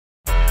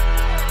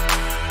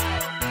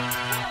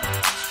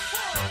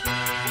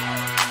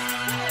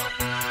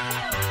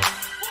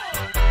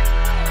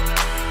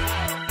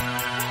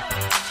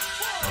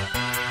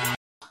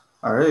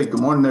All right, good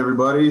morning,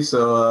 everybody.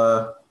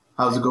 So,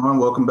 how's it going?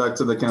 Welcome back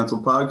to the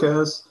Cancel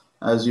Podcast.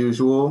 As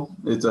usual,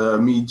 it's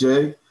me,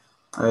 Jay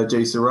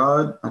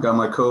Sirad. I got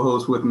my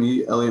co-host with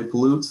me, Elliot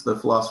Palutz, the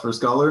philosopher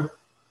scholar.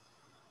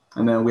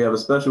 And then we have a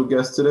special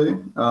guest today,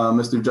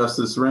 Mr.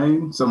 Justice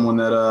Rain, someone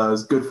that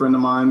is a good friend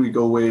of mine. We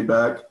go way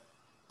back.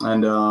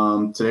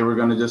 And today we're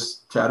going to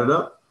just chat it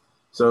up.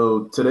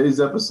 So today's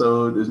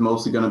episode is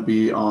mostly going to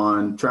be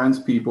on trans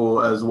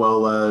people as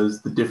well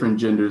as the different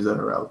genders that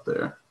are out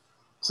there.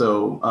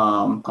 So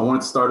I wanted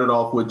to start it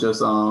off with just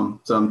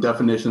some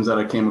definitions that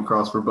I came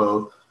across for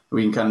both.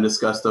 We can kind of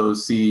discuss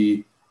those,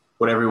 see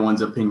what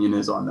everyone's opinion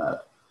is on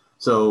that.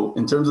 So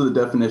in terms of the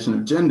definition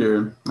of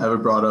gender, I have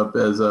it brought up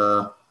as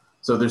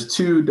so there's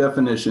two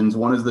definitions.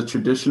 One is the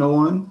traditional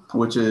one,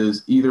 which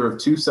is either of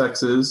two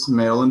sexes,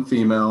 male and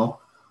female,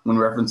 when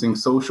referencing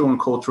social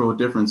and cultural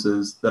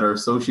differences that are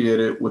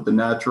associated with the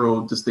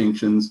natural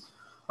distinctions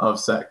of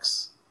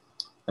sex.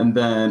 And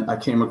then I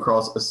came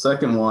across a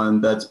second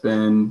one that's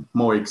been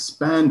more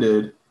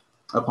expanded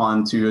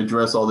upon to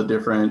address all the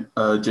different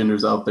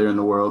genders out there in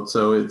the world.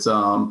 So it's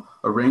a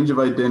range of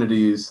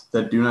identities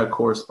that do not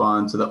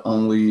correspond to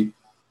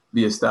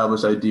the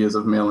established ideas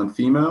of male and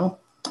female.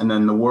 And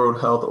then the World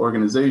Health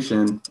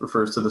Organization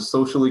refers to the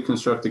socially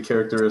constructed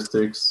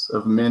characteristics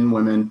of men,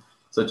 women,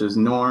 such as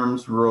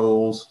norms,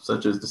 roles,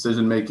 such as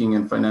decision-making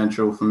and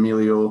financial,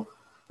 familial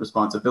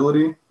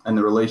responsibility, and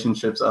the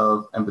relationships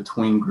of and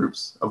between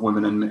groups of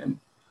women and men.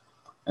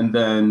 And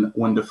then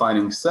when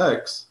defining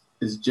sex,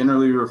 is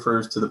generally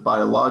refers to the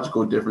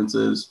biological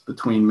differences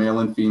between male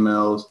and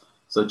females,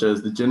 such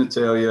as the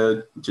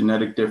genitalia,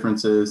 genetic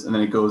differences, and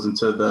then it goes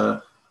into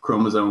the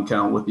chromosome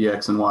count with the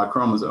X and Y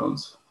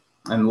chromosomes.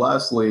 And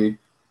lastly,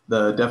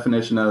 the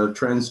definition of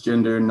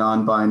transgender,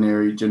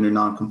 non-binary, gender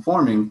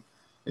non-conforming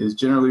is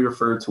generally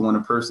referred to when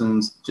a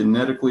person's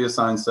genetically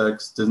assigned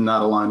sex does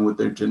not align with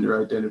their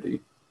gender identity.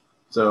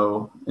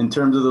 So in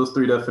terms of those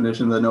three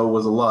definitions, I know it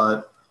was a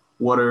lot.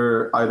 What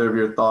are either of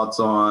your thoughts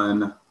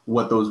on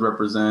what those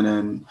represent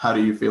and how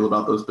do you feel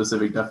about those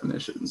specific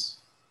definitions?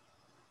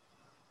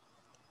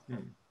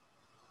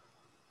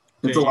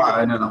 It's a lot,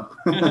 I know.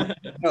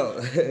 No.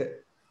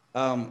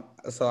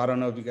 So I don't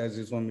know if you guys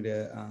just want me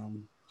to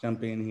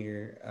jump in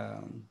here.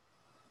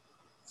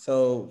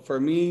 So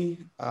for me,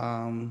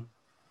 I'm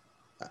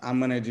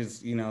gonna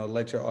just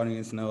let your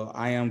audience know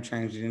I am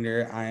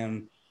transgender. I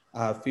am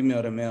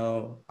female to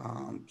male,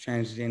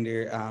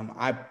 transgender.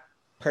 I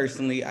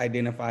personally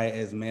identify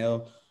as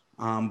male,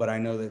 but I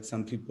know that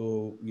some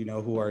people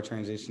who are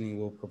transitioning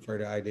will prefer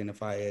to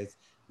identify as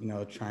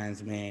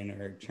trans man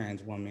or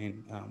trans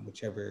woman,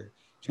 whichever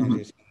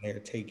transition they're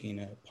taking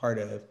a part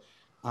of.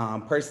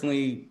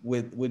 Personally,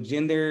 with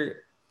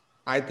gender,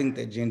 I think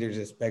that gender is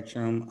a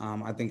spectrum.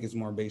 I think it's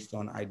more based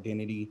on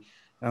identity.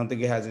 I don't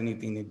think it has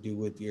anything to do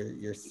with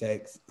your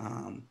sex.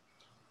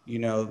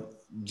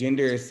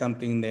 Gender is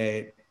something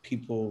that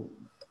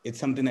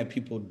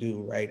people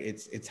do, right?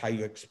 It's how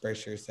you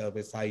express yourself.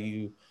 It's how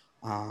you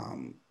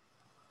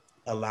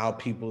allow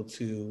people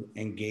to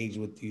engage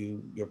with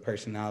you, your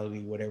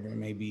personality, whatever it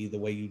may be, the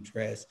way you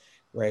dress,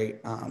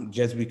 right?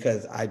 Just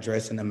because I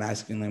dress in a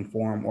masculine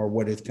form or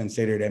what is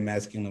considered a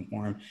masculine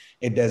form,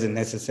 it doesn't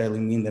necessarily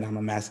mean that I'm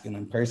a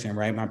masculine person,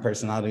 right? My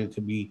personality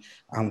could be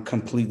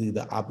completely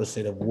the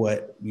opposite of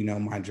what,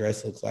 my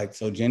dress looks like.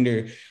 So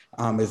gender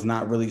is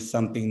not really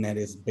something that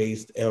is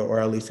based, or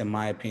at least in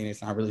my opinion,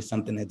 it's not really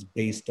something that's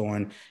based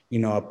on,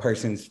 a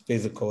person's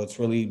physical. It's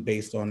really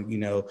based on,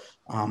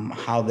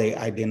 how they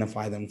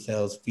identify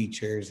themselves,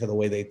 features, the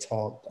way they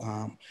talk,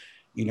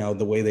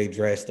 the way they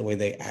dress, the way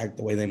they act,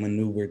 the way they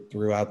maneuver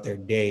throughout their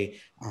day.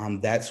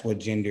 That's what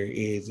gender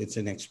is. It's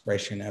an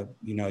expression of,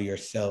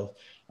 yourself.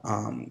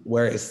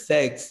 Whereas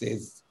sex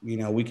is,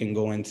 we can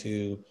go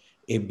into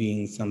it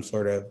being some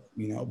sort of,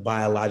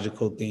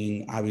 biological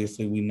thing.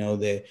 Obviously, we know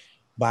that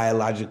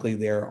biologically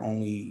there are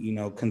only,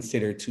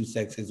 considered two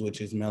sexes,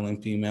 which is male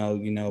and female,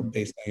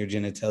 based on your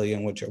genitalia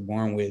and what you're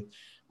born with.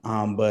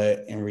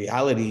 But in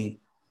reality,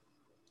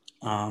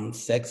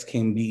 sex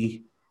can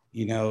be,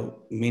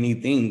 many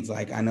things.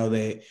 Like I know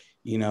that,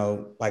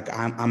 like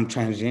I'm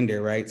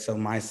transgender, right? So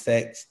my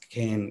sex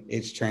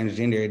it's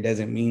transgender. It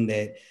doesn't mean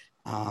that,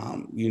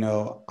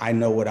 I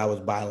know what I was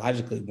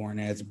biologically born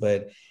as,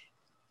 but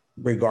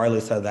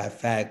regardless of that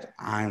fact,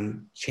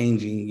 I'm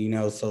changing,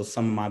 so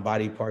some of my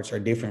body parts are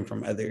different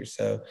from others.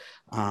 So,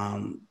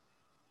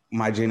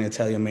 my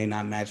genitalia may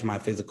not match my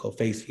physical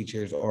face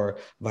features or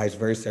vice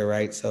versa,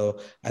 right? So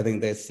I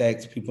think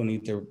that people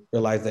need to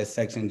realize that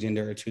sex and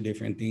gender are two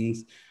different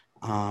things.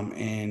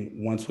 And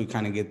once we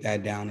kind of get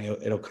that down,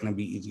 it'll kind of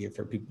be easier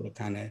for people to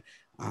kind of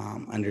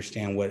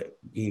understand what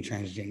being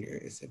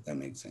transgender is, if that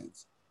makes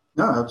sense.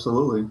 No,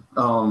 absolutely.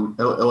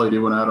 Ellie, do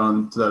you want to add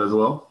on to that as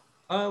well?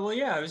 Well,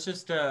 yeah, it was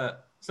just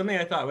something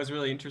I thought was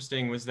really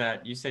interesting was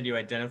that you said you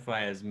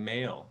identify as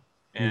male.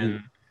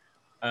 And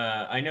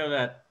I know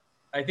that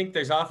I think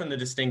there's often the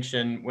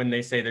distinction when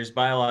they say there's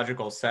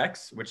biological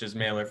sex, which is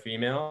male or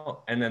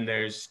female, and then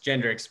there's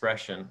gender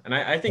expression. And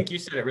I think you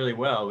said it really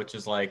well, which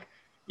is like,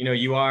 you know,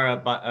 you are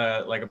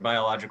like a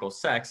biological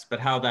sex,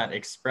 but how that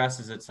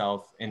expresses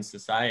itself in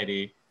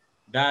society,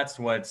 that's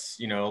what's,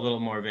 you know, a little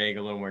more vague,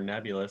 a little more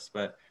nebulous.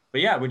 But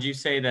yeah, would you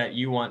say that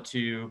you want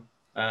to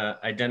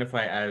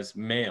identify as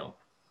male?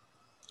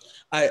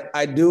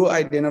 I do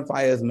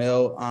identify as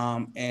male,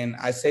 and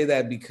I say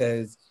that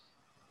because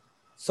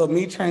so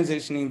me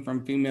transitioning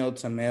from female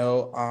to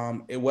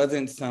male, it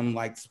wasn't some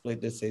like split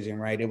decision,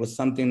 right? It was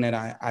something that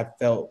I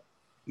felt,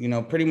 you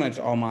know, pretty much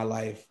all my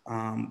life.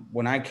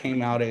 When I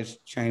came out as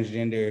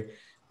transgender,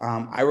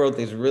 I wrote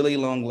this really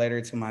long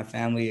letter to my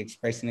family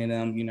expressing to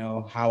them, you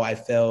know, how I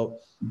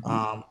felt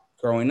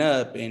growing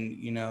up, and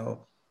you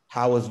know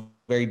how it was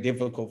very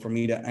difficult for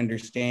me to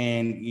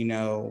understand, you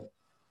know,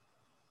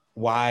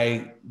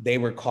 why they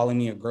were calling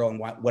me a girl and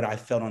what I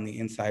felt on the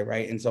inside,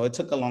 right? And so it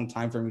took a long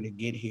time for me to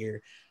get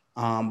here.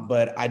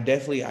 But I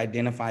definitely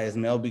identify as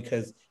male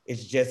because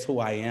it's just who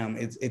I am.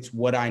 It's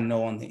what I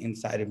know on the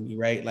inside of me,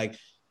 right? Like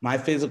my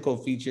physical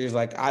features,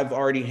 like I've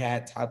already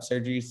had top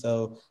surgery.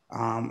 So,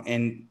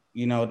 and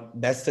you know,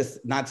 that's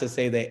just not to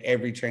say that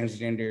every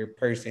transgender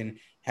person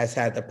has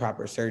had the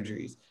proper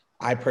surgeries.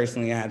 I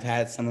personally have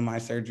had some of my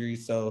surgeries.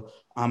 So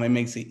it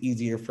makes it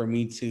easier for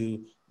me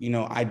to, you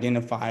know,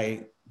 identify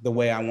the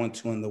way I want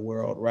to in the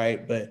world,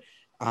 right? But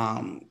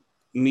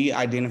me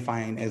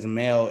identifying as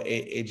male,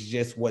 it's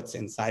just what's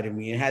inside of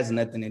me. It has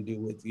nothing to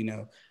do with, you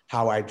know,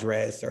 how I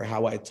dress or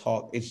how I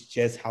talk. It's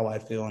just how I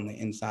feel on the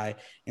inside.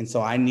 And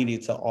so I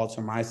needed to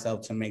alter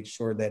myself to make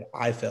sure that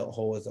I felt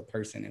whole as a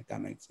person, if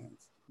that makes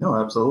sense. No,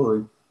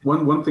 absolutely.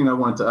 One thing I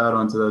wanted to add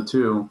on to that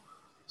too.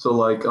 So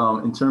like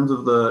in terms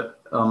of the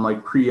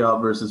like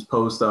pre-op versus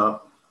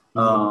post-op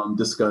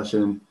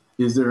discussion,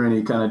 is there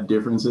any kind of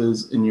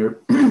differences in your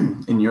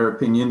in your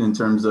opinion in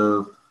terms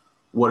of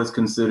what is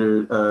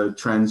considered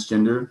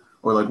transgender,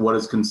 or like what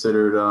is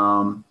considered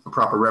a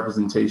proper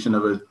representation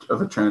of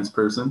a trans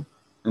person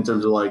in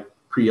terms of like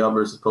pre-op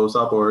versus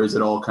post-op, or is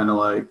it all kind of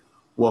like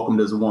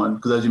welcomed as one?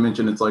 Because as you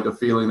mentioned, it's like a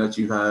feeling that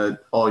you've had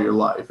all your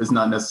life. It's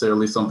not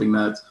necessarily something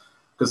that's,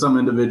 because some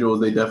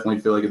individuals, they definitely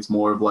feel like it's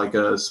more of like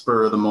a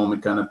spur of the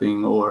moment kind of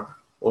thing, or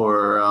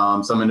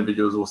some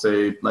individuals will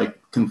say like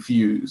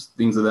confused,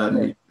 things of that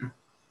nature.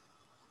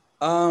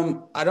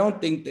 I don't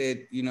think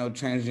that, you know,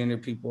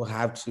 transgender people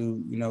have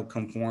to, you know,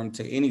 conform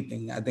to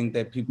anything. I think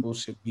that people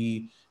should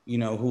be, you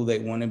know, who they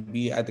want to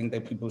be. I think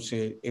that people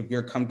should, if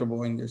you're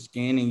comfortable in your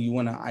skin and you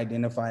want to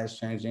identify as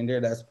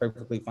transgender, that's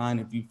perfectly fine.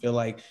 If you feel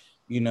like,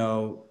 you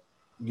know,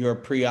 you're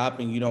pre-op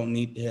and you don't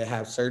need to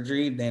have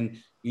surgery,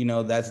 then, you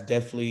know, that's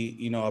definitely,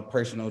 you know, a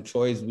personal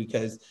choice.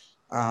 Because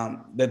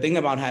the thing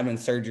about having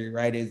surgery,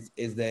 right,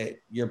 is that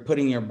you're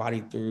putting your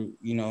body through,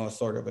 you know, a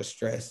sort of a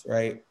stress,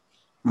 right?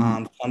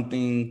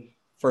 Something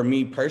for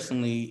me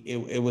personally,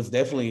 it was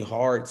definitely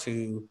hard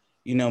to,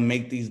 you know,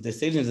 make these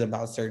decisions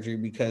about surgery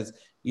because,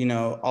 you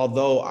know,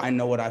 although I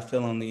know what I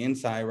feel on the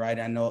inside, right?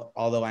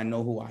 Although I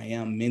know who I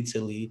am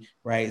mentally,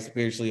 right?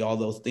 Spiritually, all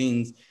those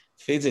things,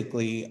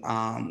 physically,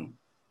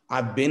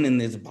 I've been in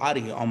this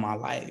body all my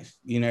life.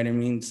 You know what I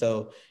mean?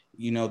 So,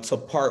 you know, to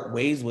part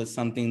ways with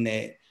something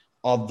that,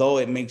 although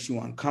it makes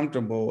you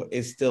uncomfortable,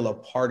 it's still a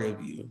part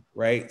of you,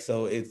 right?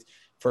 So it's,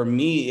 for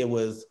me, it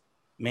was,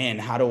 man,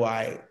 how do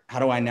I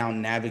now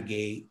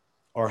navigate,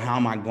 or how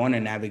am I going to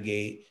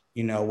navigate,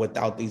 you know,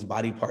 without these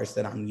body parts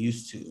that I'm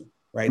used to,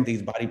 right?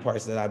 These body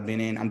parts that I've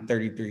been in. I'm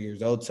 33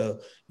 years old.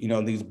 So, you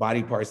know, these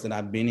body parts that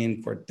I've been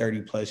in for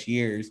 30 plus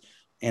years,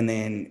 and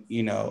then,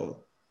 you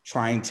know,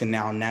 trying to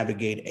now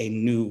navigate a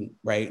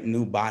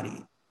new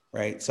body,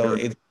 right? So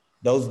Sure. it's,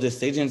 those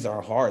decisions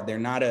are hard. They're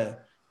not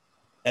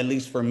at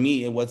least for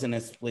me, it wasn't a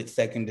split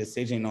second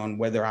decision on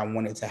whether I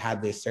wanted to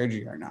have this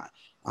surgery or not.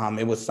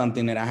 It was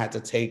something that I had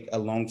to take a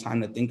long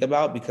time to think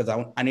about because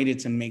I needed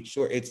to make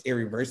sure it's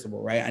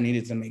irreversible, right? I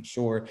needed to make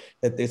sure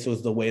that this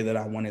was the way that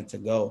I wanted to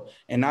go.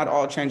 And not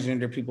all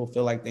transgender people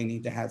feel like they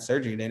need to have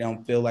surgery. They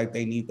don't feel like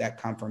they need that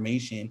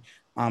confirmation.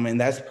 And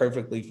that's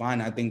perfectly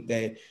fine. I think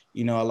that,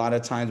 you know, a lot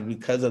of times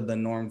because of the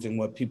norms and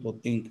what people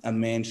think a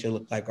man should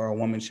look like or a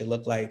woman should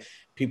look like,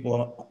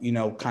 people, you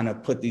know, kind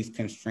of put these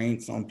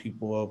constraints on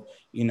people of,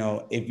 you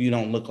know, if you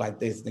don't look like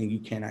this, then you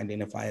can't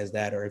identify as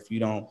that. Or if you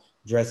don't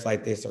dress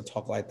like this or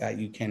talk like that,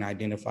 you can't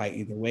identify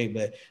either way.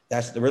 But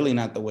that's really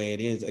not the way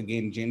it is.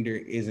 Again, gender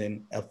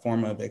isn't a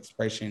form of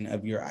expression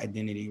of your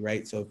identity,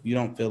 right? So if you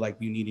don't feel like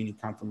you need any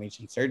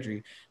confirmation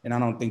surgery, then I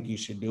don't think you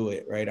should do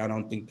it, right? I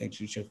don't think that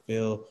you should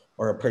feel,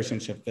 or a person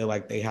should feel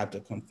like they have to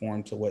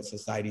conform to what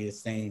society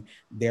is saying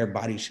their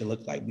body should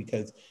look like,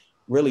 because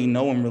really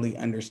no one really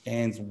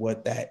understands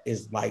what that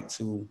is like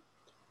to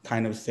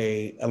kind of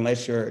say,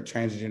 unless you're a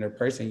transgender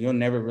person, you'll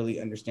never really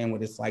understand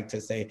what it's like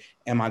to say,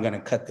 am I going to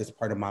cut this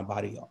part of my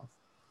body off,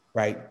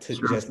 right? To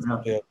Sure. just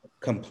Yeah. feel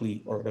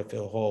complete or to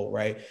feel whole,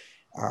 right?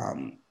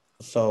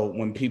 So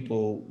when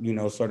people, you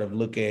know, sort of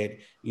look at,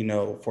 you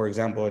know, for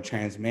example, a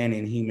trans man,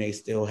 and he may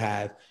still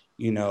have,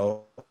 you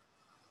know,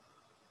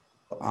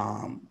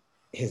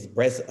 his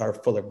breasts are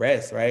full of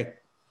breasts, right?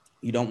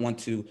 You don't want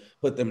to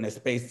put them in a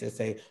space to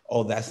say,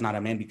 oh, that's not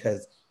a man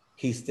because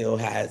he still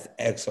has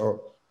X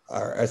or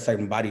or a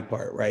certain body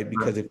part, right?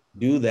 Because if you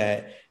do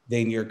that,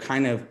 then you're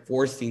kind of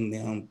forcing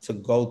them to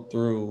go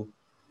through.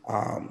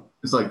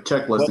 It's like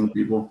checklisting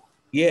people.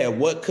 Yeah,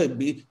 what could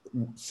be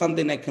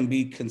something that can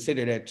be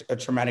considered a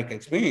traumatic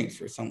experience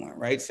for someone,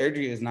 right?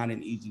 Surgery is not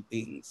an easy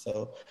thing.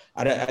 So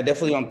I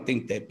definitely don't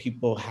think that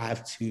people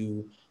have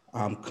to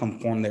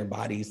conform their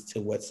bodies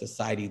to what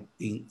society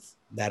thinks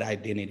that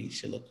identity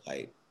should look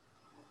like.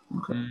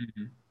 Okay.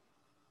 Mm-hmm.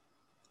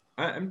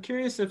 I'm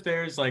curious if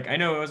there's like, I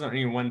know it wasn't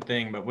any one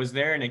thing, but was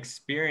there an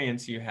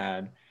experience you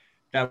had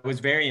that was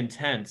very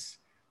intense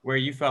where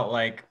you felt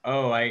like,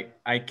 oh,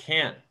 I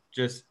can't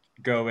just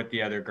go with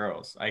the other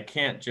girls. I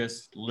can't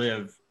just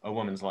live a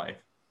woman's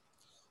life.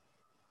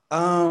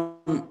 I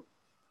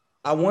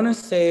want to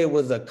say it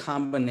was a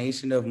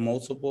combination of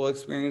multiple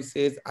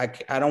experiences. I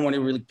don't want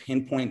to really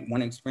pinpoint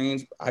one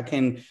experience. I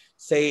can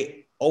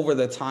say over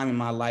the time in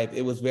my life,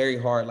 it was very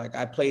hard. Like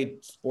I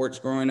played sports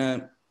growing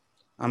up.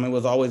 It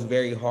was always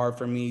very hard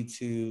for me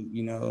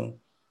to,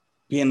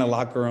 be in the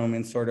locker room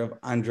and sort of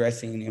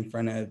undressing in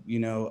front of,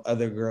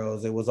 other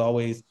girls. It was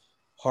always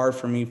hard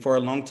for me. For a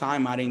long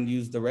time, I didn't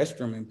use the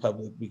restroom in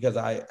public because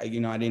I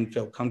didn't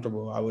feel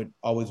comfortable. I would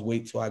always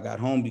wait till I got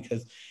home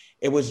because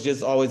it was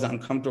just always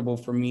uncomfortable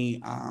for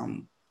me.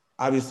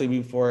 Obviously,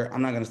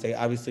 I'm not going to say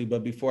obviously,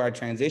 but before I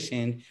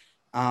transitioned,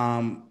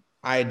 I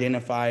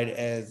identified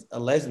as a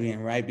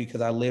lesbian, right?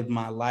 Because I lived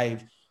my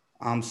life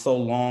so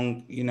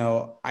long,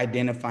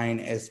 identifying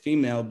as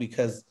female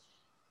because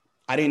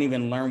I didn't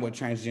even learn what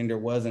transgender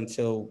was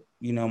until,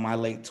 my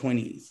late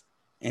 20s.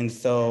 And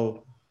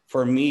so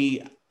for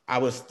me, I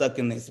was stuck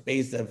in this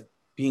space of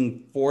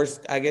being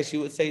forced, I guess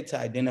you would say, to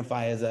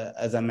identify as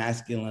a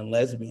masculine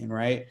lesbian,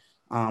 right?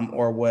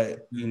 Or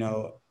what, in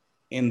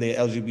the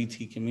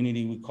LGBT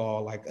community, we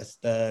call like a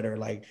stud or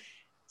like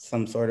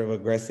some sort of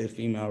aggressive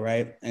female,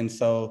 right? And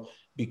so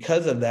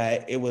because of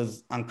that, it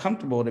was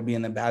uncomfortable to be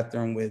in the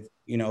bathroom with,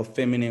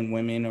 feminine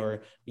women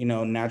or,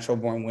 natural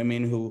born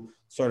women who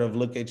sort of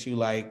look at you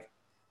like,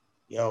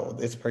 yo,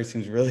 this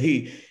person's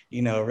really,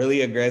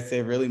 really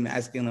aggressive, really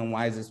masculine.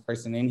 Why is this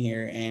person in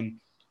here? And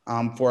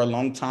for a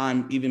long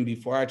time, even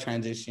before I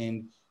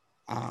transitioned,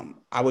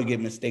 I would get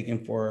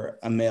mistaken for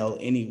a male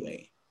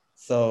anyway.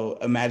 So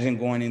imagine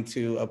going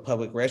into a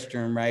public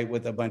restroom, right,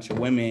 with a bunch of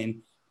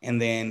women,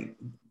 and then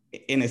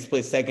in a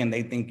split second,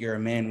 they think you're a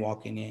man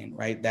walking in,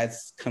 right?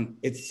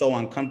 It's so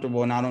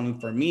uncomfortable, not only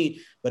for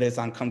me, but it's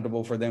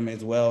uncomfortable for them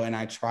as well. And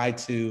I try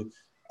to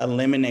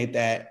eliminate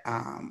that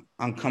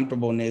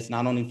uncomfortableness,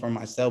 not only for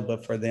myself,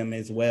 but for them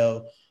as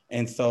well.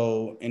 And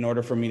so in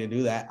order for me to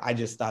do that, I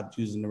just stopped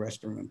using the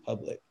restroom in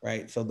public,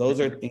 right? So those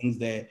are things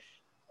that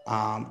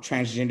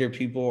transgender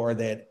people or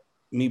that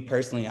me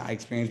personally, I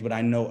experienced, but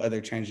I know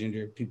other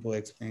transgender people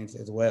experience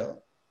as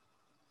well.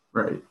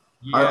 Right.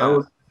 Yeah. I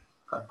was,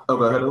 oh,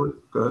 go ahead,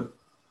 Elliot. Go ahead.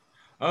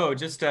 Oh,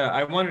 just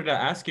I wanted to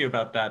ask you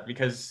about that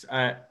because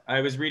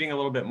I was reading a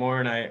little bit more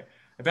and I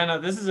found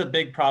out this is a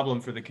big problem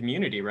for the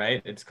community,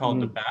 right? It's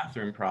called the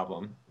bathroom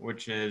problem,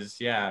 which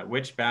is,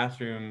 which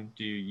bathroom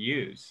do you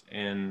use?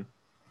 And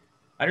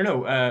I don't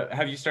know,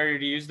 have you started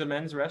to use the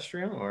men's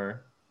restroom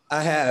or?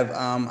 I have.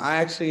 I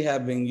actually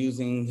have been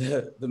using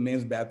the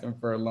men's bathroom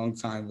for a long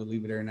time,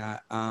 believe it or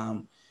not.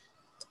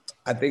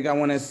 I think I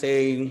want to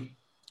say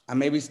I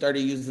maybe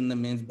started using the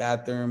men's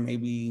bathroom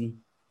maybe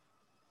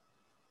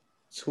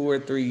 2 or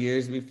 3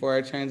 years before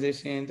I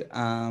transitioned.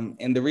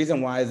 And the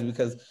reason why is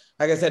because,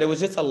 like I said, it was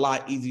just a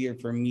lot easier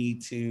for me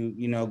to,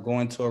 go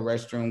into a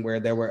restroom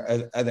where there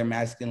were other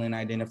masculine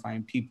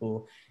identifying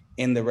people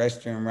in the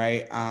restroom,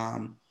 right?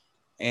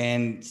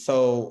 And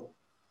so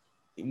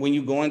when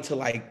you go into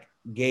like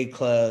gay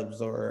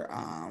clubs or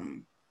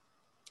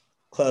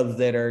clubs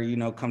that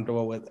are,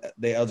 comfortable with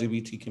the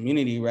LGBT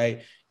community,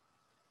 right?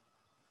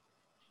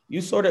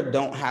 You sort of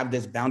don't have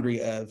this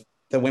boundary of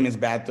the women's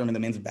bathroom and the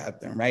men's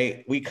bathroom,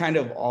 right? We kind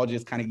of all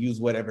just kind of use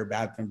whatever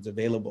bathroom's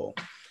available.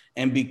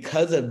 And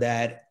because of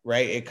that,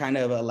 right, it kind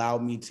of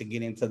allowed me to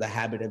get into the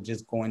habit of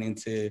just going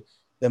into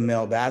the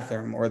male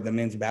bathroom or the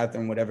men's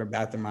bathroom, whatever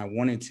bathroom I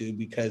wanted to,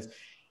 because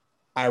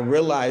I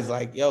realized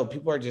like, yo,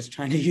 people are just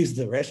trying to use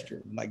the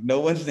restroom. Like no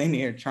one's in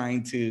here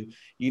trying to,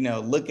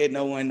 look at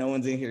no one. No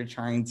one's in here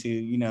trying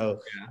to,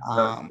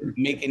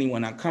 make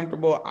anyone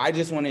uncomfortable. I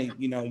just want to,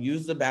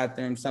 use the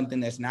bathroom, something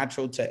that's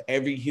natural to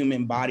every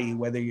human body,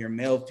 whether you're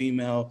male,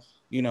 female,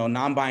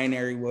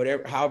 non-binary,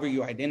 whatever, however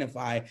you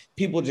identify,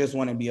 people just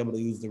want to be able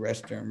to use the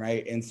restroom,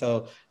 right? And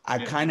so I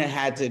kind of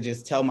had to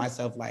just tell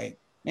myself like,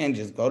 man,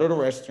 just go to the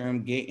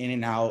restroom, get in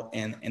and out,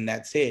 and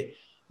that's it.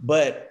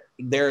 But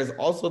there's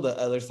also the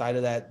other side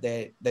of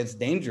that's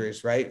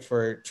dangerous, right,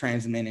 for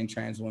trans men and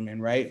trans women,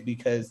 right?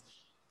 Because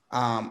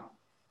I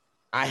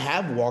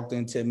have walked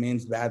into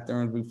men's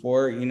bathrooms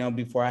before,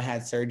 before I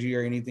had surgery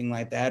or anything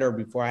like that, or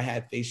before I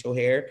had facial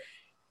hair.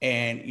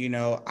 And,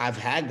 I've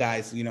had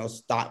guys,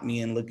 stop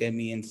me and look at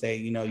me and say,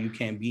 you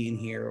can't be in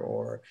here.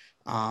 Or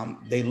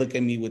they look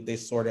at me with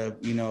this sort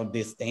of,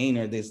 disdain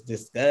or this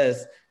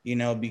disgust,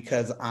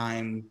 because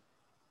I'm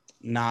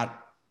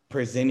not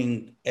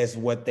presenting as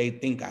what they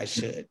think I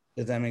should.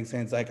 Does that make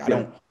sense? Like, I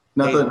don't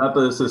Not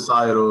the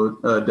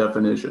societal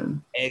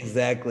definition.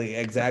 Exactly.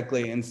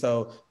 And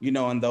so,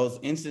 in those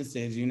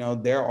instances,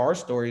 there are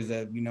stories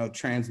of,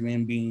 trans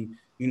men being,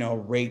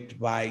 raped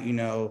by,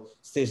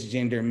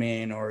 cisgender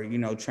men,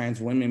 or,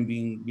 trans women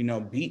being,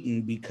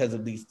 beaten because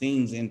of these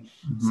things. And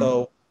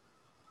so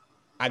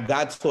I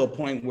got to a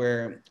point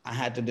where I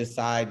had to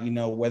decide,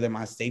 whether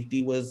my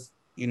safety was,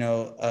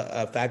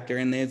 a factor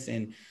in this.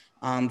 And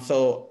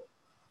so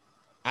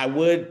I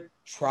would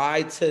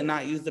try to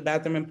not use the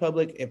bathroom in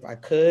public if I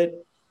could.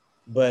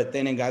 But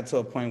then it got to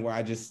a point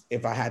where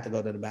if I had to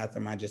go to the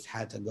bathroom, I just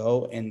had to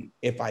go. And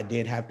if I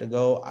did have to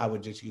go, I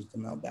would just use the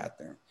male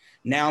bathroom.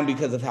 Now,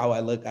 because of how I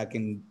look, I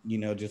can,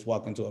 just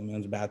walk into a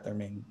men's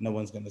bathroom and no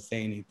one's going to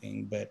say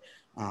anything. But,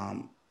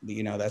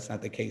 that's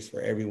not the case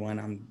for everyone.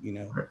 I'm,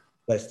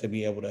 blessed to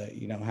be able to,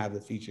 have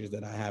the features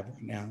that I have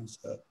right now.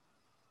 So.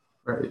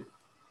 Right.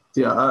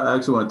 Yeah, I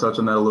actually want to touch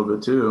on that a little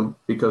bit too,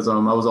 because I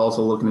was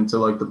also looking into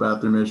like the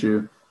bathroom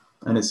issue,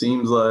 and it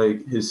seems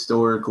like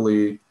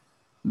historically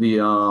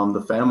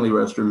the family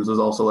restrooms is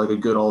also like a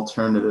good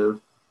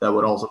alternative that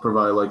would also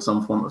provide like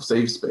some form of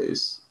safe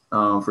space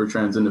for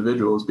trans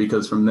individuals,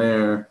 because from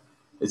there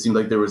it seemed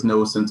like there was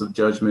no sense of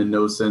judgment,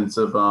 no sense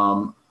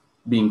of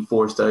being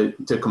forced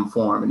to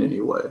conform in any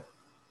way.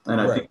 And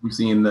I think we've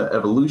seen the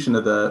evolution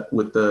of that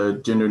with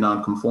the gender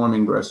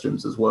non-conforming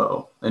restrooms as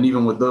well. And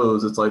even with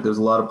those, it's like there's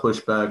a lot of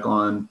pushback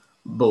on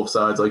both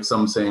sides. Like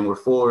some saying we're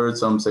for it,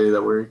 some say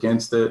that we're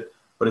against it.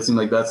 But it seems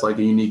like that's like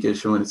a unique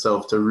issue in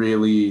itself, to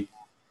really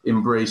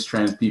embrace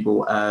trans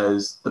people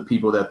as the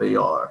people that they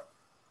are.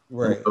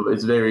 Right. So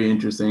it's very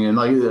interesting. And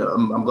like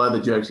I'm glad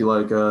that you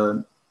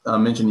actually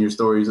mentioned your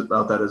stories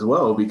about that as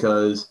well,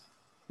 because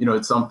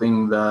it's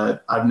something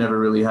that I've never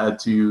really had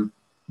to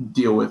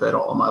deal with at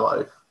all in my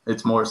life.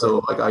 It's more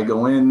so like I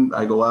go in,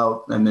 I go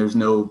out, and there's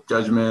no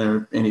judgment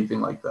or anything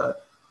like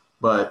that.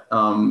 But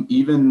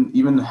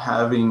even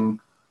having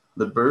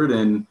the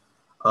burden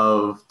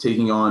of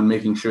taking on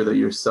making sure that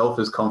yourself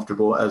is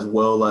comfortable as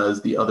well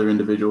as the other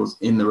individuals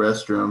in the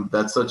restroom,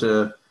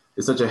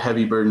 it's such a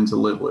heavy burden to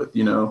live with,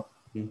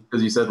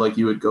 because you said like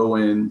you would go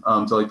in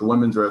to like the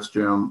women's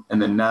restroom,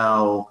 and then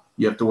now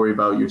you have to worry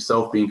about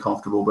yourself being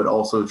comfortable, but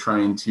also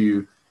trying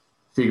to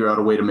figure out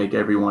a way to make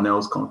everyone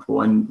else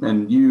comfortable,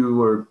 and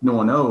you or no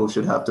one else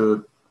should have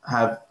to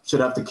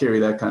carry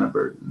that kind of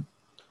burden.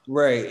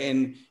 Right.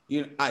 And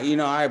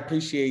I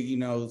appreciate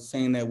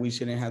saying that we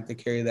shouldn't have to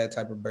carry that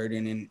type of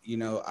burden. And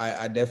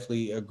I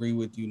definitely agree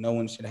with you. No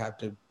one should have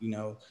to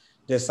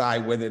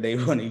decide whether they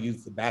want to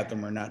use the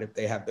bathroom or not if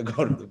they have to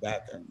go to the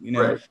bathroom.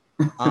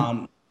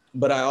 Right.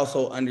 But I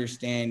also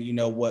understand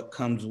what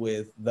comes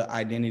with the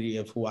identity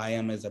of who I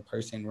am as a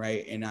person,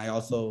 right? And I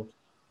also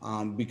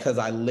because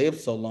I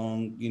lived so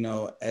long,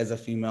 as a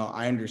female,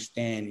 I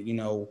understand,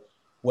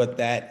 what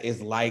that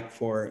is like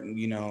for,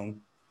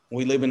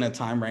 we live in a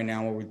time right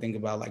now where we think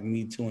about like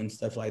Me Too and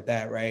stuff like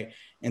that, right?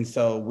 And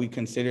so we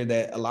consider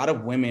that a lot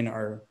of women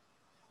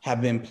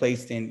have been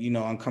placed in,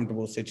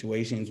 uncomfortable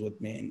situations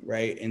with men,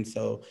 right? And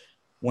so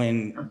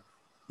when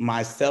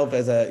myself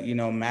as a,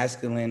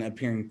 masculine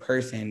appearing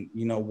person,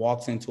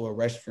 walks into a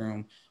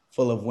restroom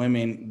full of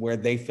women where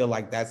they feel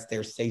like that's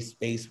their safe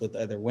space with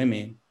other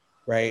women,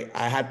 right?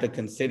 I have to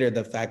consider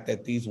the fact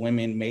that these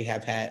women may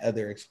have had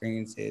other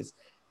experiences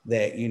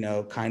that,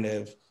 kind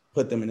of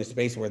put them in a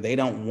space where they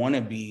don't want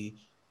to be,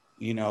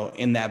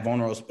 in that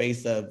vulnerable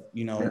space of,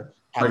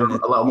 having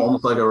like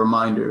almost like a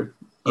reminder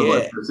of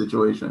like the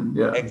situation.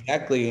 Yeah,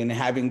 exactly. And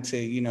having to,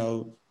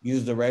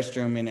 use the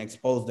restroom and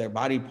expose their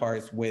body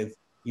parts with,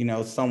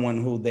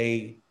 someone who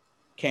they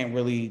can't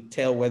really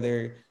tell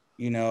whether,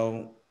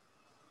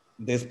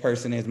 this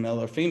person is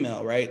male or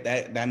female, right?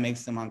 That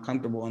makes them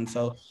uncomfortable. And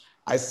so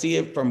I see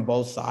it from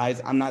both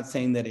sides. I'm not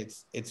saying that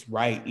it's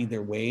right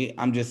either way.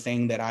 I'm just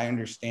saying that I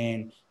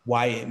understand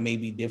why it may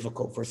be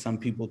difficult for some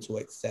people to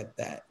accept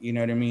that. You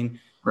know what I mean?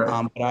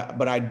 Right.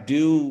 But I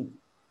do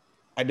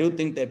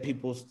think that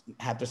people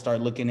have to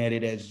start looking at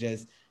it as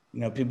just,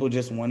 people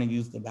just want to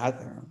use the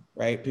bathroom,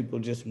 right? People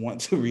just want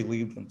to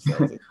relieve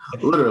themselves.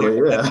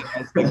 Literally, yeah. Nothing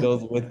else that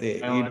goes with it.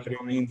 You know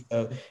what I mean?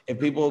 So if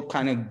people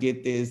kind of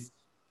get this,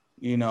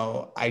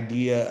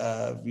 idea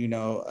of,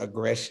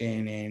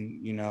 aggression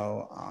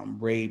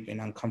and, rape and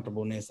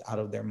uncomfortableness out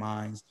of their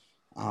minds,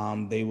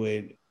 they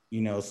would,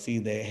 see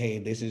that, hey,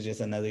 this is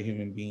just another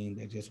human being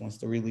that just wants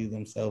to relieve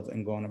themselves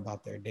and going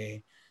about their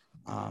day.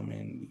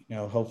 And,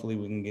 hopefully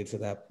we can get to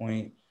that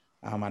point.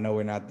 I know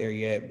we're not there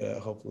yet, but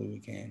hopefully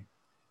we can.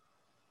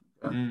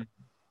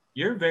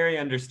 You're very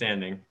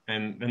understanding,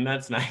 and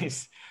that's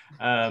nice.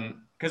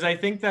 Because I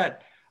think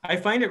that I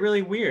find it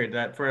really weird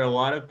that for a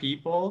lot of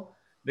people,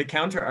 the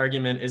counter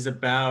argument is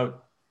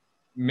about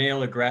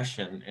male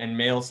aggression and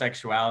male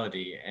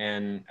sexuality.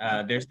 And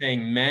they're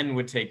saying men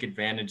would take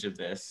advantage of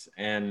this.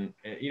 And,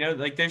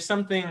 like there's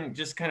something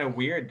just kind of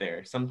weird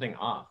there, something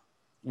off.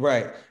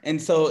 Right.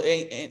 And so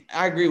and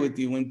I agree with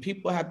you. When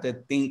people have to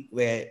think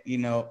that,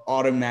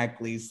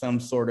 automatically some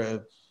sort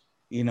of,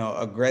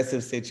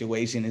 aggressive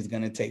situation is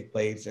going to take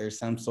place, or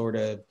some sort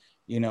of,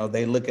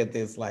 they look at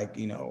this like,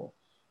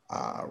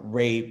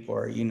 rape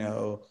or,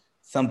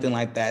 something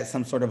like that,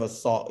 some sort of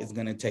assault is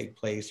going to take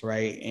place,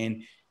 right?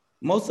 And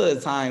most of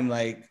the time,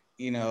 like,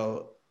 you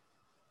know,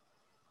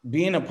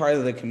 being a part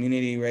of the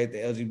community, right, the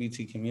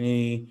LGBT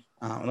community,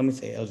 let me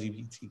say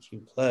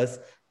LGBTQ plus,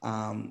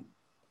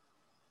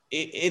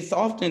 it's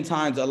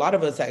oftentimes a lot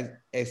of us have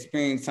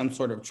experienced some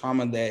sort of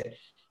trauma that,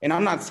 and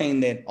I'm not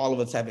saying that all of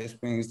us have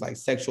experienced like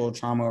sexual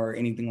trauma or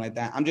anything like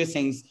that. I'm just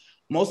saying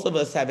most of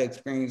us have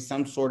experienced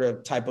some sort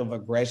of type of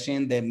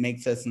aggression that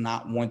makes us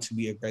not want to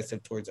be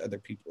aggressive towards other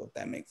people, if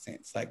that makes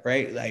sense. Like,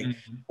 right? Like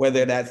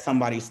whether that's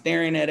somebody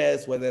staring at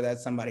us, whether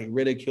that's somebody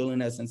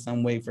ridiculing us in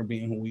some way for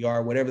being who we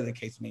are, whatever the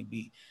case may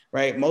be,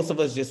 right? Most of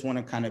us just want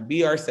to kind of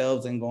be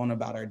ourselves and go on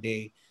about our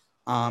day.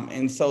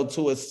 And so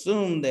to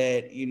assume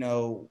that, you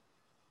know,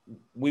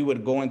 we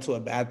would go into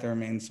a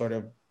bathroom and sort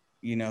of,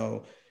 you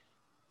know,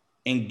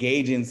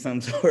 engage in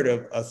some sort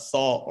of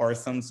assault or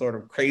some sort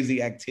of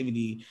crazy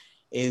activity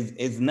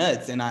is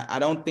nuts. And I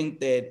don't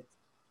think that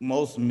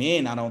most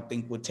men, I don't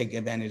think would take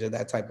advantage of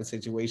that type of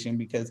situation,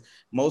 because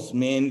most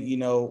men, you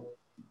know,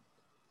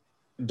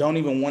 don't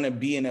even want to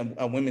be in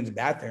a women's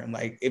bathroom.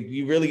 Like if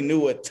you really knew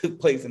what took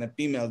place in a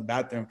female's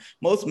bathroom,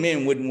 most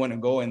men wouldn't want to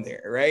go in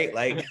there, right?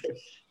 Like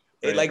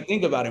right. Like,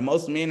 think about it.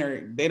 Most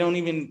men they don't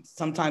even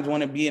sometimes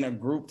want to be in a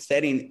group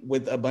setting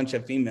with a bunch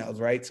of females,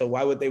 right? So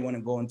why would they want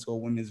to go into a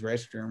women's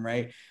restroom,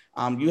 right?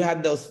 You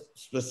have those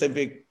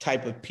specific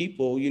type of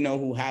people, you know,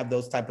 who have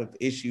those type of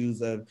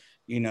issues of,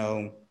 you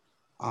know,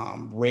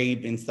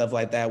 rape and stuff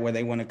like that, where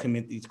they want to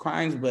commit these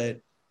crimes.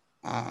 But,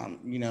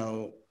 you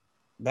know,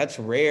 that's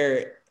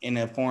rare in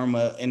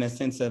a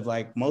sense of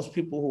like most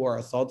people who are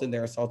assaulted,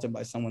 they're assaulted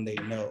by someone they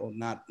know,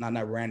 not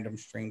a random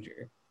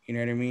stranger. You know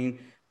what I mean?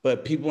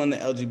 But people in the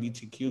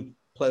LGBTQ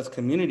plus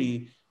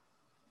community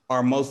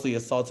are mostly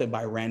assaulted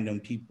by random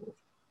people,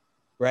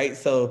 right?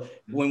 So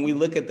when we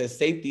look at the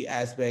safety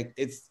aspect,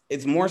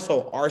 it's more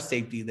so our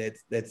safety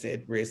that's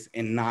at risk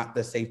and not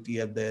the safety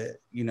of the,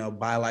 you know,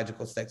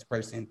 biological sex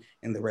person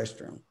in the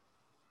restroom.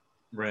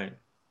 Right.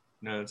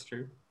 No, that's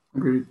true.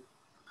 Agreed.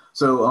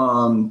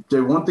 So,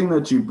 Jay, one thing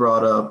that you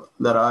brought up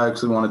that I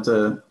actually wanted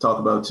to talk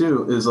about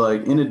too is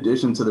like, in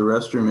addition to the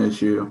restroom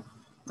issue,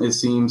 it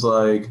seems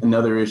like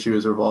another issue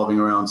is revolving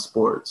around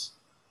sports.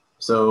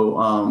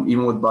 So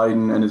even with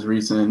Biden and his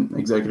recent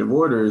executive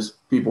orders,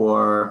 people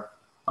are,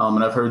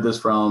 and I've heard this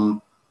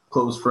from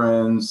close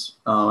friends,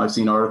 I've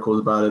seen articles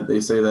about it,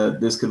 they say that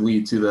this could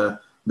lead to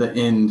the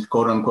end,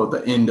 quote unquote,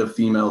 the end of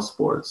female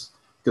sports,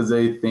 because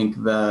they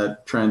think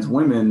that trans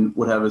women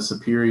would have a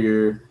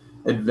superior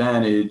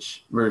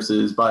advantage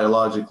versus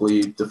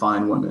biologically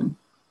defined women.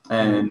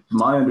 And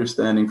my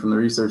understanding from the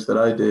research that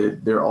I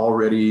did, they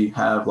already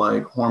have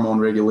like hormone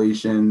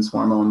regulations,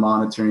 hormone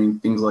monitoring,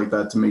 things like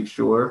that to make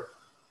sure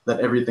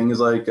that everything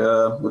is like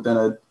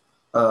within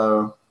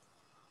a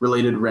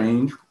related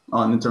range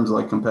in terms of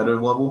like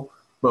competitive level.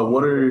 But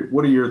what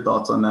are your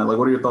thoughts on that? Like,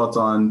 what are your thoughts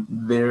on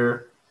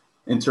their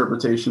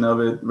interpretation of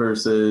it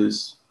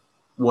versus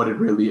what it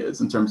really is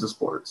in terms of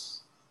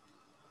sports?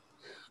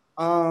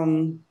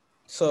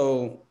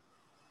 So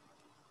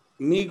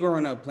me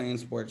growing up playing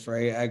sports,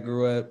 right? I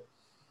grew up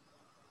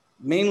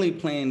mainly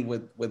playing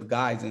with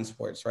guys in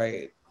sports,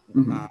 right?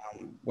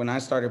 When I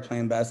started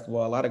playing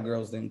basketball, a lot of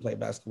girls didn't play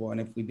basketball.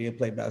 And if we did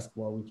play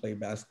basketball, we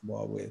played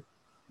basketball with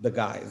the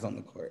guys on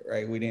the court,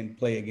 right? We didn't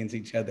play against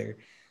each other.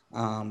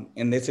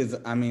 And this is,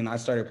 I mean, I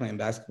started playing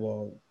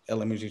basketball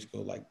elementary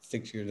school, like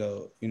 6 years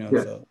old, you know,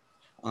 so,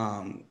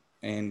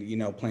 and, you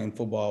know, playing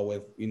football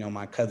with, you know,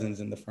 my cousins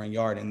in the front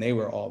yard, and they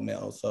were all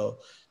male. So,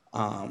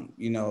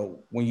 you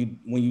know, when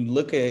you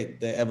look at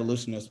the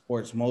evolution of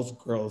sports, most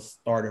girls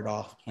started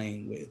off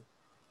playing with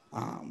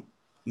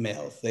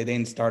males. They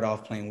didn't start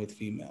off playing with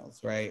females,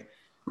 right?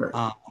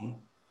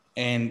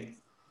 And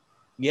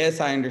yes,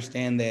 I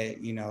understand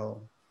that, you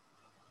know,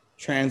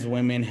 trans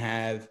women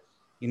have,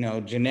 you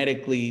know,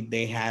 genetically,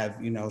 they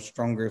have, you know,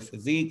 stronger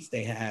physiques.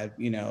 They have,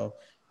 you know,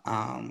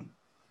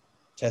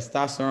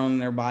 testosterone in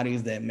their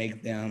bodies that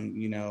make them,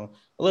 you know,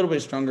 a little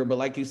bit stronger. But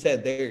like you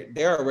said,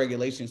 there are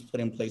regulations put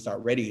in place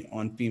already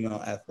on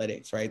female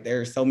athletics, right?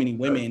 There are so many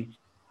women,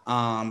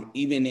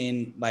 even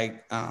in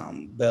like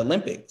the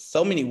Olympics,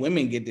 so many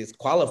women get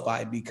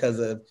disqualified because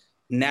of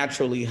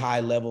naturally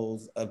high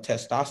levels of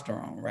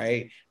testosterone,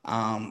 right?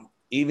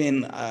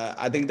 Even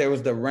I think there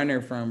was the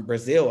runner from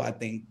Brazil, I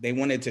think they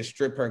wanted to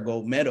strip her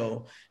gold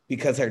medal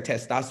because her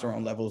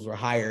testosterone levels were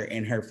higher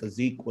and her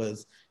physique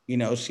was, you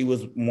know, she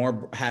was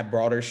had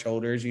broader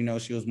shoulders, you know,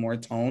 she was more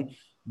toned,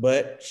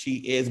 but she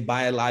is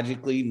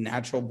biologically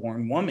natural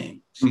born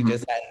woman. She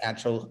just had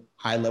natural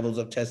high levels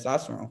of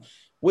testosterone,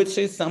 which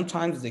is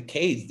sometimes the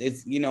case.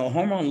 It's, you know,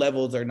 hormone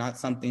levels are not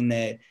something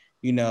that,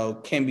 you know,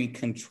 can be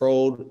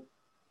controlled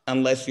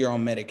unless you're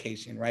on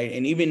medication, right?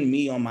 And even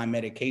me on my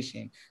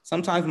medication,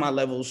 sometimes my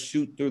levels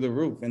shoot through the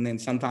roof and then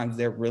sometimes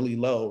they're really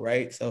low,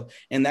 right? So,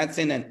 and that's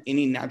in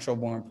any natural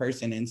born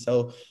person. And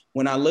so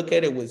when I look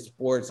at it with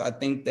sports, I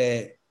think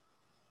that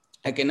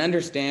I can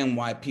understand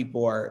why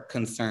people are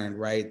concerned,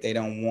 right? They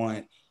don't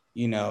want,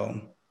 you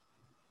know,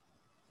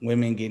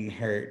 women getting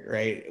hurt,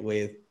 right?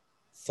 With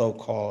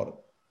so-called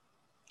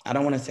I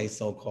don't want to say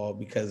so-called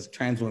because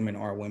trans women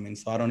are women,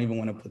 so I don't even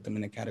want to put them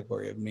in the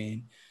category of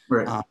men.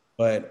 Right.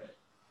 But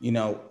you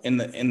know, in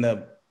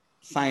the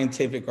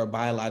scientific or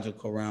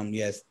biological realm,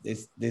 yes,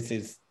 this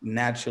is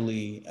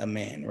naturally a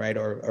man, right,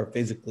 or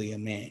physically a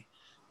man.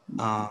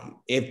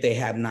 If they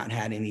have not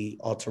had any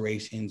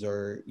alterations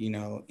or, you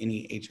know,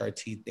 any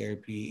HRT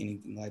therapy,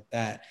 anything like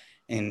that.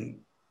 And,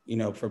 you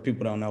know, for people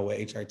who don't know what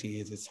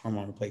HRT is, it's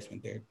hormone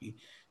replacement therapy.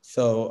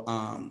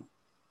 So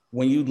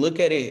when you look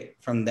at it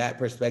from that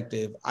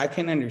perspective, I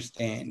can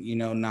understand, you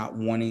know, not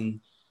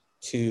wanting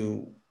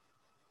to,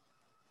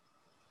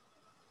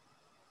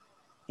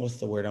 what's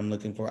the word I'm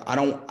looking for?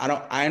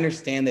 I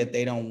understand that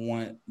they don't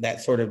want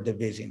that sort of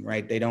division,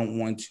 right? They don't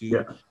want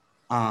to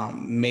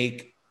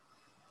make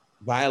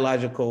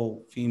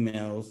biological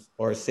females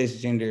or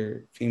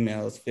cisgender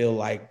females feel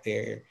like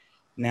they're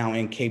now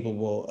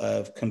incapable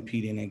of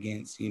competing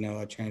against, you know,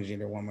 a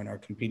transgender woman or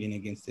competing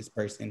against this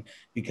person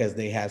because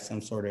they have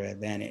some sort of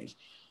advantage.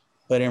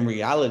 But in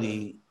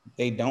reality,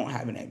 they don't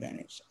have an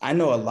advantage. I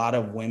know a lot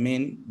of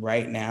women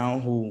right now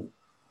who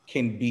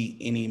can beat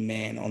any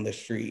man on the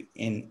street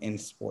in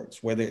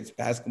sports, whether it's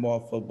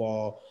basketball,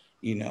 football,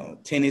 you know,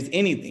 tennis,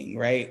 anything,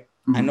 right?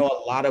 Mm-hmm. I know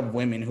a lot of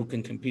women who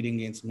can compete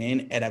against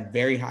men at a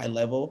very high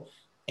level,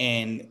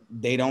 and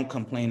they don't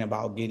complain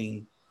about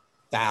getting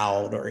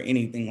fouled or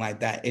anything like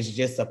that. It's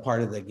just a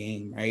part of the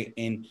game, right?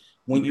 And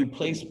when you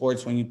play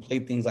sports, when you play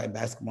things like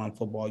basketball and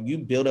football, you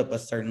build up a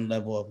certain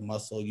level of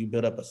muscle, you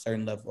build up a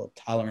certain level of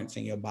tolerance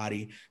in your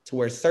body to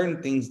where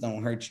certain things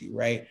don't hurt you,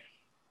 right?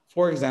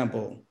 For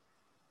example,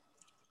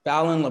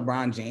 fouling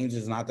LeBron James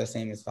is not the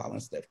same as fouling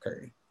Steph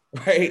Curry,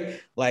 right?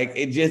 Like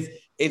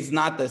it's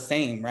not the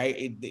same,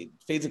 right?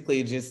 Physically,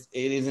 it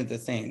isn't the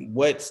same.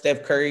 What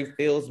Steph Curry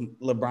feels,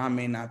 LeBron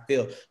may not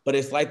feel, but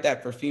it's like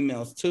that for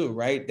females too,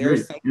 right? There are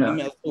some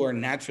females who are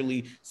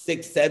naturally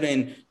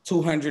 6'7",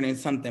 200 and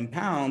something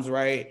pounds,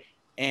 right?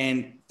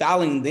 And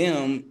fouling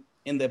them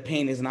in the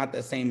paint is not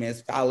the same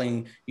as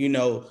fouling, you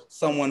know,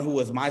 someone who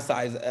was my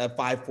size, a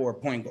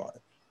 5'4" point guard.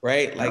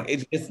 Right? Like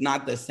it's just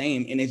not the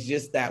same. And it's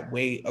just that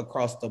way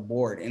across the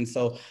board. And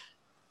so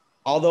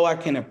although I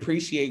can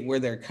appreciate where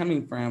they're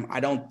coming from, I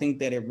don't think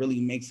that it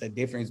really makes a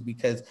difference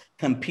because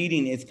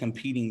competing is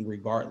competing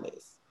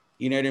regardless.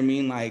 You know what I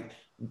mean? Like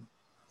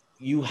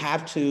you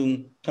have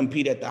to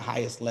compete at the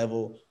highest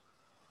level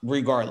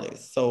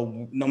regardless.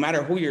 So no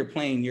matter who you're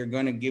playing, you're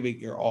going to give it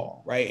your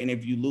all, right? And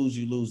if you lose,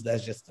 you lose.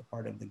 That's just a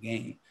part of the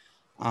game.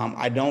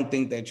 I don't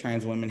think that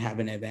trans women have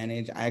an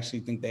advantage. I actually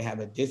think they have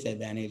a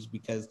disadvantage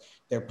because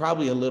they're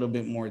probably a little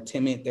bit more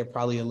timid. They're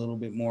probably a little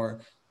bit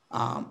more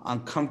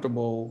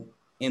uncomfortable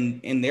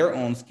in their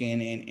own skin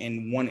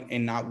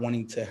and not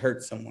wanting to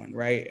hurt someone,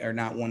 right? Or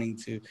not wanting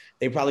to,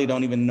 they probably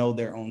don't even know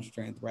their own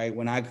strength, right?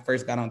 When I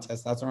first got on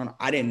testosterone,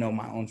 I didn't know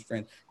my own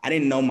strength. I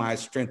didn't know my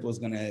strength was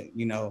going to,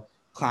 you know,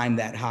 climb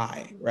that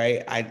high,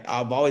 right?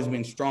 I've always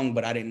been strong,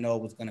 but I didn't know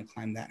it was going to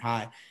climb that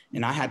high.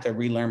 And I had to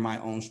relearn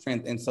my own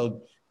strength. And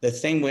so the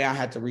same way I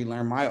had to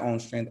relearn my own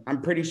strength,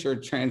 I'm pretty sure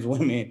trans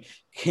women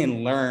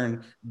can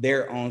learn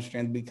their own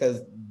strength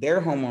because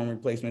their hormone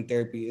replacement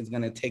therapy is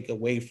going to take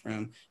away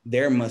from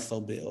their muscle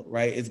build,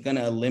 right? It's going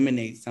to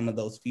eliminate some of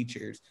those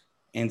features.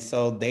 And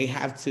so they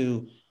have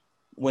to,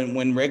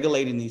 when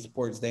regulating these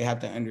sports, they have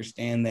to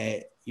understand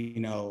that,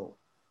 you know,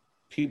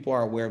 people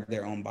are aware of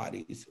their own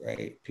bodies,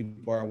 right?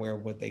 People are aware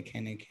of what they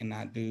can and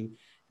cannot do.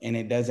 And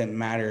it doesn't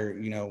matter,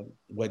 you know,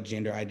 what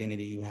gender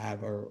identity you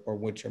have or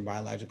what your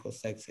biological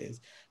sex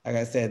is. Like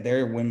I said,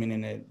 there are women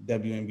in the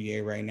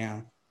WNBA right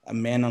now. A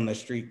man on the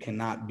street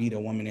cannot beat a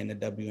woman in the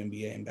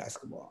WNBA in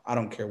basketball. I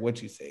don't care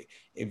what you say.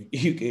 If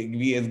you could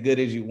be as good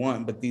as you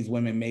want, but these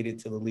women made it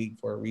to the league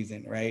for a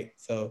reason, right?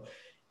 So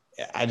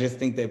I just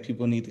think that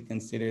people need to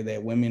consider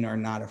that women are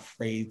not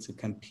afraid to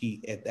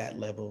compete at that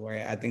level,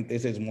 right? I think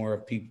this is more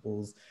of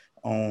people's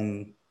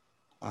own,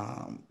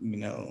 you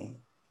know,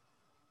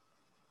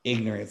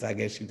 ignorance, I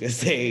guess you could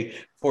say,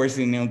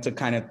 forcing them to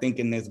kind of think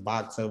in this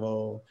box of,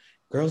 oh,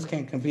 girls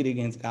can't compete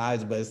against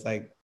guys, but it's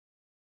like,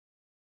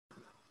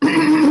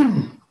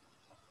 don't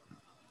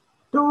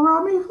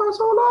rob me for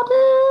so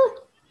long.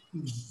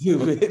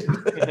 Stupid.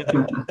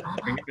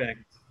 Bring it back.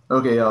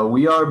 Okay,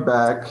 we are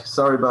back.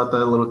 Sorry about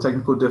that, little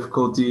technical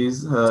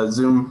difficulties,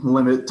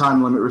 Zoom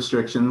time limit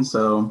restrictions.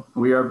 So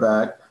we are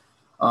back.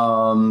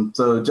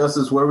 So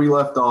Justice, where we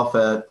left off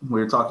at,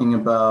 we were talking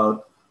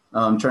about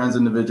trans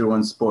individual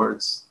in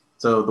sports.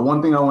 So the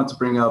one thing I want to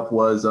bring up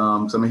was, so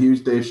I'm a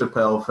huge Dave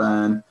Chappelle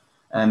fan,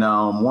 and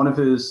one of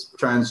his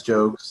trans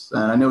jokes,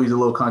 and I know he's a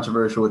little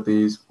controversial with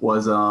these,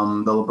 was the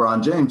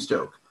LeBron James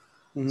joke.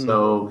 Mm-hmm.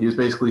 So he was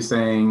basically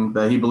saying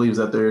that he believes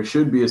that there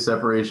should be a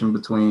separation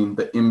between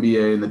the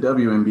NBA and the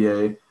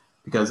WNBA,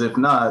 because if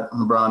not,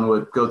 LeBron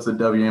would go to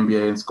the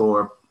WNBA and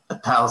score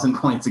 1,000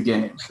 points a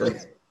game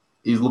because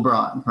he's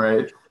LeBron,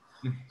 right?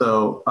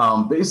 So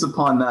based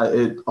upon that,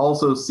 it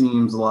also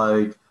seems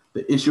like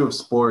the issue of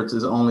sports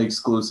is only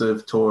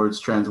exclusive towards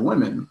trans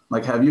women.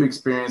 Like, have you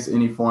experienced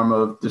any form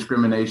of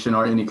discrimination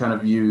or any kind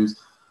of views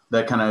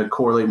that kind of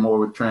correlate more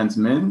with trans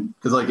men?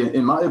 Because, like,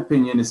 in my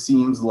opinion, it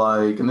seems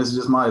like, and this is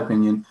just my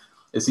opinion,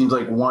 it seems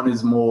like one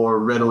is more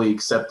readily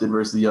accepted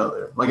versus the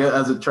other. Like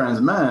as a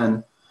trans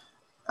man,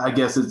 I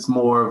guess it's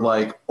more of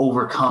like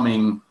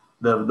overcoming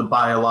the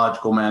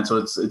biological man, so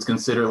it's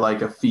considered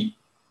like a feat.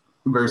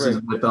 Versus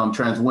Right. with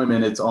trans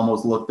women, it's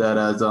almost looked at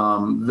as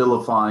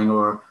vilifying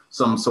or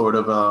some sort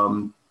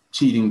of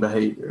cheating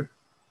behavior.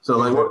 So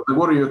like,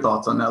 what are your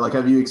thoughts on that? Like,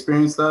 have you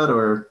experienced that,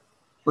 or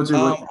what's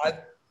your?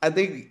 I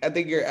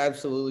think you're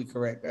absolutely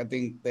correct. I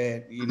think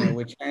that,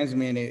 with trans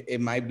men,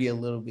 it might be a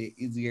little bit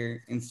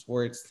easier in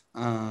sports.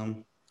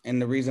 And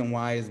the reason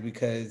why is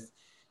because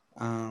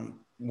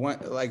one,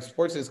 like,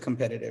 sports is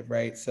competitive,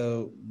 right?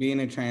 So being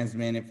a trans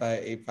man,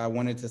 if I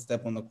wanted to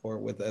step on the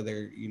court with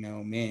other,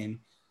 men,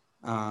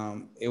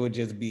 it would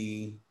just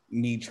be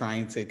me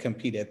trying to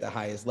compete at the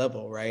highest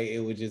level, right? It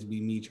would just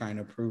be me trying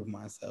to prove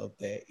myself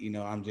that,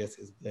 I'm just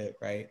as good,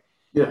 right?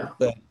 Yeah.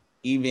 But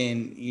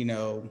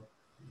even,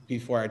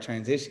 before I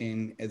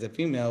transitioned as a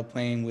female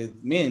playing with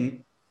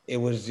men, it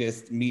was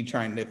just me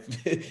trying to,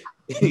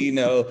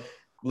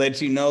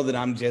 let you know that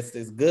I'm just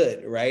as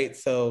good, right?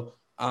 So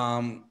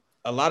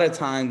a lot of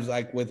times,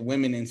 like with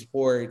women in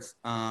sports,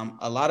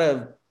 a lot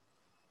of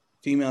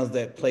females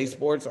that play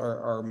sports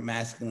are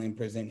masculine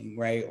presenting,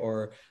 right?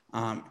 Or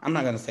I'm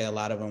not going to say a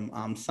lot of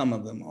them, some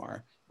of them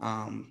are.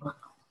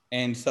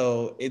 And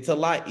so it's a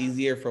lot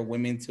easier for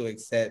women to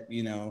accept,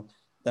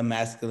 the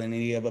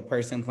masculinity of a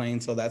person playing.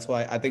 So that's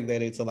why I think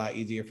that it's a lot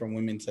easier for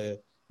women to,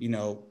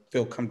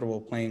 feel comfortable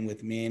playing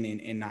with men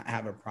and not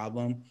have a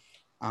problem.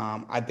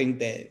 I think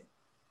that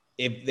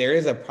if there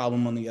is a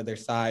problem on the other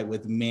side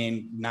with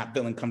men not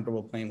feeling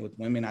comfortable playing with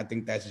women, I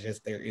think that's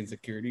just their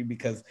insecurity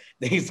because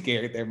they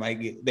scared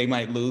they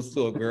might lose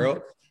to a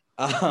girl.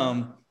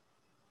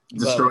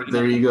 Destroy But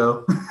their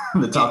ego,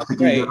 the toxic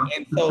ego.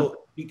 And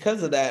so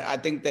because of that, I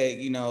think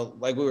that,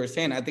 like we were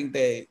saying, I think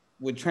that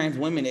with trans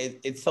women,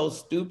 it's so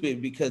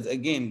stupid because,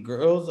 again,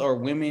 girls or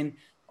women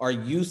are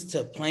used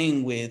to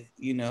playing with,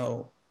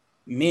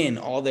 men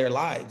all their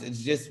lives.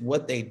 It's just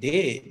what they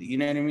did, you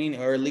know what I mean?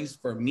 Or at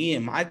least for me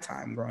in my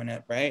time growing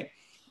up, right?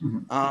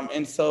 Mm-hmm.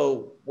 And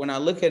so when I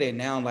look at it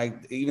now,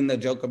 like even the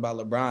joke about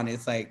LeBron,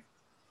 it's like,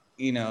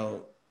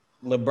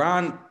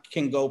 LeBron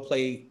can go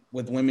play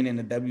with women in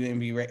the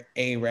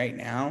WNBA right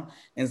now,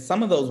 and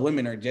some of those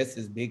women are just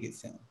as big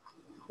as him,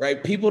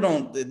 right? People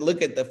don't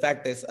look at the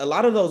fact that a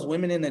lot of those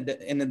women in the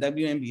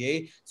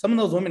WNBA, some of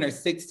those women are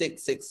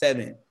 6'6",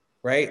 6'7",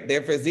 right?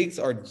 Their physiques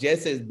are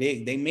just as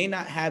big. They may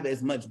not have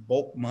as much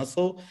bulk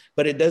muscle,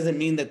 but it doesn't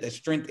mean that the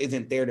strength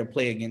isn't there to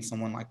play against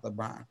someone like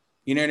LeBron.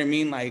 You know what I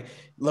mean? Like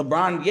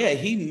LeBron, yeah,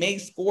 he may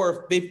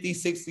score 50,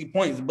 60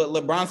 points, but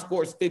LeBron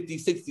scores 50,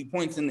 60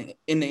 points in the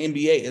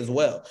NBA as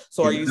well.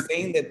 So are you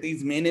saying that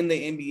these men in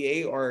the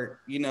NBA are,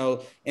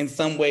 in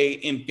some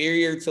way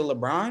inferior to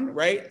LeBron,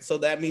 right? So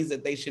that means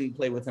that they shouldn't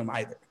play with him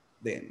either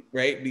then,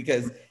 right?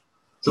 Because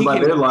so by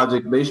their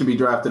logic, they should be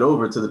drafted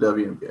over to the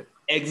WNBA.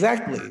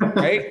 Exactly,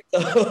 right?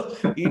 So,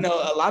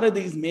 a lot of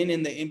these men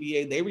in the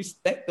NBA, they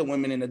respect the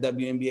women in the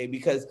WNBA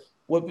because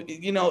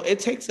it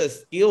takes a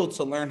skill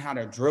to learn how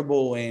to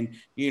dribble and,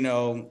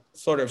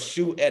 sort of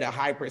shoot at a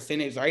high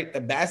percentage, right? The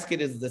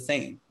basket is the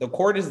same. The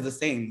court is the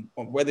same,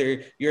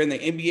 whether you're in the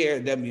NBA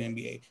or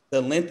WNBA.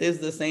 The length is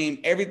the same.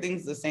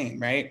 Everything's the same,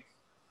 right?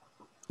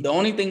 The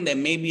only thing that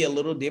may be a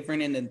little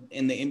different in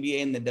the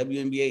NBA and the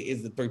WNBA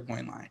is the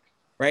 3-point line,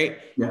 right?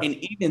 Yeah. And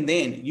even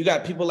then, you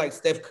got people like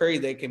Steph Curry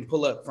that can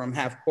pull up from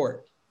half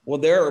court. Well,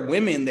 there are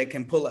women that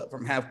can pull up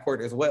from half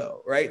court as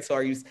well, right?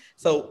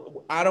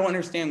 So I don't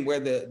understand where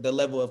the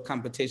level of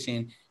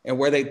competition and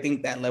where they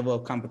think that level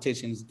of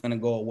competition is going to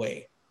go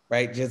away,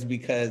 right? Just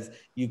because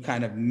you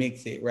kind of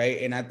mix it,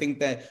 right? And I think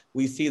that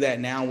we see that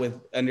now with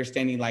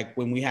understanding, like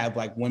when we have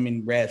like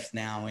women refs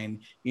now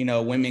and,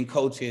 women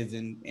coaches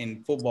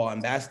in football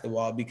and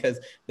basketball, because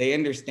they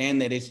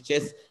understand that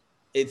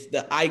it's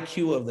the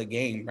IQ of the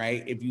game,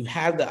 right? If you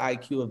have the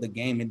IQ of the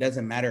game, it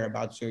doesn't matter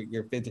about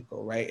your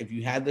physical, right? If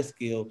you have the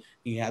skill,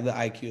 you have the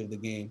IQ of the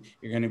game,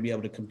 you're going to be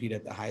able to compete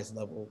at the highest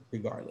level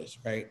regardless,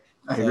 right?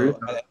 I agree.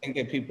 I think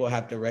that people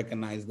have to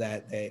recognize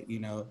that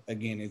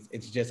again,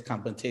 it's just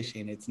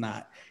competition. It's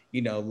not,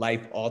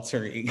 life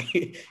altering,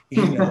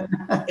 you know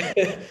what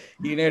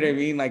I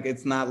mean? Like,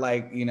 it's not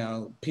like,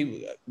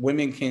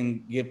 women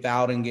can get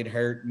fouled and get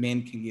hurt.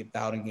 Men can get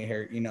fouled and get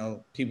hurt.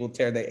 People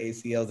tear their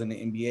ACLs in the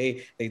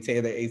NBA. They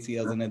tear their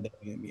ACLs in the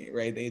WNBA,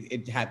 right?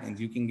 It happens.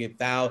 You can get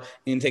fouled.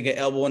 You can take an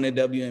elbow in the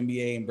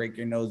WNBA and break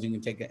your nose. You can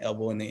take an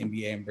elbow in the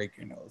NBA and break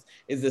your nose.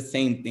 It's the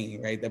same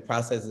thing, right? The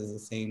process is the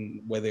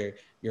same, whether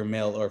you're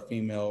male or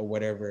female or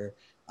whatever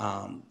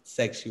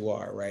sex you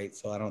are, right?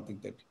 So I don't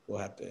think that people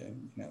have to,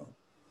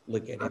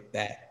 look at it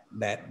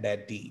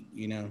that deep,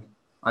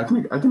 I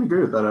can agree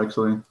with that,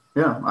 actually.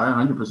 Yeah, I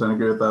 100%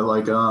 agree with that.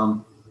 Like,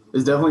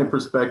 it's definitely a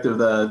perspective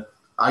that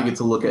I get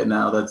to look at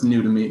now that's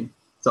new to me.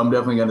 So I'm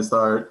definitely going to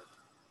start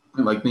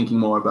like thinking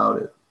more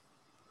about it.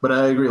 But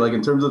I agree, like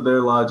in terms of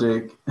their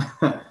logic,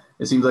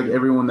 it seems like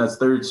everyone that's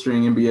third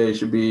string NBA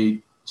should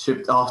be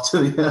shipped off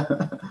to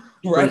the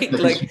right,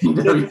 like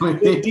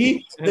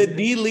the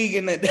D League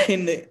in the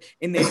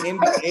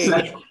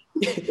NBA.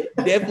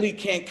 definitely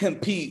can't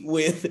compete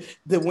with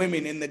the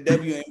women in the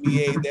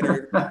WNBA that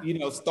are, you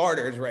know,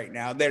 starters right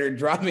now that are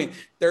dropping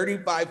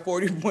 35,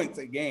 40 points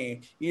a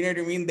game. You know what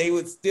I mean? They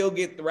would still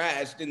get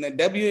thrashed in the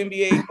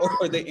WNBA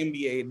or the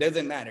NBA. It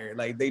doesn't matter.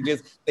 Like they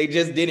just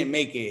didn't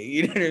make it.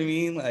 You know what I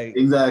mean? Like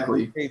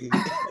Exactly. crazy.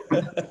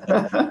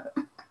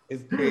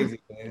 It's crazy,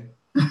 man.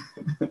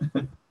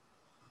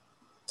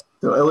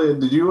 So Elliot,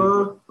 did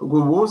you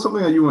what was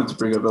something that you wanted to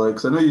bring up, Elliot?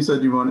 Because I know you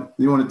said you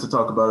wanted to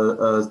talk about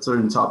a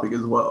certain topic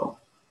as well.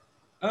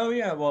 Oh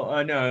yeah,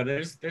 well, no,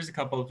 there's a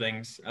couple of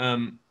things. I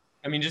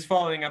mean, just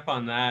following up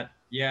on that,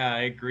 yeah,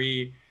 I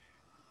agree.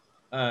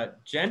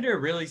 Gender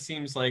really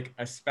seems like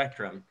a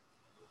spectrum.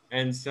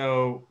 And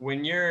so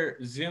when you're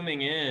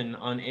zooming in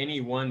on any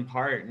one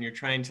part and you're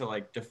trying to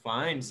like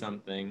define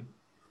something,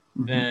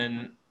 Mm-hmm.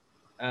 then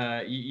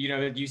you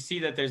know, you see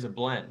that there's a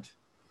blend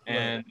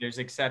and Right. there's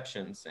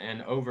exceptions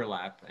and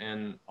overlap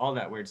and all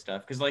that weird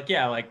stuff. Because like,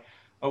 yeah, like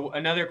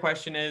another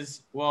question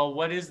is, well,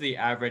 what is the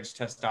average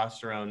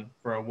testosterone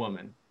for a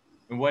woman?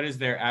 And what is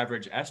their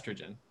average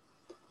estrogen?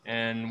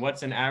 And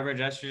what's an average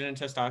estrogen and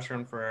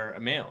testosterone for a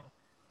male?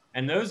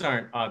 And those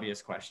aren't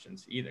obvious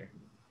questions either.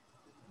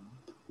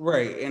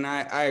 Right. And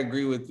I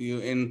agree with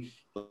you. And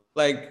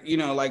like, you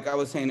know, like I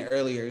was saying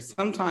earlier,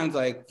 sometimes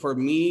like for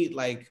me,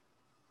 like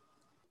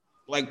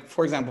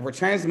for example, for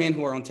trans men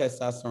who are on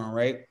testosterone,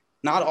 right?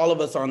 Not all of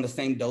us are on the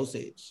same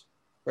dosage,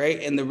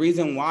 right? And the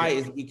reason why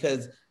is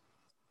because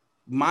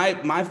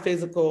my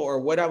physical or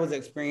what I was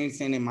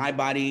experiencing in my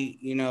body,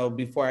 you know,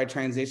 before I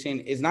transition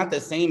is not the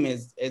same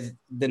as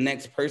the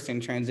next person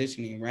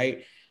transitioning,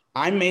 right?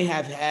 I may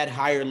have had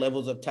higher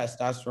levels of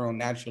testosterone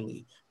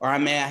naturally, or I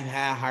may have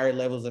had higher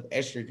levels of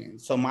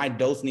estrogen. So my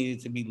dose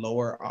needed to be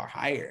lower or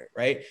higher,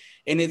 right?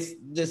 And it's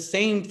the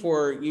same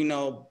for, you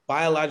know,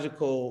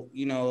 biological,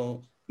 you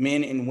know,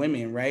 men and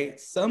women, right?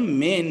 Some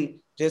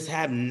men just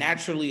have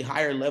naturally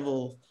higher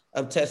levels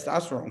of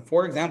testosterone.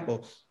 For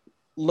example,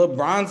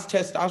 LeBron's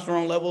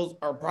testosterone levels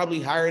are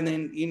probably higher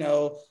than, you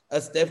know,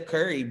 a Steph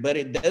Curry, but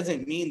it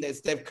doesn't mean that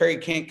Steph Curry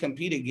can't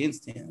compete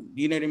against him.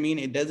 You know what I mean?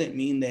 It doesn't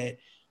mean that,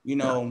 you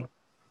know,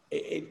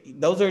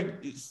 those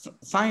are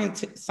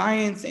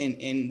science and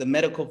in the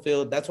medical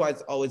field. That's why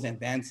it's always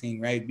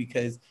advancing, right?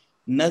 Because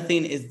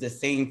nothing is the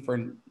same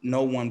for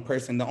no one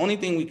person. The only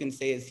thing we can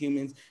say as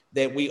humans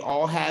that we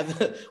all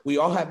have we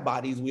all have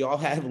bodies, we all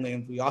have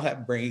limbs, we all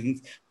have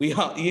brains, we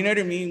all, you know what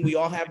I mean, we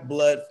all have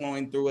blood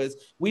flowing through us.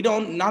 We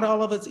don't, not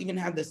all of us even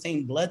have the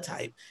same blood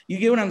type. You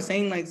get what I'm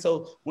saying? Like,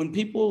 so when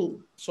people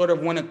sort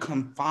of want to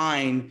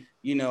confine,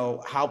 you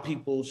know, how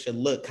people should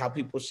look, how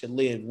people should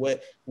live,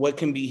 what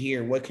can be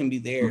here, what can be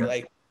there,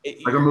 like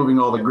Like removing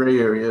all the gray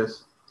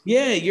areas.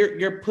 yeah,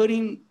 you're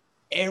putting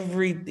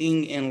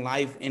everything in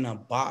life in a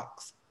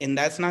box. And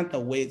that's not the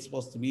way it's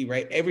supposed to be,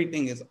 right?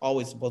 Everything is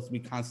always supposed to be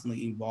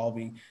constantly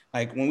evolving.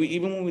 Like when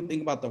we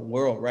think about the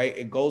world, right?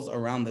 It goes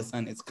around the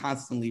sun. It's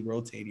constantly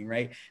rotating,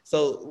 right?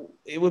 So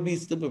it would be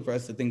stupid for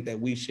us to think that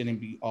we shouldn't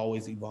be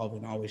always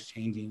evolving, always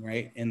changing,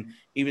 right? And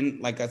even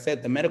like I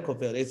said, the medical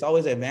field, it's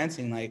always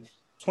advancing. Like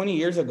 20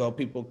 years ago,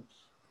 people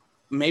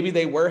maybe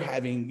they were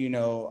having, you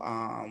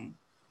know,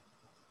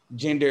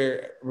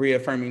 gender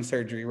reaffirming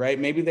surgery, right?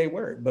 Maybe they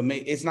were, but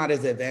it's not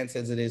as advanced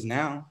as it is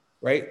now,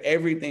 right?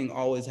 Everything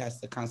always has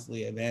to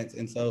constantly advance.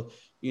 And so,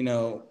 you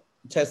know,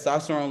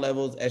 testosterone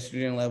levels,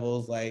 estrogen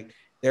levels, like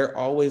they're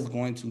always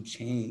going to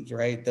change,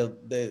 right?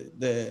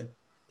 The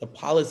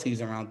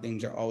policies around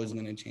things are always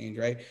going to change,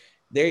 right?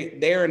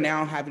 They are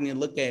now having to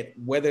look at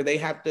whether they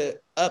have to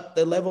up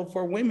the level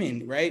for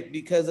women, right?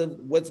 Because of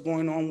what's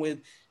going on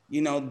with,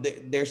 you know,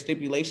 their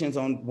stipulations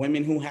on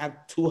women who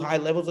have too high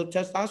levels of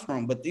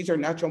testosterone. But these are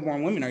natural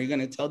born women. Are you going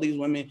to tell these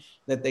women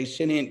that they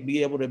shouldn't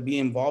be able to be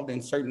involved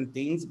in certain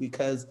things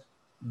because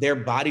their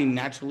body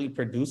naturally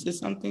produces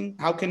something?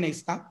 How can they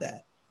stop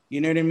that? You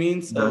know what I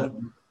mean?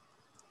 So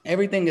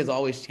everything is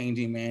always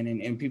changing, man.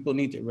 And people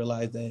need to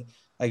realize that,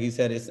 like you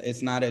said,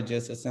 it's not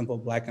just a simple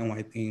black and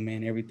white thing,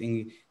 man.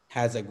 Everything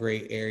has a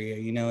gray area,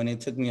 you know, and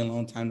it took me a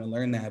long time to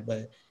learn that.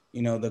 But,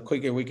 you know, the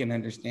quicker we can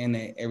understand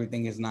that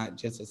everything is not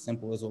just as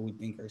simple as what we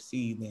think or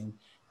see, then,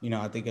 you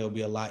know, I think it'll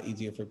be a lot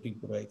easier for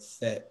people to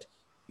accept,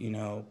 you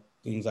know,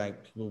 things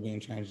like people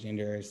being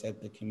transgender,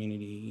 accept the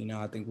community. You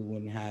know, I think we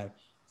wouldn't have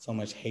so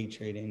much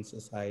hatred in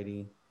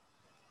society.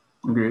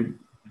 Agreed.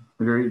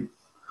 Agreed.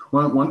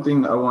 One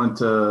thing I wanted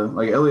to,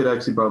 like, Elliot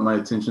actually brought my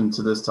attention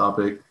to this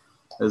topic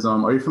is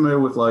are you familiar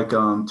with like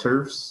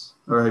TERFs,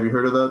 or have you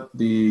heard of that?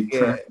 The Yeah,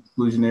 trans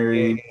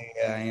exclusionary.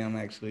 yeah, I am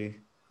actually.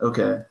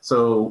 Okay,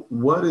 so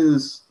what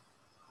is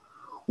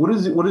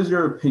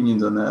your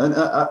opinions on that? And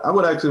I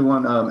would actually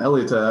want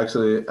Elliot to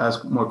actually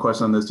ask more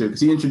questions on this too,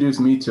 because he introduced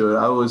me to it.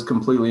 I was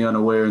completely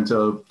unaware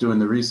until doing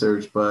the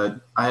research, but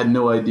I had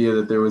no idea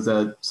that there was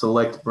that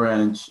select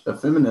branch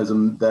of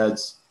feminism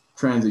that's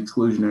trans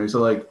exclusionary. So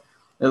like,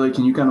 Elliot,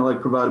 can you kind of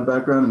like provide a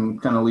background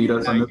and kind of lead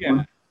us on this Yeah.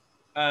 one?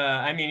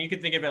 I mean, you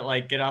could think of it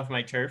like get off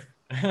my turf,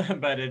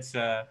 but it's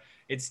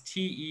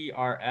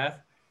TERF,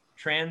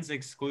 trans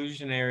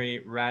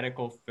exclusionary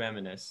radical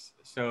feminists.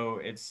 So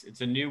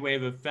it's a new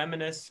wave of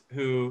feminists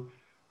who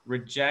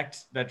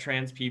reject that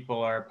trans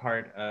people are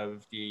part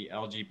of the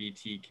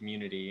LGBT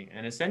community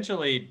and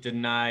essentially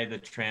deny the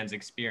trans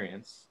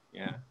experience.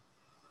 Yeah.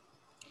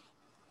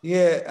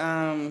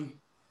 Yeah,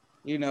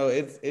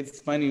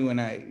 it's funny when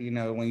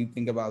when you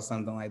think about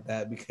something like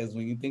that, because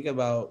when you think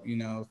about,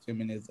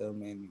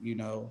 feminism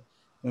and,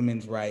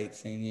 women's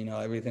rights and,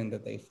 everything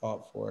that they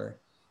fought for,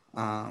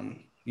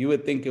 you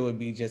would think it would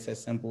be just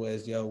as simple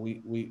as,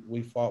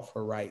 we fought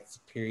for rights,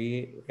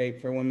 period,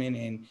 right, for women.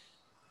 And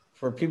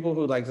for people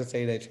who like to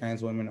say that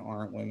trans women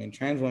aren't women,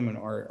 trans women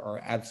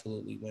are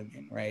absolutely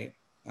women, right?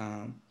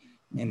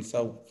 And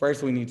so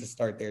first we need to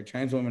start there.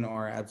 Trans women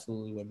are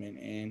absolutely women.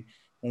 And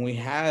when we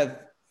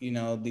have,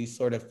 these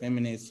sort of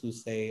feminists who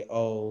say,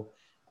 oh,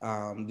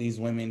 these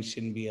women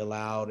shouldn't be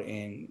allowed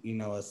in,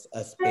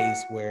 a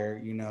space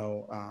where,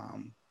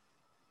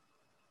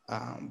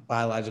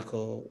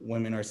 biological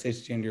women or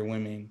cisgender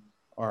women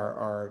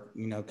are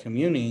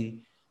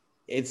communing,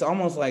 it's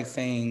almost like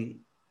saying,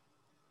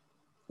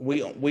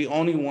 we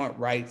only want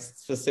rights,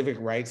 specific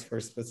rights for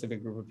a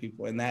specific group of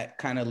people. And that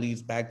kind of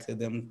leads back to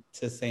them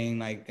to saying,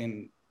 like,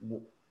 then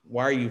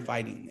why are you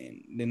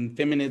fighting then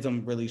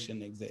feminism really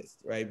shouldn't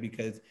exist, right?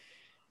 Because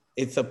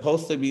it's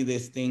supposed to be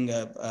this thing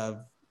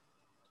of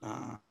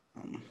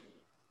um,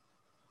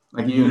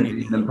 Like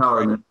unity and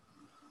empowerment.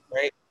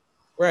 right,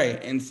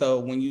 right. And so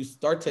when you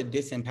start to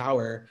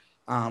disempower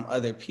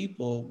other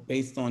people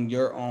based on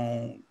your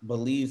own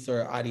beliefs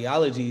or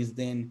ideologies,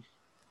 then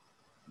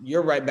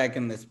you're right back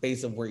in the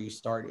space of where you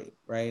started,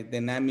 right?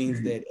 Then that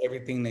means that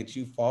everything that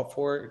you fought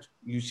for,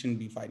 you shouldn't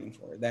be fighting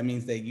for. That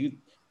means that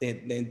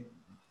that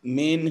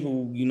men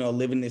who,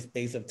 live in this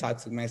space of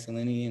toxic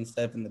masculinity and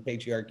stuff and the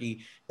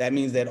patriarchy, that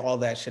means that all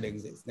that should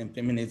exist. Then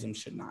feminism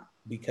should not,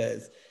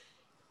 because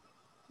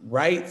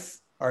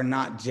rights are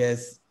not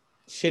just,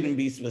 shouldn't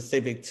be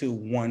specific to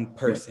one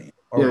person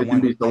or it can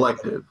one be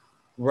selective.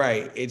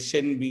 Right. It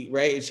shouldn't be,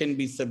 right. It shouldn't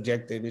be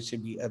subjective. It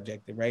should be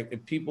objective, right?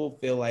 If people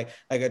feel like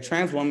a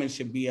trans woman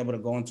should be able to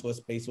go into a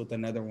space with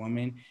another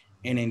woman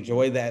and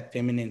enjoy that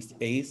feminine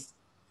space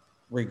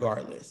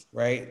regardless,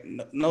 right?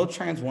 No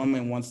trans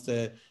woman wants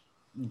to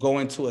go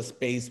into a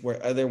space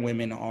where other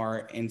women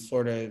are and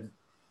sort of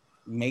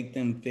make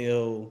them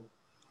feel,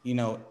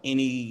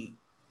 any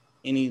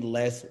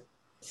less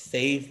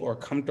safe or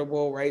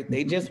comfortable, right?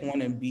 They just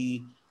want to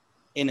be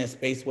in a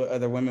space with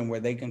other women where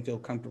they can feel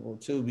comfortable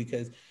too,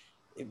 because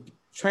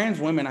trans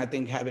women, I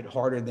think, have it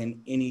harder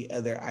than any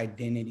other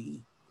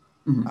identity.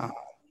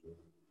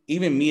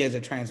 Even me as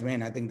a trans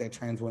man, I think that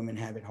trans women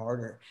have it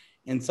harder.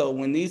 And so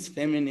when these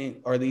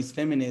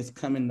feminists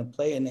come into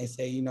play and they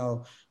say,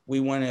 we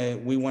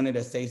wanted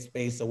a safe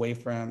space away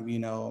from,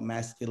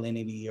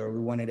 masculinity, or we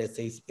wanted a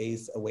safe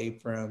space away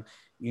from,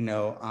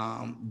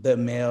 the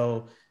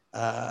male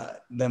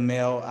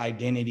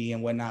identity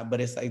and whatnot.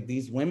 But it's like,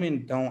 these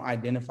women don't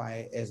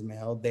identify as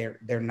male.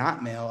 They're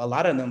not male. A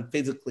lot of them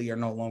physically are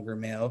no longer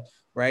male,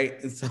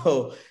 right? And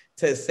so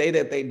to say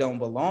that they don't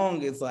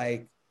belong, it's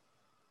like,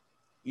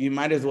 you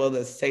might as well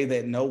just say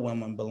that no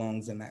woman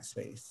belongs in that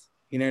space.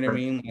 You know what I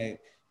mean? Like,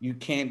 you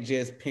can't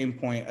just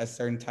pinpoint a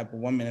certain type of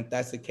woman. If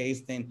that's the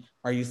case, then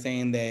are you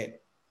saying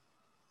that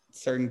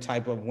certain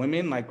type of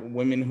women, like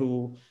women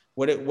who,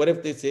 what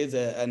if this is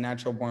a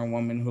natural born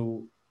woman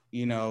who,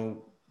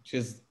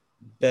 just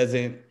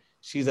doesn't,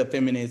 she's a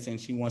feminist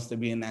and she wants to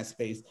be in that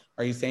space.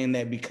 Are you saying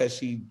that because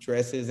she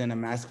dresses in a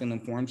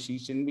masculine form, she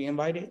shouldn't be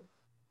invited?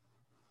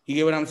 You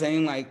get what I'm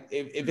saying? Like,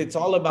 if it's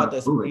all about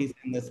the space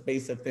and the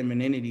space of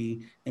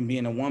femininity and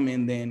being a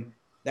woman, then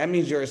that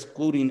means you're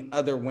excluding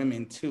other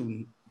women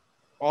too,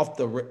 off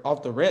the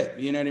rip.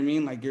 You know what I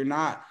mean? Like, you're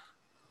not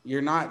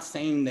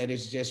saying that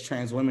it's just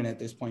trans women at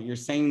this point. You're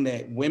saying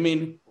that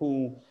women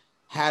who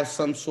have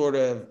some sort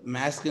of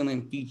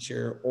masculine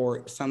feature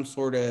or some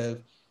sort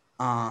of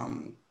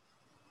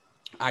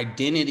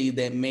identity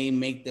that may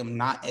make them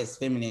not as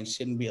feminine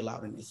shouldn't be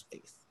allowed in this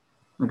space.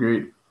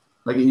 Agreed.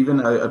 Like,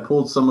 even I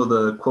pulled some of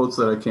the quotes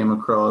that I came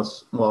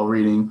across while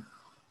reading,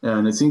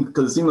 and it seemed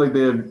like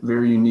they had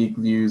very unique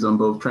views on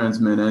both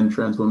trans men and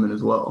trans women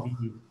as well.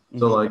 Mm-hmm.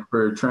 So like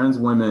for trans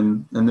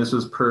women, and this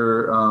was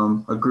per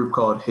a group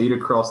called Hate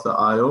Across the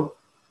Aisle,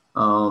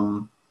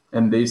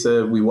 and they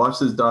said, we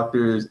watched as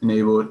doctors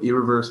enabled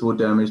irreversible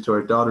damage to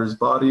our daughter's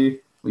body.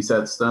 We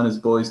sat stunned as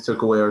boys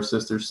took away our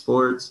sister's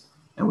sports,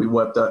 and we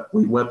wept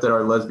at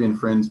our lesbian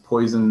friends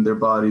poisoned their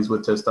bodies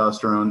with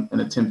testosterone in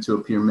an attempt to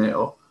appear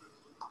male.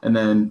 And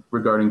then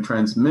regarding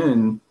trans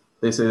men,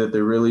 they say that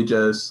they're really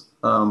just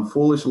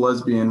foolish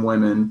lesbian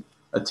women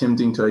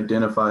attempting to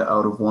identify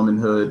out of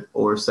womanhood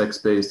or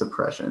sex-based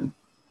oppression.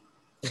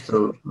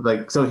 So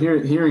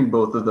hearing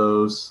both of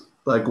those,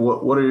 like,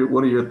 what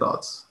are your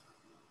thoughts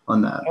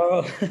on that?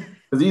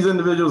 Because these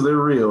individuals, they're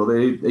real.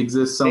 They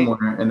exist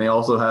somewhere, and they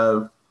also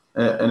have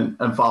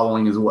a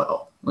following as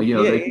well. Like,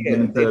 they can get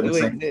into the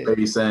same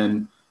space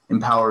and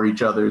empower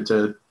each other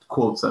to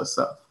quote that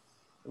stuff.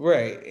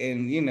 Right,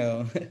 and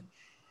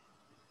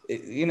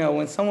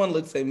when someone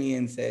looks at me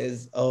and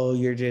says, "Oh,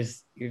 you're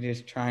just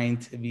trying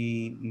to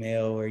be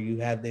male," or you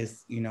have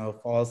this,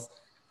 false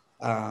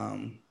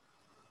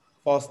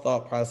false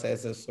thought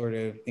process of sort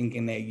of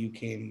thinking that you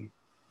can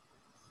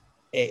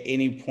at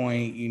any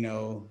point,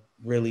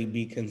 really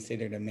be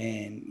considered a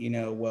man.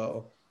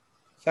 Well,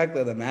 fact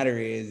of the matter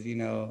is,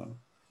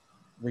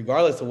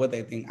 regardless of what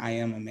they think, I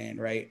am a man,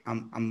 right?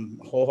 I'm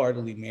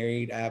wholeheartedly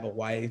married. I have a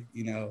wife,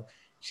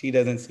 she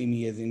doesn't see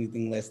me as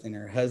anything less than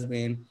her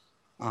husband.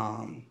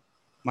 Um,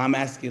 my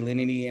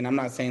masculinity, and I'm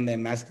not saying that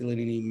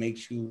masculinity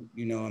makes you,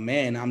 a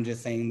man. I'm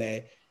just saying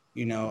that,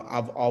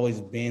 I've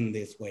always been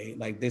this way.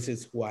 Like, this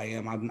is who I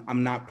am.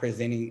 I'm not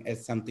presenting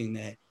as something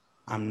that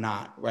I'm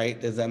not, right?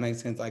 Does that make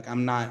sense? Like,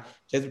 I'm not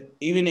just,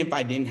 even if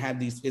I didn't have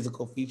these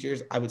physical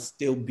features, I would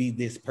still be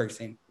this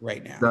person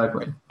right now.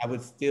 Exactly. Right? I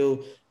would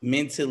still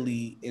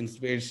mentally and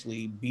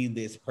spiritually be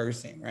this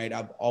person, right?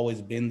 I've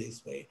always been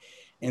this way.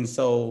 And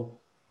so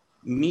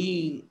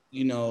me,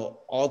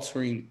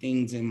 altering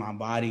things in my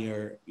body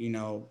or,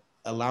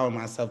 allowing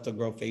myself to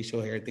grow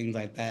facial hair, things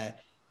like that,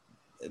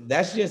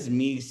 that's just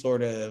me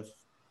sort of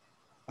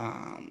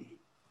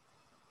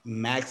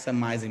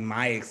maximizing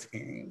my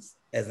experience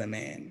as a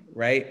man,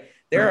 right?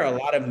 There are a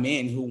lot of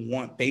men who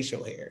want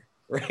facial hair,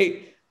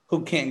 right?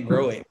 Who can't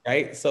grow it,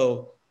 right?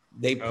 So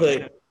they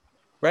put,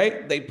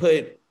 right? They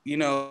put,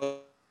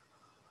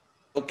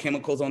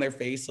 chemicals on their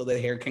face so their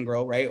hair can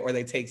grow, right? Or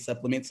they take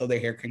supplements so their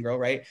hair can grow,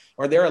 right?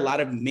 Or there are a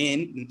lot of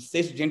men,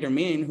 cisgender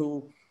men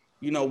who,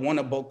 want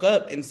to bulk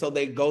up. And so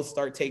they go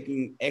start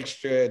taking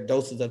extra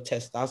doses of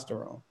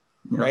testosterone,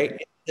 right?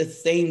 It's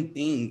the same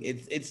thing.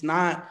 It's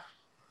not,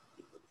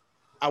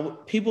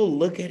 people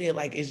look at it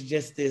like it's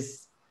just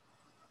this,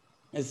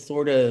 it's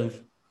sort of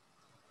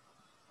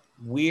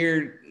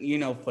weird,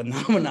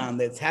 phenomenon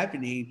that's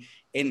happening.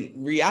 In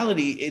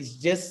reality, it's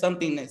just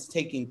something that's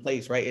taking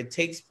place, right? It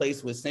takes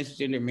place with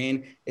cisgender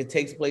men. It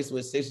takes place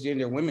with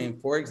cisgender women.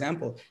 For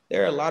example,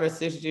 there are a lot of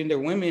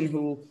cisgender women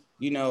who,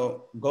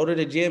 go to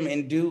the gym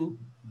and do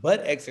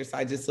butt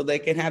exercises so they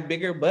can have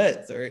bigger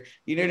butts, or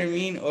you know what I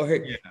mean? Or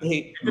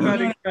it's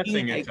about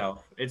expressing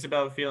yourself. It's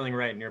about feeling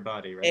right in your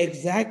body, right?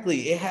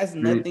 Exactly. It has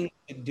nothing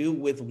to do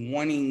with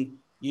wanting,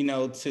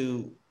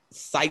 to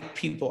psych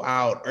people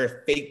out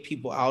or fake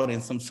people out in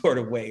some sort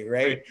of way,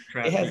 right?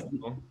 It has,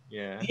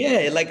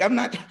 like I'm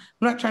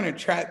not trying to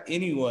trap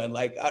anyone.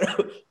 Like,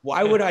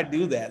 why would I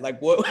do that? Like,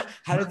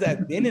 how does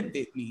that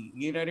benefit me?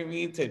 You know what I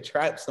mean? To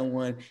trap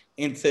someone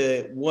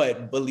into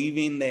what?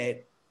 Believing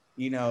that,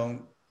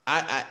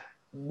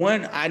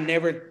 I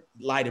never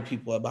lie to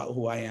people about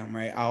who I am,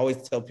 right? I always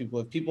tell people,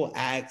 if people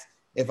ask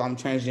if I'm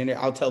transgender,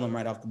 I'll tell them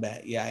right off the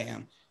bat, yeah, I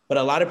am. But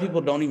a lot of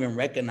people don't even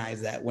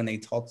recognize that when they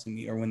talk to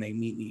me or when they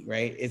meet me,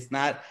 right? It's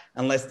not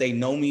unless they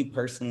know me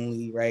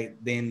personally, right?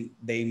 Then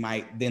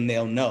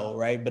they'll know,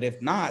 right? But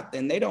if not,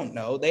 then they don't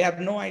know. They have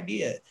no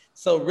idea.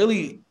 So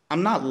really,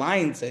 I'm not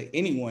lying to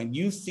anyone.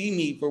 You see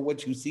me for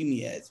what you see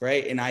me as,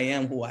 right? And I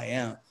am who I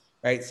am,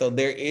 right? So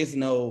there is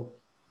no,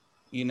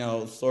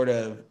 sort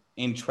of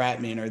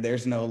entrapment, or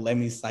there's no let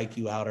me psych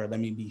you out or let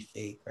me be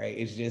fake, right?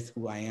 It's just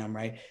who I am,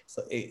 right?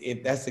 So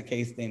if that's the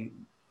case,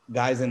 then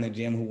guys in the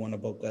gym who want to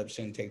bulk up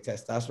shouldn't take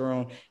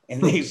testosterone,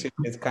 and they should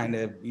just kind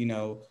of,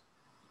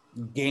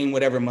 gain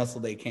whatever muscle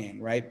they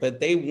can, right? But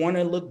they want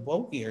to look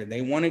bulkier,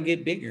 they want to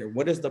get bigger.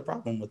 What is the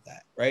problem with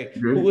that, right?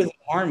 Who is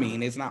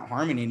harming? It's not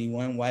harming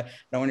anyone. Why? I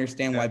don't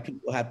understand why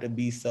people have to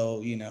be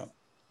so,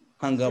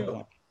 hung up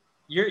on.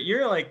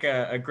 You're like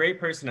a great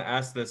person to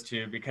ask this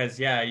to,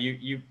 because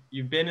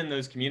you've been in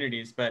those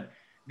communities, but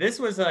this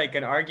was like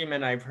an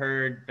argument I've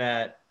heard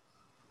that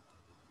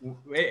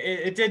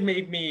it did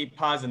make me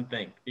pause and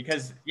think,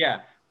 because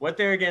what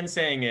they're again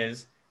saying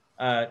is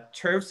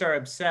TERFs are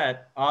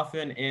upset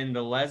often in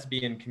the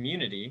lesbian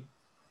community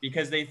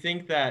because they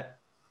think that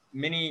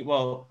many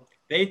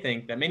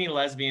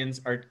lesbians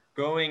are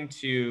going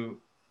to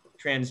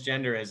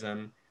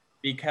transgenderism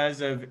because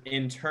of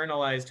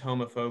internalized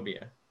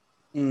homophobia.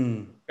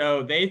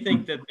 So they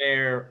think that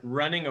they're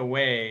running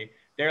away.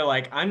 They're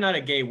like, I'm not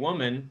a gay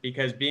woman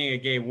because being a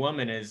gay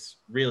woman is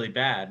really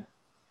bad.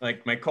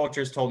 Like, my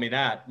culture's told me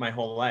that my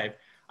whole life.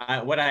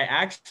 What I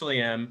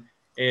actually am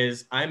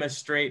is I'm a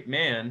straight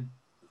man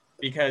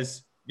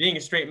because being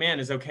a straight man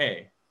is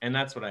okay. And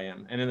that's what I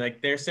am. And then,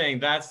 like, they're saying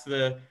that's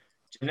the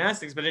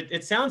gymnastics, but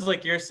it sounds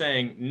like you're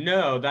saying,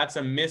 no, that's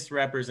a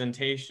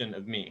misrepresentation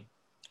of me.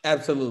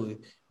 Absolutely.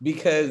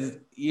 Because,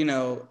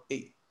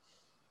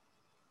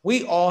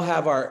 we all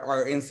have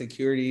our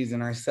insecurities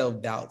and our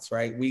self-doubts,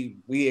 right?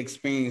 We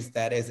experience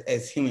that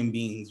as human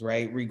beings,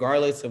 right?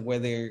 Regardless of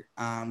whether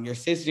you're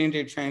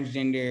cisgender,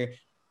 transgender,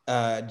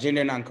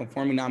 gender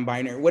non-conforming,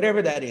 non-binary,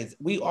 whatever that is,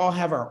 we all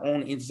have our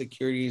own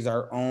insecurities,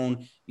 our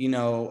own,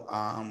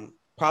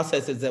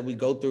 processes that we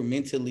go through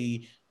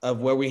mentally, of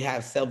where we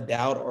have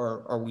self-doubt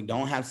or we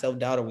don't have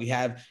self-doubt, or we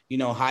have,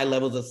 high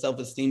levels of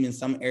self-esteem in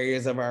some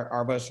areas of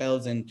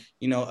ourselves, and,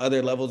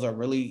 other levels are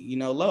really,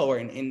 low or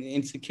and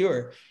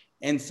insecure.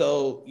 And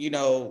so,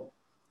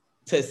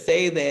 to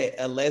say that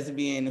a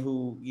lesbian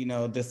who,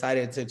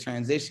 decided to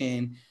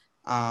transition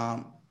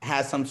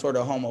has some sort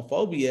of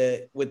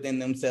homophobia within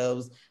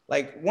themselves,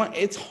 like,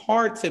 it's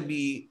hard to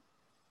be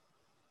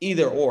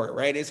either or,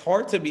 right? It's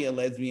hard to be a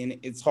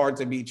lesbian. It's hard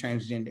to be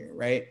transgender,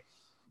 right?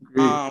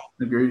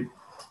 Agreed.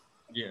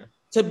 Yeah.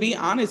 To be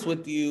honest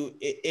with you,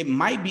 it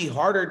might be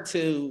harder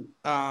to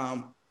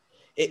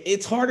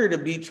it's harder to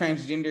be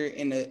transgender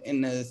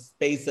in the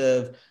space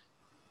of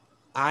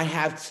I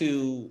have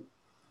to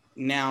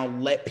now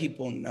let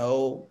people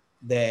know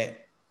that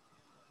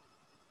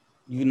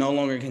you no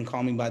longer can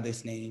call me by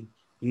this name.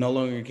 You no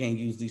longer can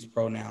use these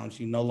pronouns.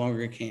 You no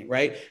longer can,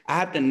 right? I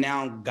have to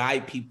now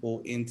guide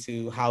people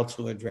into how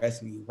to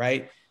address me,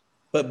 right?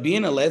 But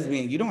being a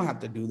lesbian, you don't have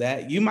to do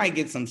that. You might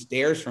get some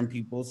stares from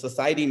people.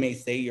 Society may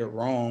say you're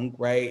wrong,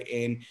 right?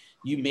 And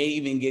you may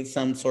even get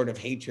some sort of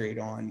hatred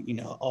on,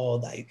 oh,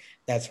 like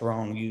that's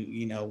wrong.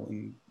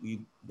 When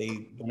they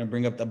want to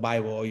bring up the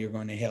Bible, oh, you're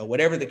going to hell,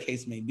 whatever the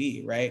case may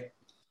be, right?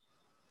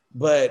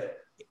 But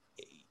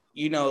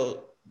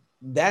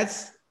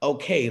that's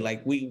okay.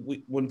 Like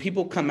we when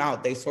people come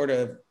out, they sort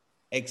of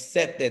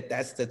accept that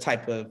that's the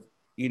type of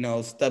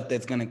stuff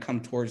that's going to come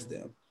towards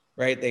them,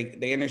 right?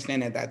 They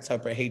understand that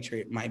type of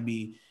hatred might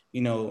be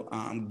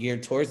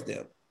geared towards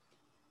them.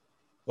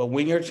 But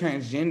when you're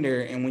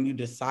transgender and when you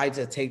decide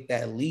to take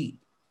that leap,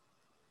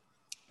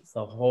 it's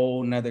a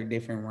whole nother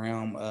different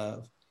realm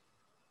of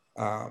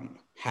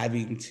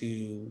having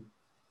to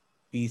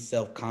be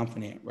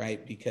self-confident,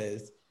 right?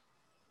 Because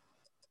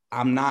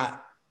I'm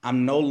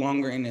no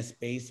longer in a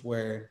space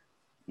where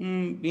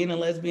being a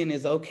lesbian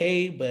is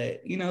okay,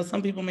 but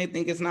some people may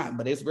think it's not,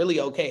 but it's really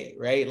okay,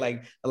 right?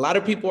 Like a lot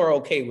of people are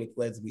okay with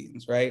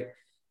lesbians, right?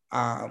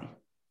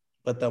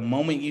 But the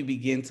moment you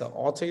begin to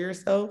alter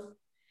yourself,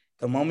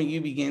 the moment you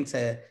begin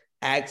to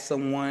ask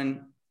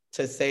someone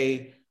to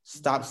say,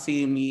 stop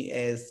seeing me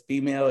as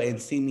female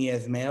and see me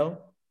as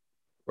male,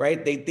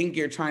 right? They think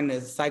you're trying to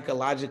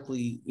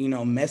psychologically,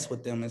 mess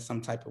with them in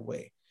some type of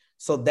way.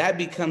 So that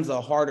becomes a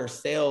harder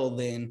sell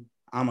than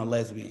I'm a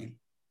lesbian.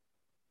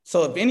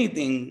 So if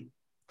anything,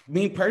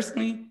 me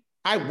personally,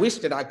 I wish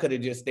that I could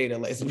have just stayed a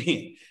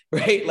lesbian,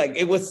 right? Like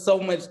it was so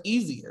much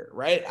easier,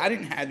 right? I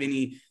didn't have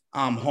any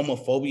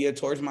homophobia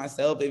towards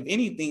myself. If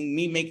anything,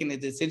 me making the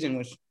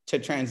decision to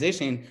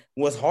transition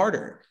was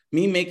harder.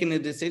 Me making the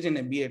decision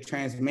to be a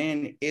trans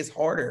man is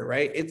harder,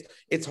 right?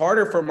 It's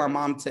harder for my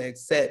mom to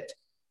accept.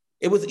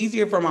 It was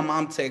easier for my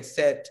mom to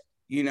accept,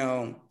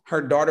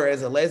 her daughter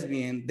as a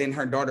lesbian than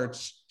her daughter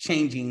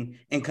changing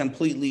and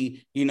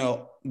completely,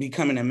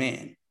 becoming a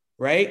man,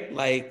 right?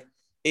 Like,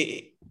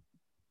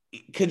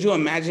 could you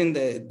imagine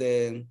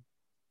the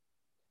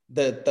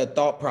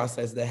thought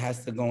process that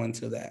has to go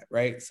into that,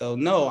 right? So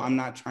no, I'm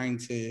not trying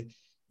to,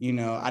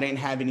 I didn't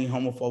have any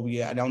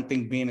homophobia. I don't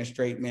think being a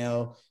straight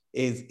male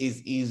is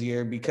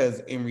easier because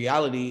in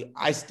reality,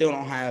 I still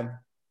have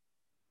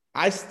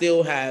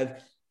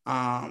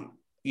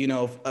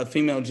a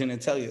female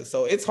genitalia.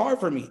 So it's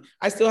hard for me.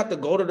 I still have to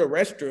go to the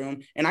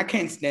restroom and I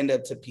can't stand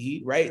up to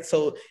pee, right?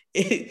 So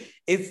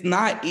it's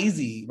not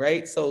easy,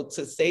 right? So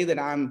to say that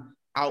I'm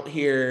out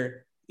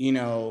here,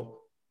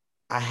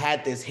 I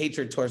had this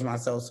hatred towards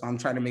myself, so I'm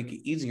trying to make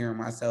it easier on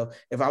myself.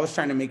 If I was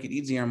trying to make it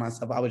easier on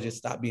myself, I would just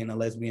stop being a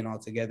lesbian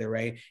altogether,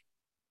 right?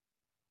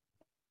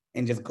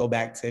 And just go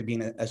back to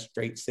being a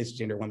straight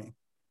cisgender woman,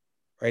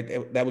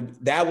 right?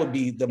 That would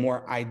be the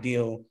more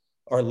ideal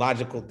or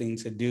logical thing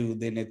to do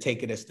than to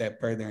take it a step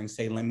further and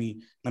say, let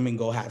me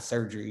go have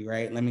surgery,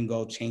 right? Let me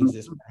go change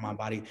this part of my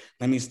body.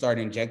 Let me start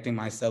injecting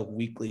myself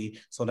weekly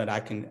so that I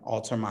can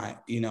alter my,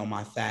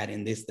 my fat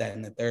and this, that,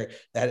 and the third.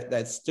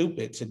 That's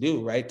stupid to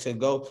do, right?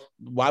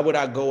 Why would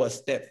I go a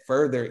step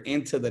further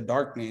into the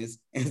darkness?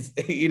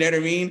 You know what I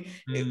mean?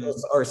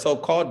 Or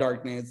so-called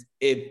darkness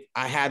if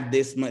I have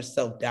this much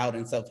self-doubt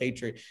and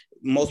self-hatred.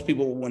 Most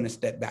people will want to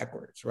step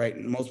backwards, right?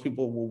 Most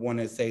people will want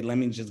to say, let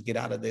me just get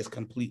out of this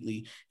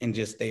completely and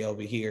just stay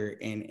over here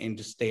and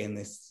just stay in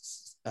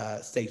this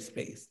safe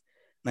space.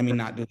 Let me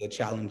not do the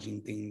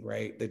challenging thing,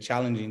 right? The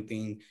challenging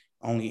thing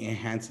only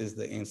enhances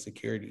the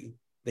insecurity.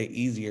 The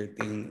easier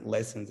thing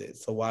lessens it.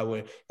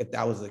 So if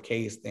that was the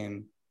case,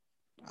 then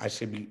I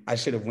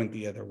should have went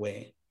the other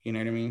way. You know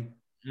what I mean?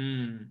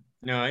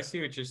 No, I see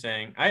what you're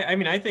saying. I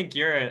mean, I think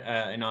you're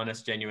an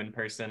honest, genuine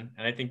person,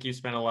 and I think you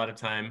spent a lot of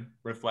time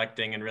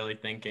reflecting and really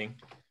thinking.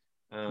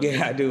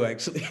 Yeah, I do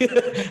actually.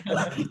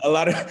 a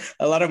lot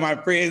of my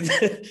friends,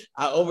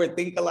 I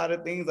overthink a lot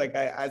of things. Like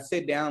I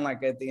sit down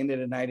like at the end of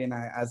the night and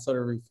I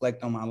sort of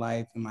reflect on my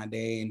life and my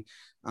day.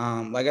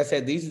 And like I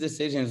said, these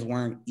decisions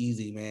weren't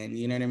easy, man.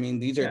 You know what I mean?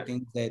 These are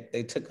things that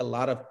they took a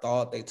lot of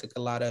thought. They took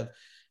a lot of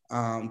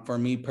for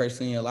me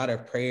personally, a lot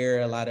of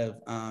prayer, a lot of,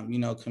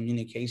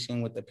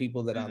 communication with the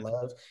people that I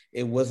love.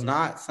 It was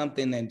not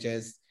something that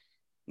just,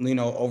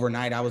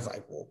 overnight I was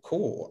like, well,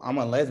 cool, I'm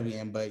a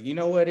lesbian, but you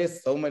know what?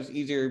 It's so much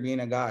easier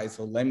being a guy.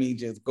 So let me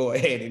just go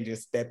ahead and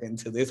just step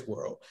into this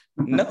world.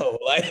 No,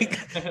 like,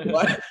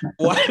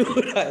 why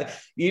would I,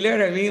 you know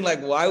what I mean?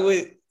 Like, why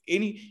would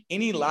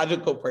any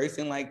logical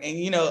person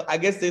and, I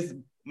guess this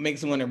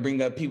makes me want to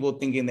bring up people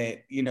thinking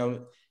that,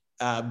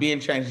 being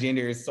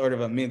transgender is sort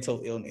of a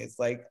mental illness.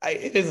 Like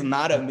it is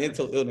not a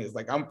mental illness.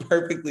 Like I'm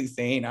perfectly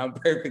sane. I'm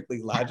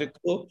perfectly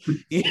logical.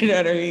 You know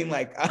what I mean?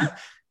 Like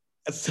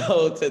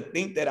So to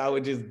think that I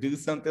would just do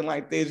something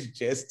like this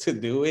just to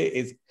do it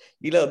is,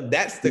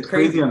 that's the It's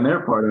crazy on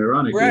their part,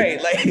 ironically.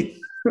 Right. Like,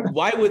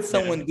 why would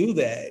someone do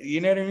that?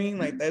 You know what I mean?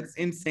 Like, that's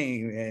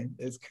insane, man.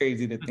 It's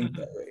crazy to think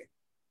that way.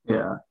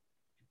 Yeah.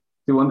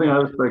 See, one thing I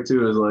respect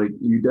too is like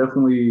you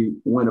definitely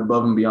went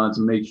above and beyond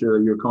to make sure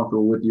that you're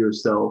comfortable with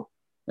yourself.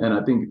 And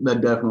I think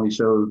that definitely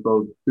shows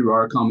both through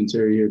our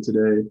commentary here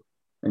today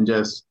and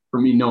just for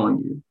me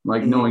knowing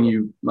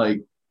you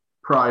like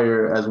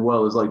prior as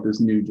well as like this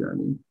new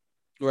journey.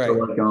 So Right.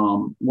 like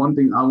one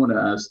thing I want to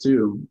ask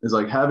too is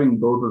like having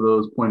both of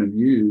those point of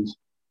views,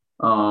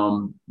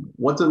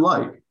 what's it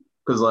like?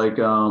 Because like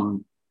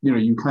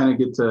you kind of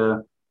get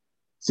to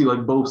see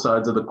like both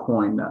sides of the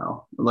coin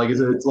now. Like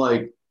it's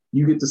like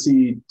you get to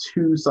see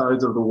two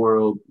sides of the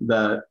world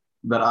that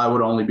I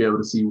would only be able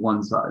to see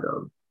one side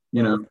of,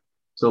 you know.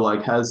 So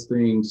like has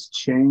things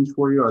changed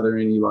for you? Are there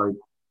any like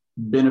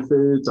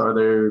benefits? Are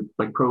there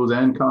like pros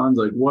and cons?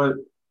 Like what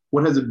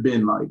has it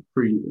been like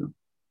for you?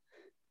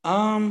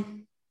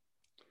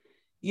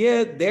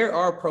 Yeah, there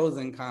are pros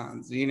and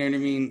cons, you know what I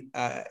mean?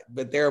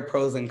 But there are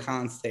pros and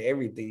cons to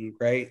everything,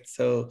 right?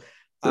 So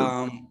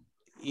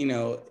you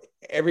know,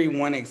 every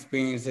one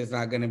experience is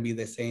not going to be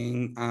the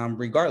same,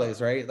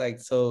 regardless, right? Like,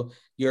 so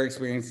your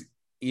experience,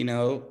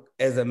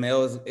 as a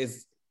male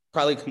is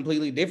probably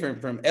completely different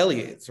from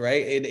Elliot's,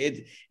 right?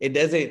 It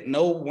doesn't.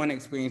 No one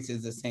experience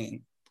is the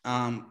same.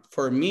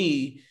 For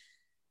me,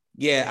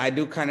 yeah, I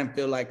do kind of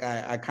feel like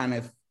I kind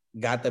of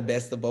got the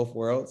best of both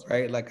worlds,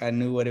 right? Like I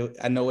know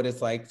what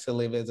it's like to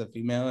live as a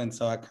female, and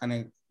so I kind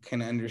of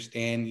can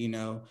understand,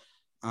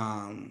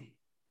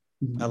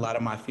 a lot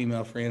of my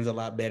female friends a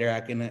lot better.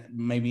 I can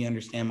maybe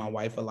understand my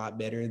wife a lot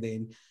better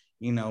than,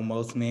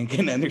 most men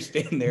can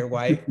understand their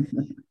wife.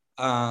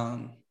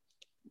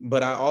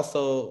 But I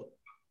also,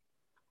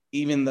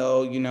 even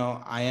though,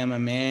 I am a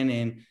man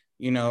and,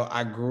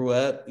 I grew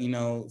up,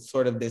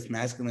 sort of this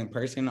masculine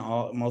person,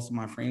 most of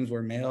my friends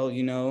were male,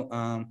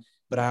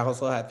 but I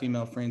also had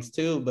female friends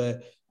too.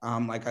 But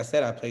like I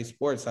said, I played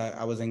sports.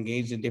 I was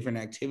engaged in different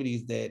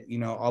activities that,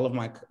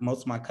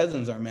 most of my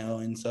cousins are male.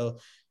 And so,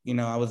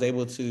 I was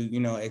able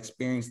to,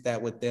 experience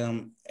that with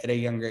them at a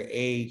younger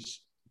age,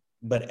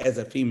 but as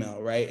a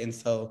female, right? And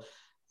so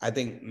I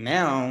think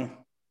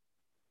now,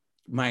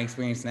 my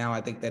experience now, I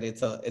think that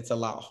it's a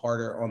lot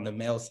harder on the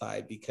male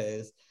side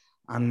because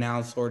I'm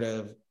now sort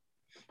of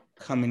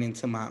coming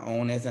into my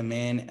own as a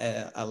man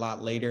a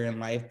lot later in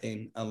life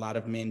than a lot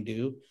of men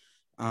do.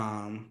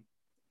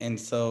 And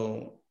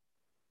so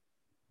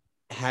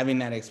having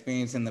that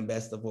experience in the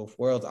best of both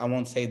worlds, I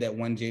won't say that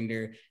one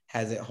gender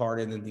has it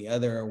harder than the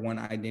other or one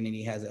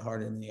identity has it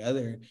harder than the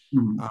other.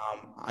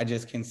 I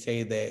just can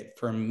say that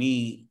for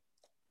me,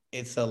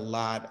 it's a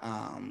lot,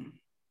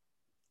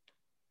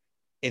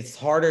 it's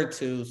harder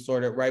to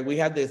sort of, right? We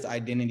have this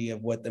identity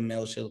of what the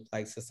male should look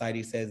like.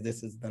 Society says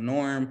this is the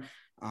norm.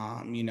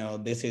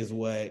 This is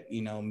what,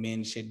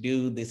 men should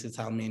do. This is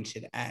how men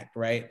should act,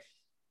 right?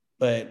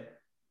 But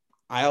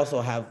I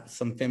also have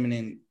some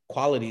feminine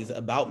qualities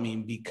about me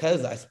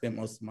because I spent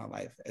most of my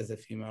life as a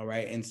female,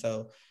 right? And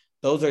so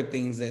those are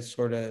things that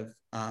sort of,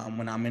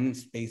 when I'm in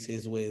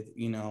spaces with,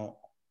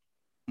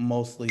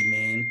 mostly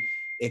men,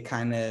 it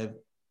kind of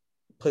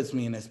puts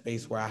me in a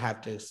space where I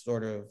have to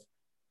sort of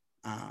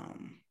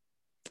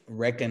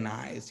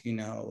recognize,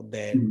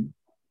 that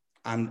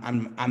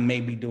I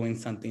may be doing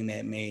something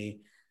that may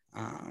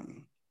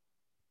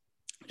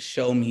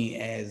show me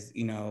as,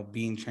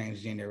 being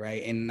transgender,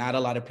 right? And not a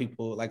lot of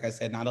people, like I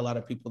said, not a lot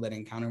of people that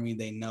encounter me,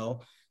 they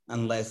know,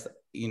 unless,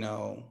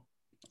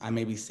 I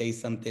maybe say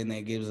something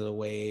that gives it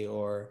away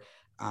or,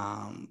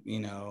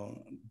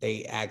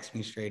 they ask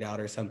me straight out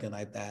or something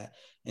like that.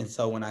 And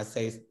so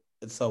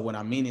what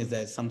I mean is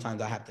that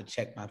sometimes I have to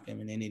check my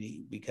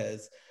femininity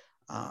because,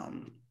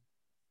 and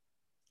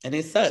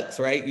it sucks,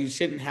 right? You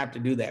shouldn't have to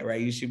do that,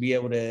 right? You should be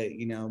able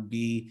to,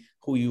 be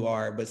who you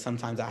are. But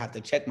sometimes I have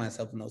to check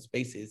myself in those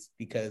spaces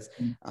because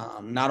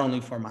not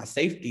only for my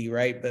safety,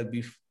 right, but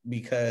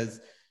because,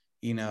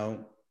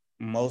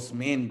 most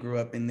men grew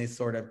up in this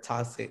sort of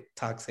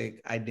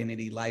toxic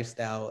identity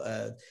lifestyle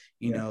of,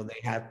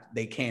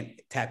 they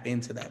can't tap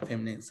into that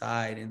feminine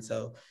side. And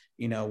so,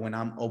 when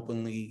I'm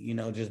openly,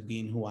 just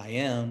being who I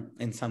am,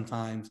 and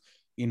sometimes,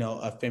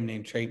 a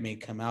feminine trait may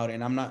come out.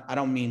 And I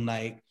don't mean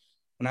like,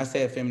 when I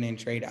say a feminine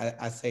trait,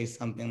 I say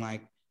something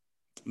like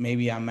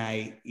maybe I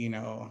might,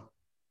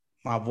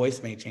 my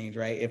voice may change,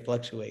 right? It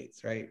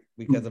fluctuates, right?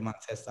 Because of my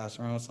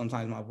testosterone.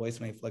 Sometimes my voice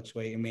may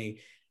fluctuate. It may,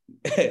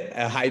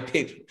 a high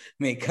pitch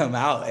may come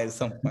out at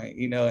some point,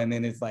 and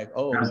then it's like,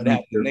 oh, what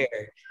happened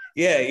there?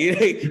 Yeah, you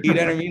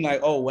know what I mean?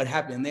 Like, oh, what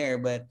happened there?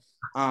 But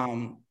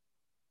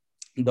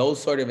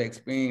those sort of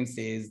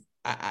experiences,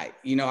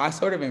 I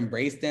sort of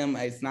embrace them.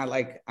 It's not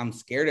like I'm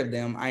scared of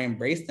them. I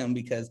embrace them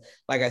because,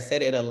 like I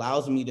said, it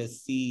allows me to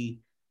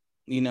see,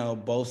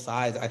 both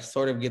sides. I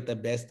sort of get the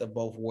best of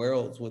both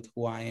worlds with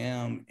who I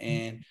am.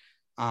 And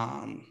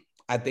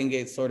I think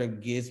it sort of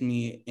gives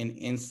me an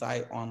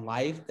insight on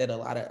life that a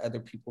lot of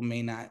other people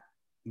may not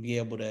be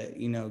able to,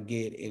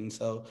 get. And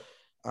so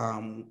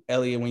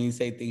Elliot, when you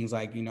say things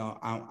like, you know,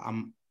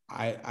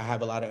 I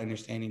have a lot of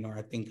understanding, or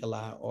I think a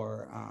lot,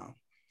 or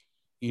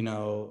you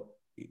know,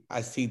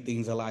 I see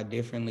things a lot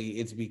differently.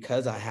 It's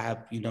because I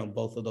have, you know,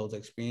 both of those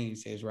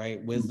experiences,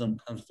 right? Wisdom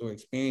comes through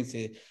experience.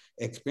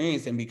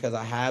 And because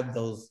I have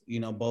those, you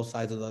know, both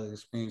sides of those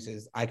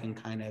experiences, I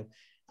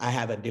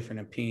have a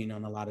different opinion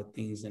on a lot of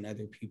things than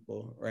other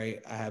people, right?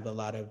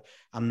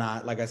 I'm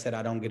not, like I said,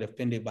 I don't get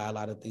offended by a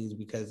lot of things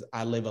because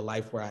I live a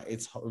life where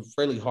it's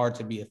really hard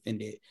to be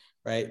offended,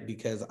 right?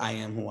 Because I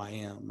am who I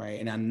am, right?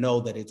 And I know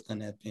that it's going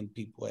to offend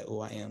people at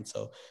who I am.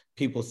 So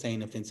people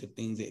saying offensive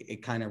things,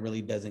 it kind of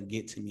really doesn't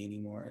get to me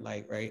anymore.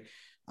 Like, right.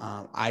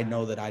 I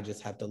know that I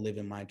just have to live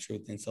in my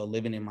truth. And so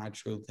living in my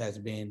truth has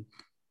been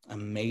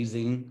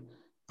amazing.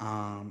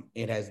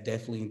 It has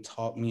definitely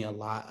taught me a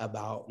lot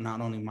about not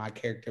only my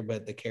character,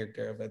 but the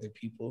character of other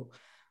people.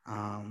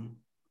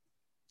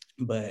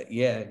 But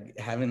yeah,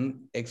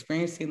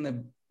 experiencing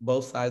the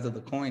both sides of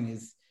the coin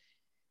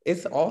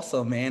it's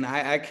awesome, man.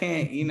 I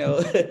can't, you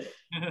know,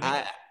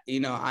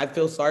 I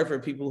feel sorry for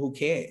people who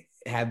can't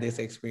have this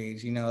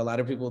experience. You know, a lot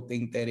of people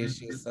think that it's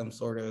just some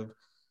sort of,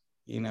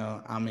 you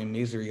know, I'm in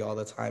misery all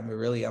the time, but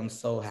really I'm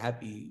so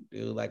happy,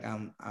 dude. Like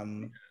I'm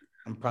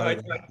probably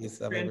the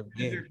happiest I've ever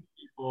been.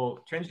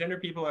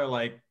 Transgender people are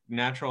like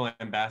natural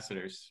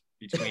ambassadors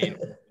between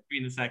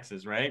the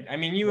sexes, right? I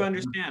mean, you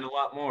understand a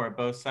lot more of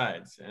both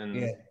sides, and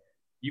Yeah.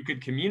 you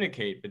could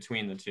communicate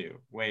between the two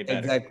way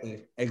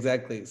better.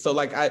 Exactly. So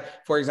like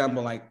for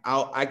example, like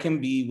I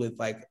can be with,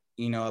 like,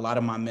 you know, a lot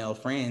of my male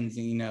friends,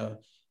 and, you know,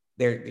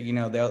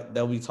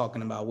 they'll be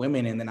talking about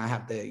women, and then I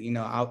have to, you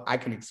know, I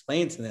can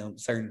explain to them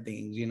certain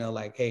things, you know,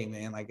 like, hey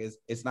man, like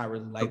it's not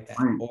really like that.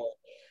 Or,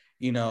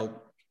 you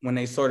know, when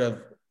they sort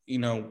of, you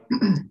know,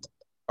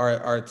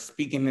 are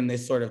speaking in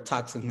this sort of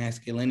toxic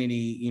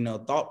masculinity, you know,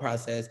 thought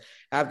process,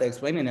 I have to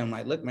explain to them,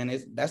 like, look, man,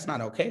 that's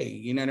not okay.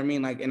 You know what I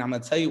mean? Like, and I'm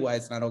gonna tell you why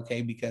it's not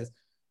okay, because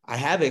I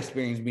have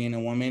experienced being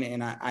a woman,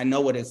 and I know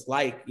what it's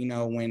like, you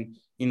know, when,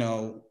 you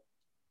know,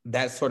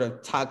 that sort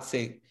of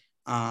toxic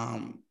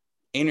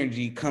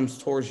energy comes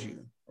towards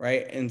you,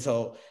 right? And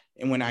so,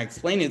 and when I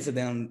explain it to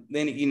them,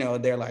 then, you know,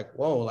 they're like,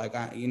 whoa, like,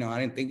 I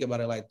didn't think about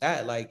it like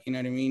that. Like, you know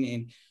what I mean?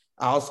 And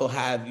I also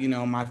have, you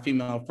know, my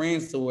female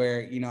friends to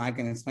where, you know, I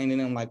can explain to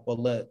them like,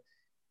 well, look,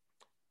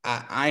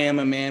 I am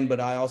a man, but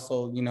I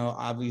also, you know,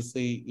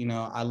 obviously, you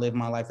know, I live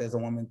my life as a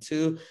woman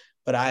too.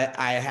 But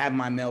I have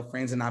my male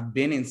friends, and I've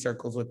been in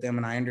circles with them,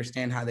 and I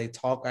understand how they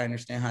talk. I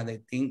understand how they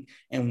think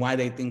and why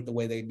they think the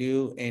way they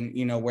do, and,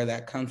 you know, where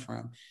that comes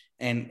from.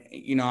 And,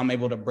 you know, I'm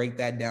able to break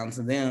that down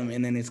to them.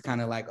 And then it's kind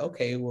of like,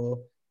 okay,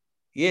 well,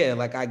 yeah,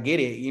 like I get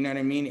it. You know what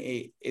I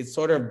mean? It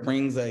sort of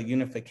brings a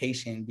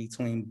unification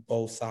between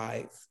both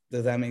sides.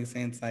 Does that make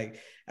sense? Like,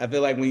 I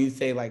feel like when you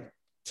say like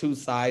two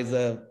sides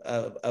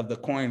of the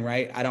coin,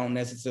 right? I don't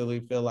necessarily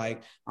feel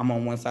like I'm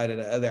on one side or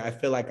the other. I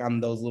feel like I'm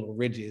those little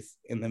ridges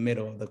in the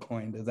middle of the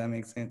coin. Does that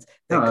make sense?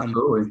 No, That come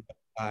absolutely.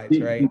 sides,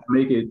 right?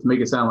 To make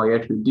it sound like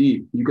extra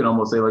deep, you could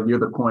almost say like you're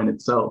the coin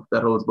itself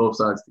that holds both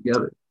sides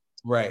together.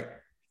 Right.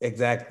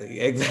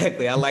 Exactly.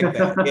 I like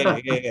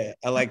that. Yeah.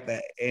 I like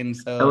that. And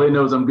so, Elliot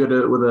knows I'm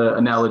good with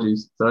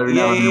analogies, so every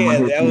now and then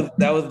one yeah. hits me.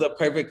 That was the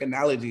perfect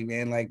analogy,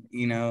 man. Like,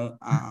 you know,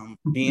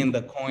 being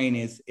the coin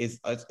is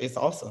it's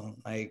awesome.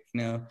 Like,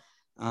 you know,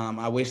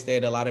 I wish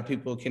that a lot of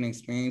people can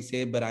experience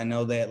it, but I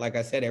know that, like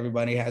I said,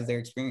 everybody has their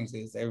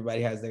experiences,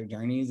 everybody has their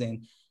journeys,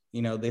 and,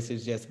 you know, this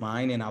is just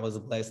mine, and I was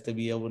blessed to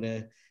be able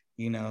to,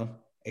 you know,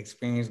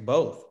 experience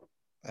both.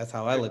 That's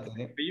how I look at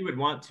it. But you would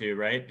want to,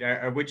 right?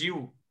 Or would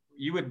you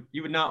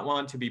would not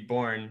want to be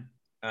born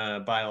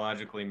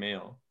biologically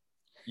male?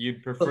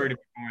 You'd prefer to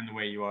be born the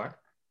way you are?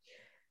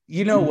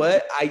 You know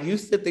what? I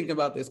used to think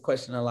about this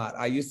question a lot.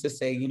 I used to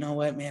say, you know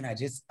what, man, I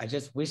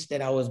just wish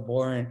that I was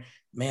born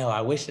male.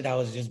 I wish that I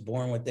was just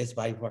born with this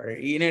body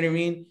part. You know what I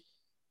mean?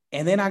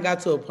 And then I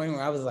got to a point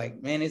where I was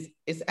like, man,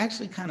 it's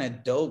actually kind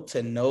of dope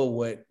to know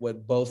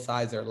what both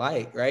sides are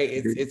like, right?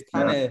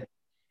 Yeah.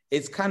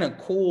 It's kind of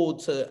cool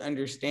to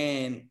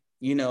understand,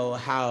 you know,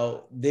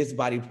 how this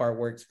body part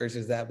works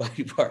versus that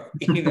body part.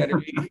 You know what I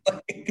mean?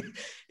 Like,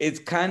 it's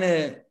kind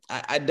of,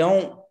 I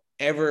don't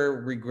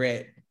ever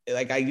regret.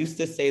 Like, I used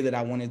to say that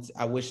I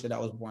wish that I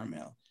was born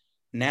male.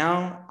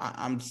 Now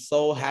I'm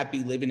so happy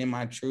living in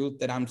my truth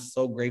that I'm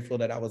so grateful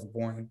that I was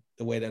born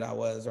the way that I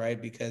was,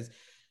 right? Because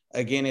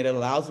again, it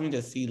allows me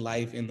to see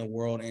life in the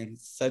world in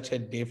such a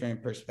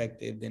different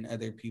perspective than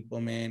other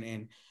people, man.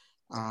 And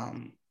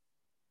um,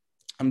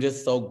 I'm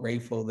just so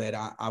grateful that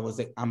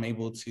I'm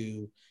able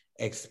to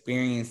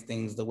experience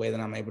things the way that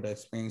I'm able to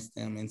experience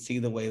them, and see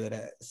them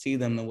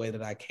the way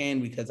that I can,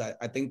 because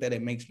I think that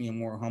it makes me a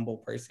more humble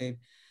person.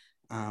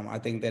 I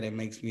think that it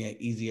makes me an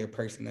easier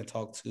person to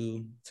talk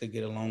to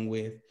get along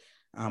with.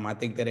 I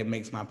think that it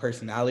makes my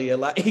personality a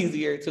lot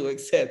easier to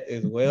accept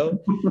as well.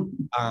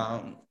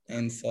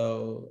 And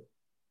so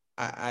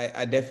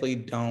I definitely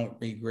don't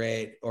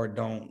regret or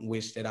don't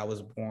wish that I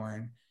was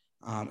born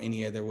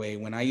any other way.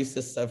 When I used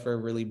to suffer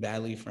really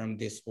badly from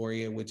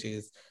dysphoria, which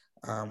is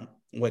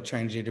what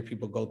transgender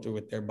people go through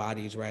with their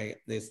bodies, right?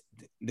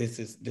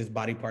 this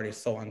body part is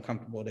so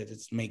uncomfortable that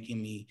it's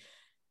making me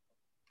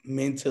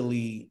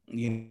mentally,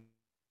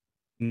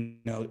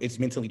 it's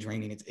mentally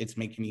draining. It's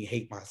making me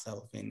hate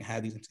myself and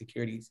have these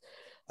insecurities.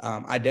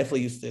 I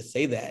definitely used to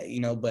say that,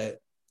 but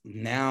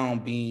now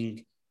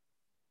being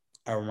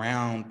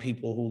around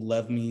people who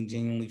love me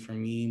genuinely for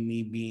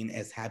me being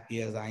as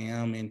happy as I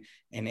am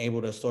and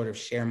able to sort of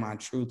share my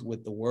truth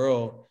with the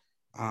world,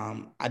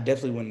 I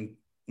definitely wouldn't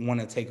want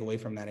to take away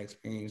from that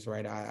experience,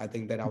 right? I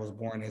think that I was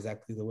born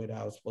exactly the way that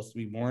I was supposed to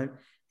be born.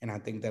 And I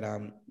think that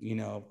I'm,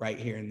 right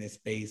here in this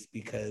space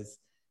because,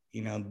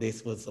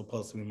 this was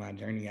supposed to be my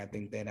journey. I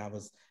think that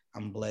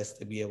I'm blessed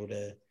to be able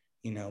to,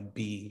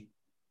 be,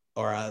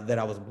 or that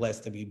I was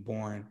blessed to be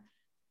born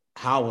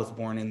how I was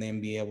born and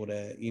then be able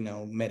to,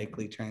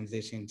 medically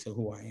transition to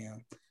who I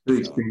am. To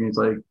experience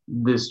like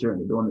this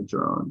journey, the one that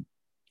you're on.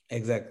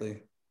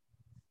 Exactly.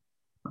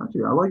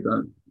 Actually, I like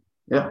that.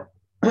 Yeah.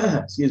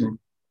 Excuse me.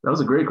 That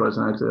was a great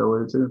question, actually,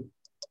 Elliot, too.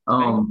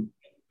 I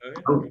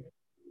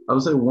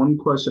would say one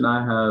question I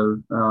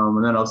have,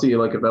 and then I'll see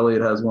like if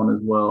Elliot has one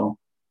as well.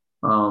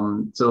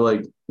 So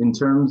like in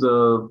terms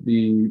of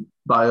the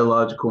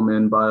biological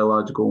men,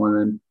 biological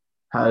women,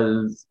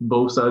 has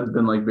both sides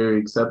been like very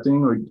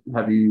accepting,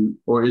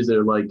 or is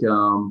there like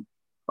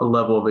a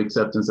level of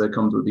acceptance that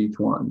comes with each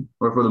one?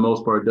 Or for the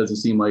most part, does it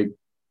seem like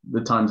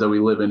the times that we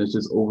live in is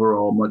just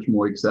overall much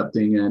more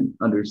accepting and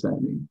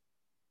understanding?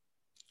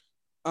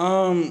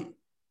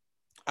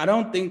 I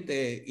don't think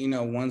that,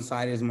 one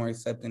side is more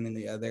accepting than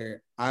the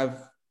other. I've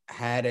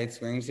had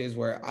experiences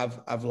where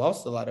I've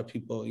lost a lot of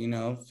people,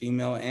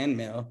 female and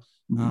male,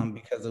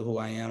 because of who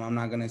I am. I'm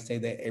not going to say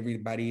that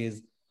everybody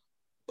is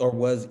or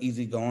was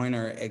easygoing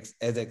or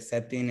as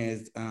accepting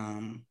as,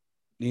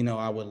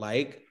 I would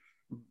like.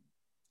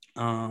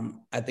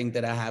 I think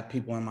that I have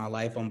people in my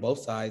life on both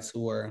sides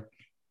who are,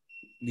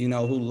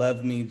 who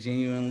love me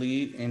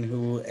genuinely and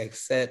who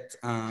accept,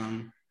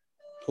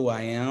 who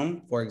I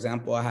am. For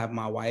example, I have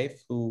my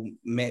wife who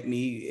met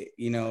me,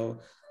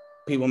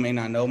 people may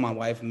not know my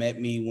wife met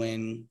me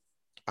when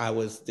I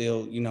was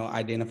still,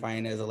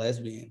 identifying as a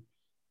lesbian.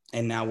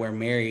 And now we're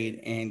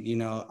married and,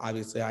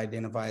 obviously I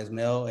identify as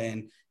male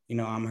and,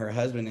 I'm her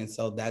husband. And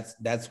so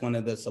that's one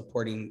of the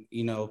supporting,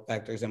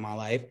 factors in my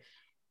life.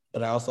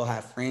 But I also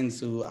have friends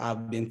who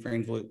I've been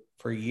friends with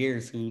for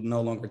years who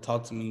no longer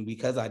talk to me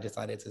because I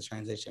decided to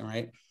transition,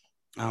 right?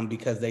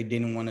 Because they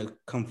didn't want to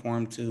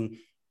conform to,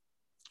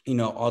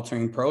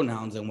 altering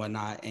pronouns and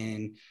whatnot.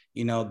 And,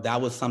 that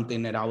was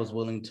something that I was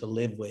willing to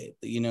live with,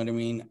 you know what I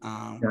mean?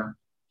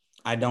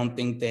 I don't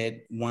think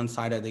that one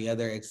side or the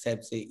other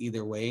accepts it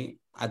either way.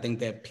 I think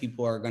that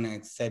people are going to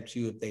accept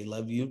you if they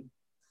love you.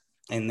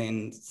 And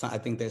then I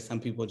think that some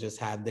people just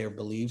have their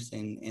beliefs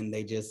and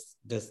they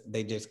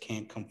just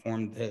can't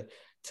conform to,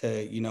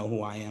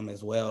 who I am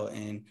as well.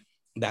 And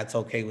that's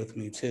okay with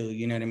me too.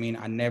 You know what I mean?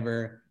 I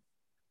never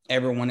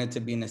ever wanted to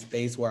be in a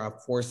space where I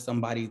forced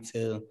somebody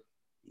to,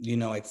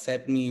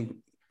 accept me.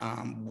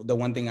 The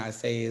one thing I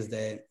say is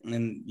that,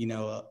 and,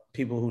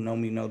 people who know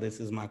me know this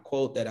is my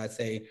quote that I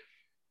say,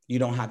 you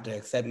don't have to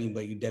accept me,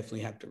 but you definitely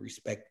have to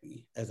respect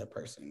me as a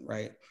person,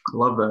 right? I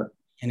love that.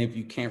 And if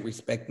you can't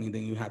respect me,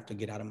 then you have to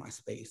get out of my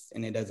space.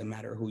 And it doesn't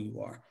matter who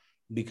you are,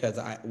 because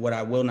what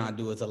I will not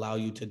do is allow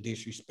you to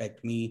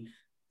disrespect me,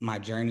 my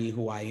journey,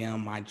 who I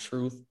am, my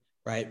truth,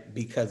 right?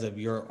 Because of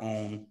your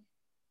own,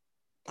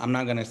 I'm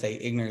not going to say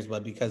ignorance,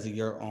 but because of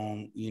your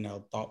own,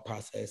 thought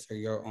process or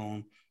your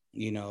own,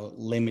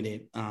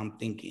 limited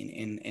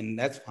thinking. And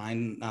that's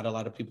fine. Not a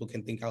lot of people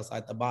can think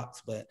outside the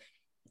box, but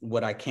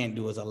what I can't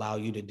do is allow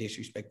you to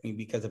disrespect me,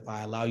 because if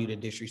I allow you to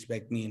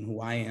disrespect me and who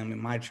I am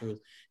and my truth,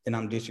 then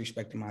I'm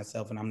disrespecting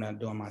myself and I'm not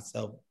doing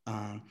myself,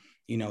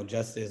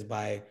 justice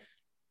by,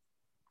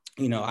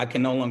 I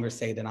can no longer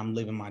say that I'm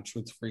living my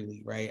truth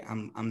freely, right?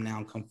 I'm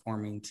now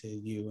conforming to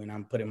you and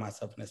I'm putting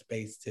myself in a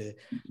space to,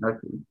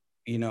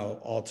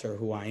 alter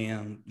who I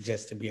am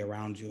just to be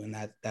around you. And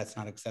that's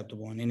not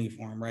acceptable in any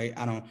form, right?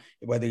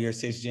 Whether you're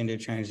cisgender,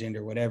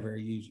 transgender, whatever,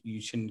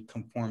 you shouldn't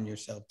conform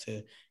yourself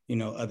to,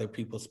 other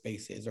people's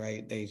spaces,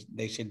 right?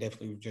 They should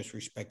definitely just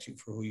respect you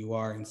for who you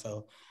are. And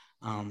so,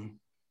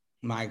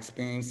 my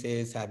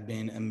experiences have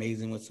been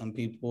amazing with some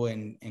people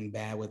and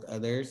bad with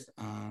others.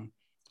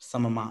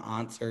 Some of my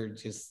aunts are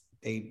just,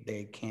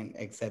 they can't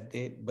accept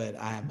it, but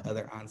I have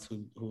other aunts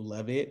who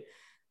love it.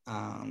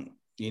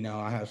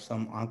 I have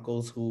some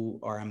uncles who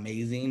are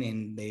amazing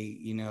and they,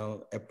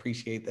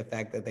 appreciate the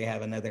fact that they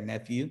have another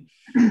nephew.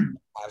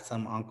 I have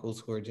some uncles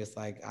who are just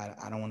like,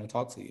 I don't want to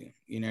talk to you.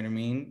 You know what I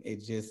mean?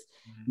 It's just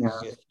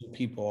who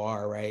people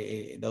are,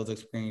 right? Those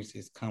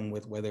experiences come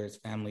with whether it's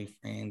family,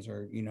 friends,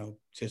 or,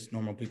 just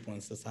normal people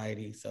in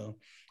society. So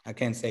I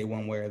can't say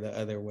one way or the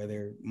other,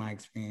 whether my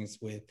experience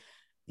with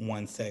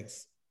one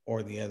sex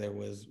or the other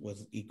was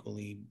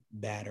equally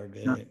bad or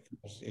good.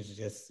 Yeah. It's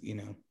just,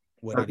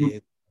 what it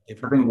is.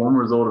 I think one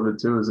result of it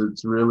too is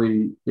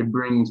it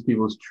brings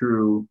people's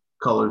true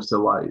colors to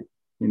light,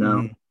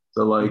 Mm-hmm.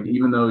 So like,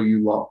 even though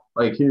you lost,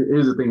 like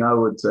here's the thing I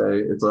would say,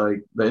 it's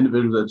like the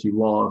individuals that you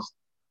lost,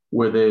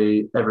 were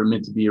they ever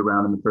meant to be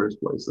around in the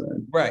first place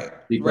then? Right.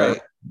 Because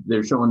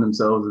they're showing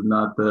themselves as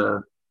not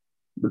the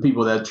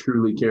people that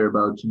truly care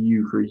about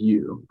you for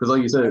you. Because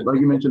like you said, like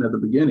you mentioned at the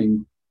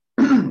beginning,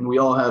 we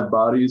all have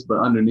bodies, but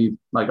underneath,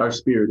 like our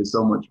spirit is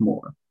so much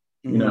more,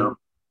 you know?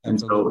 And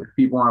so if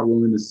people aren't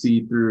willing to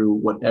see through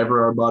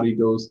whatever our body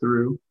goes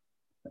through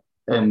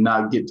and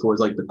not get towards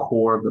like the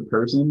core of the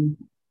person,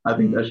 I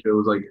think that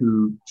shows like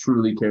who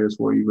truly cares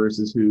for you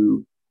versus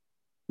who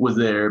was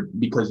there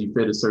because you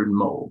fit a certain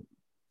mold,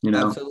 you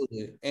know?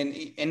 Absolutely.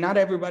 And not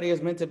everybody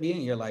is meant to be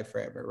in your life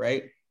forever,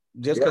 right?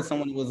 Just because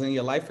someone was in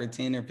your life for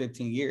 10 or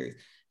 15 years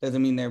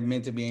doesn't mean they're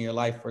meant to be in your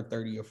life for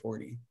 30 or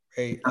 40,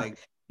 right? Like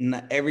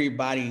not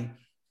everybody,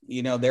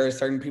 you know, there are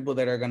certain people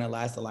that are going to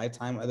last a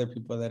lifetime, other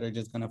people that are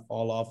just going to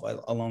fall off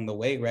along the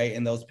way, right?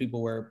 And those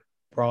people were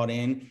brought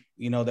in,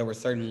 you know, there were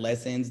certain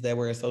lessons that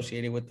were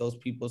associated with those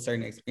people,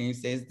 certain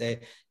experiences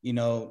that, you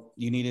know,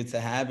 you needed to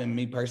have. And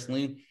me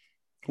personally,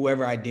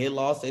 whoever I did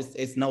lose,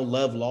 it's no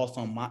love lost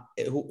on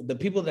the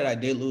people that I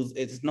did lose.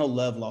 It's no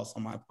love lost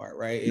on my part,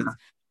 right?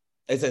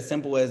 It's as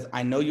simple as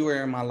I know you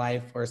were in my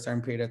life for a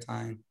certain period of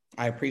time.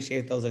 I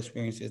appreciate those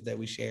experiences that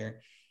we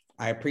share.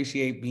 I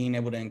appreciate being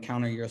able to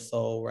encounter your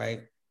soul,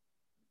 right?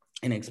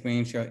 And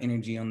experience your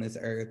energy on this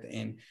earth.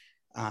 And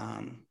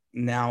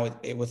now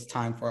it was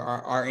time for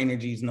our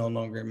energies no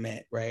longer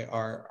met, right?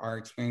 Our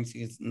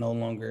experiences no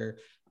longer,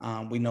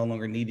 we no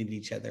longer needed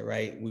each other,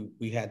 right?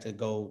 We had to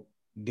go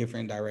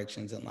different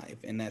directions in life,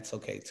 and that's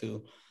okay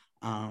too.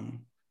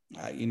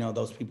 You know,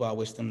 those people, I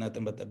wish them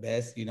nothing but the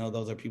best. You know,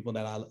 those are people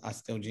that I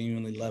still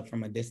genuinely love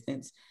from a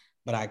distance,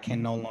 but I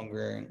can no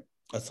longer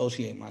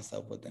associate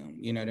myself with them.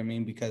 You know what I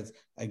mean? Because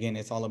again,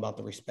 it's all about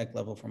the respect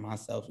level for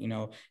myself, you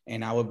know,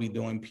 and I would be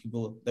doing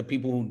the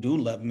people who do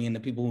love me and the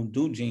people who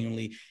do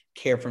genuinely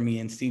care for me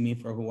and see me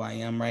for who I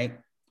am, right?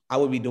 I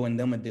would be doing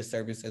them a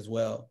disservice as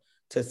well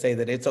to say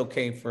that it's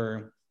okay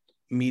for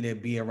me to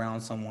be around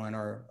someone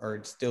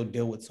or still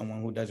deal with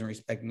someone who doesn't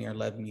respect me or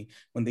love me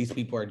when these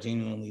people are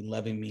genuinely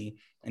loving me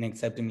and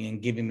accepting me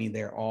and giving me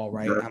their all,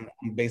 right? I'm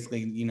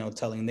basically, you know,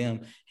 telling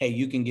them, hey,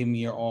 you can give me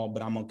your all,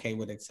 but I'm okay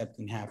with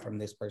accepting half from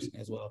this person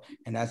as well.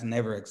 And that's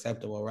never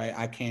acceptable, right?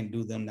 I can't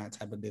do them that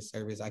type of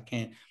disservice. I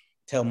can't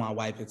tell my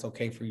wife it's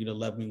okay for you to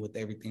love me with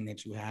everything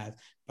that you have,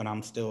 but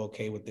I'm still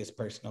okay with this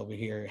person over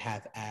here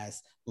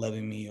half-ass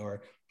loving me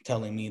or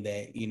telling me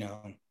that, you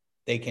know,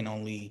 they can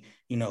only,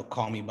 you know,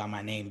 call me by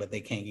my name, but they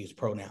can't use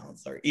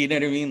pronouns or, you know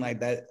what I mean? Like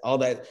that, all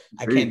that,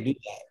 I can't do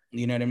that.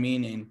 You know what I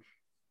mean? And,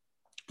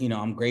 you know,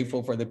 I'm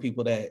grateful for the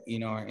people that, you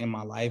know, are in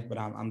my life, but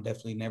I'm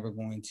definitely never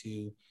going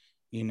to,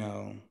 you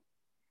know,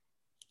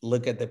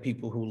 look at the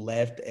people who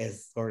left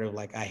as sort of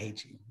like, I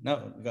hate you.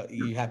 No,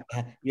 you have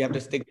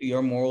to stick to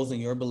your morals and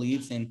your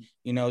beliefs, and,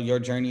 you know, your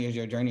journey is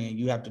your journey, and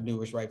you have to do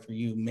what's right for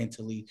you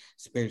mentally,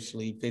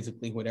 spiritually,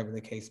 physically, whatever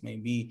the case may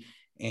be.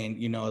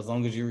 And, you know, as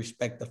long as you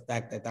respect the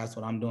fact that that's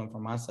what I'm doing for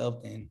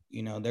myself, then,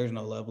 you know, there's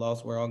no love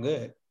lost. We're all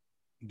good.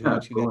 Do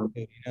what you got to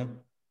do, you know?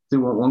 See,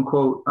 one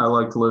quote I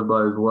like to live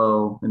by as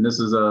well, and this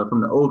is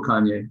from the old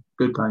Kanye,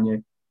 good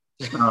Kanye,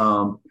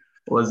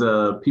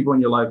 was people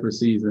in your life for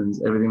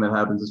seasons. Everything that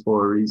happens is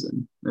for a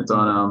reason. It's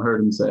on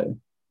Heard Him Say.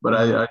 But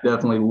I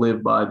definitely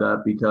live by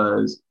that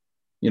because,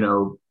 you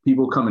know,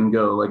 people come and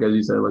go. Like, as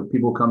you said, like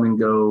people come and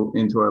go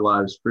into our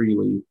lives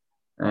freely.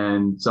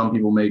 And some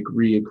people make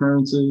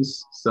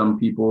reoccurrences. Some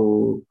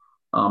people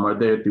are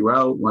there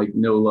throughout, like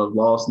no love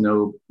lost,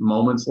 no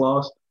moments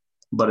lost.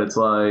 But it's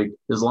like,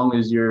 as long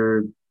as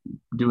you're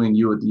doing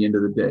you at the end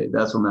of the day,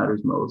 that's what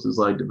matters most. Is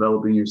like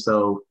developing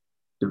yourself,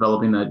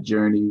 developing that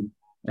journey,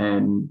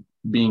 and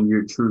being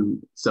your true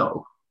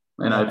self.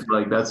 And I feel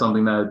like that's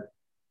something that,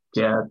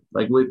 yeah,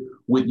 like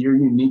with your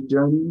unique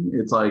journey,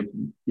 it's like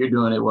you're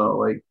doing it well.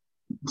 Like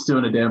it's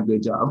doing a damn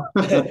good job.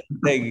 Thank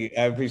you.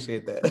 I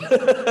appreciate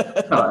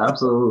that. No,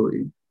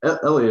 absolutely.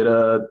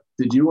 Elliot,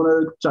 did you want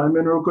to chime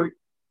in real quick?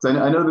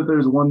 I know that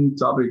there's one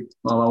topic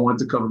I wanted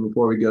to cover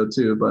before we go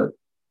too, but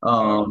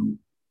a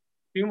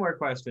few more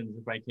questions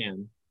if I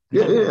can.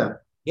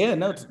 Yeah.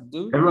 No,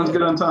 dude. Everyone's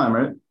good on time,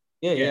 right?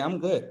 Yeah, I'm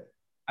good.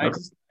 I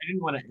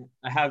didn't want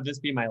to have this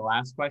be my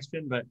last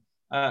question, but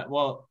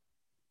well,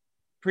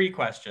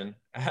 pre-question.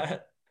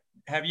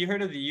 Have you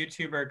heard of the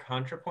YouTuber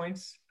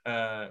ContraPoints,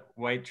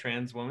 white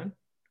trans woman?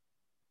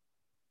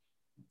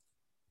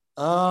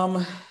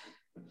 Honestly,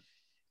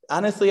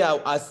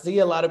 I see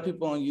a lot of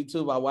people on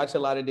YouTube. I watch a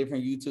lot of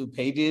different YouTube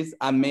pages.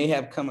 I may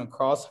have come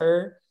across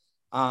her.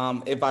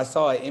 If I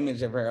saw an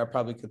image of her, I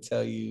probably could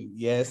tell you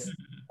yes.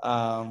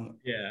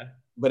 Yeah.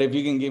 But if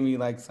you can give me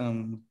like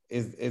some,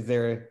 is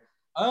there?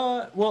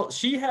 Well,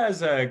 she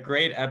has a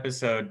great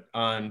episode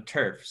on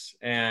TERFs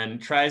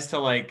and tries to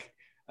like,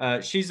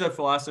 she's a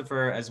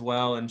philosopher as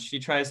well, and she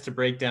tries to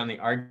break down the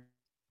argument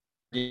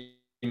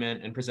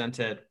and present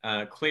it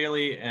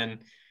clearly. And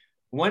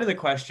one of the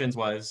questions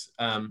was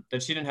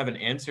that she didn't have an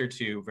answer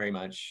to very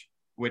much,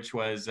 which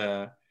was,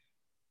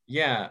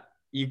 yeah,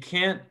 you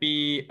can't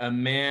be a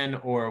man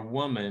or a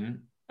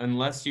woman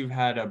unless you've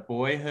had a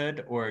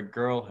boyhood or a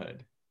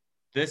girlhood.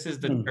 This is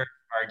the TERF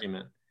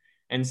argument.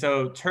 And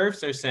so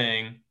TERFs are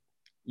saying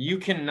you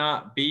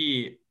cannot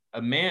be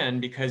a man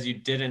because you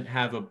didn't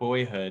have a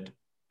boyhood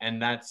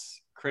and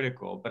that's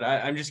critical. But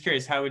I'm just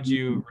curious, how would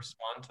you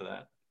respond to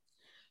that?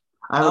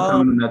 I have a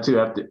comment on that too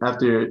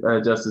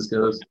after Justice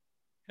goes.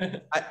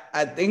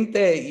 I think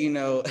that, you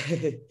know,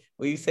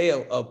 when you say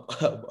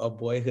a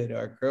boyhood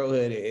or a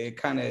girlhood, it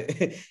kind of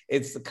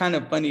it's kind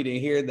of funny to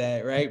hear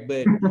that, right?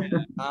 But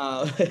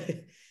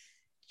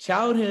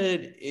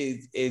childhood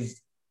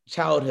is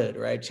childhood,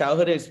 right?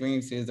 Childhood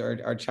experiences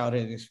are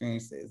childhood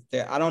experiences.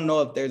 I don't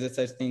know if there's a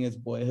such thing as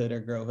boyhood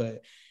or girlhood.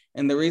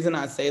 And the reason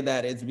I say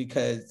that is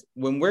because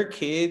when we're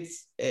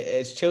kids,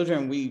 as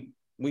children,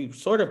 we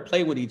sort of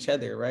play with each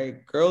other,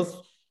 right?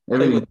 Girls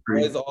play with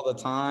boys all the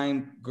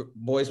time.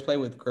 Boys play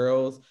with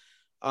girls.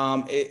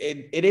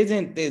 It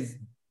isn't this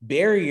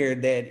barrier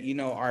that, you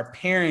know, our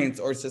parents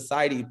or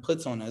society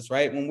puts on us,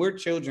 right? When we're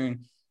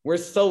children, we're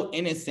so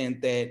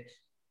innocent that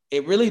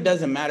it really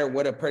doesn't matter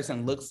what a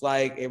person looks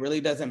like. It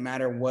really doesn't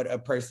matter what a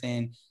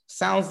person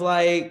sounds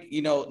like.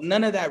 You know,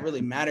 none of that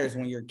really matters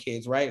when you're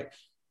kids, right?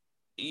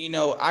 You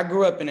know, I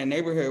grew up in a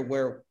neighborhood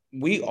where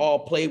we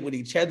all played with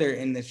each other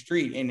in the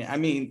street. And I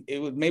mean,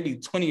 it was maybe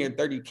 20 or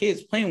 30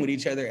 kids playing with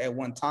each other at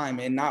one time.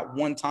 And not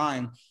one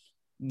time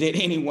did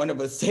any one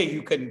of us say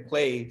you couldn't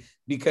play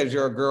because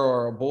you're a girl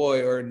or a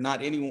boy, or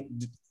not any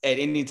at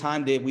any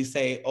time did we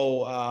say,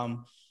 oh,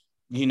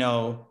 you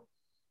know,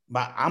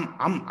 but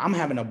I'm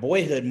having a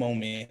boyhood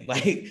moment,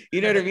 like,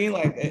 you know what I mean,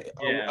 like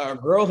a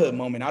girlhood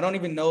moment. I don't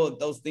even know if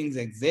those things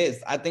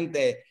exist. I think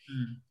that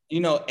you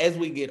know, as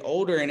we get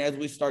older and as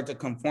we start to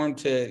conform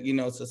to, you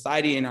know,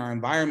 society and our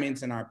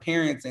environments and our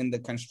parents and the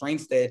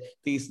constraints that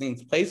these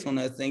things place on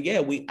us, then yeah,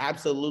 we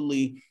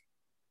absolutely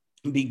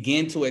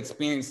begin to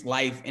experience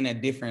life in a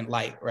different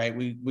light, right?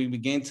 We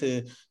begin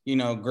to, you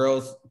know,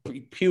 girls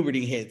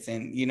puberty hits,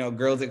 and, you know,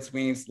 girls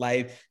experience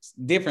life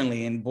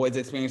differently and boys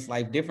experience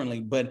life differently.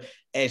 But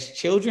as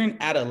children,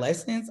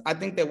 adolescents, I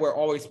think that we're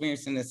all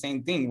experiencing the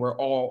same thing. We're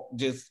all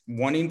just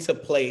wanting to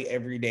play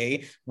every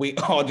day. We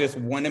all just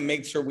want to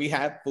make sure we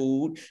have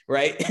food,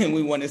 right? And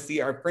we want to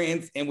see our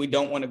friends, and we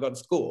don't want to go to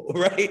school,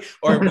 right?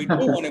 Or if we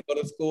do want to go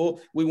to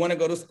school, we want to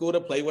go to school to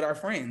play with our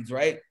friends,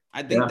 right?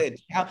 I think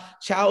that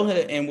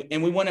childhood,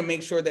 and we want to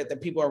make sure that the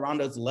people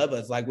around us love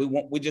us. Like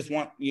we just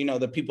want, you know,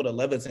 the people to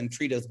love us and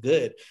treat us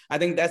good. I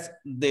think that's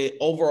the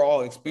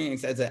overall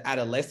experience as an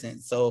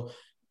adolescent. So,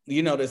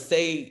 you know, to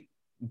say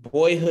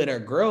boyhood or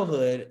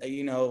girlhood,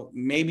 you know,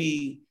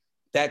 maybe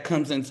that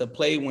comes into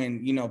play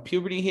when, you know,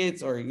 puberty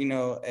hits, or, you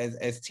know,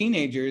 as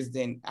teenagers,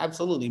 then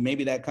absolutely,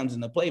 maybe that comes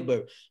into play.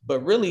 But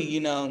really, you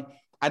know,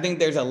 I think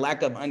there's a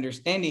lack of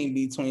understanding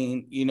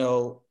between, you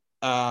know,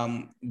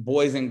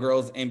 boys and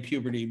girls in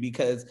puberty,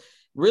 because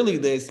really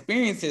the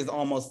experience is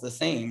almost the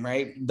same,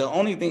 right? The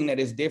only thing that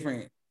is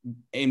different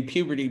in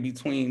puberty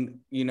between,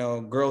 you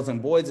know, girls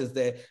and boys is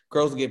that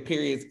girls get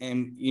periods,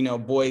 and, you know,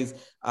 boys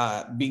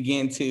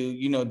begin to,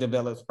 you know,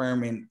 develop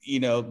sperm, and, you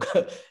know,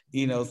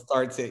 you know,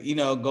 start to, you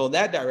know, go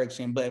that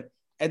direction. But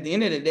at the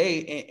end of the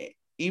day,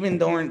 even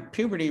during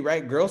puberty,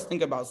 right, girls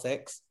think about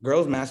sex,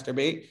 girls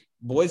masturbate,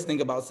 boys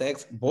think about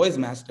sex, boys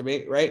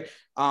masturbate, right?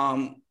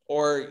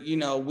 Or, you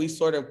know, we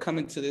sort of come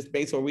into this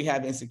space where we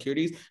have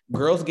insecurities.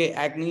 Girls get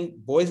acne,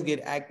 boys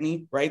get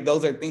acne, right?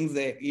 Those are things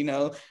that, you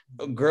know,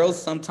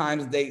 girls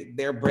sometimes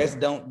their breasts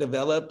don't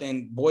develop,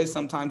 and boys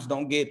sometimes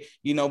don't get,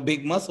 you know,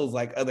 big muscles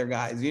like other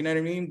guys, you know what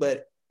I mean?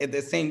 But at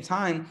the same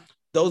time,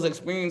 those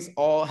experiences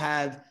all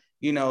have,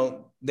 you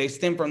know, they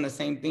stem from the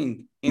same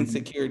thing,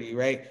 insecurity,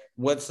 right?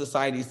 What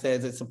society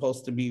says it's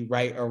supposed to be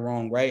right or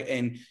wrong, right?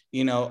 And,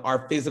 you know,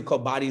 our physical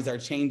bodies are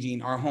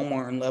changing, our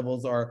hormone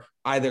levels are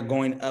either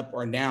going up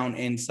or down.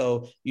 And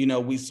so, you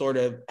know, we sort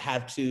of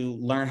have to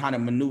learn how to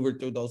maneuver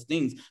through those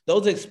things.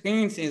 Those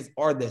experiences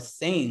are the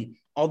same,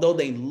 although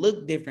they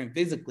look different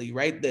physically,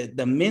 right?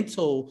 The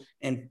mental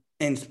and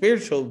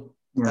spiritual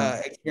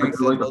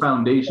experiences, like the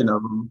foundation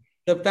of them.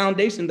 The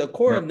foundation, the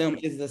core of them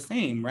is the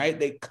same, right?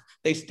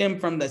 They stem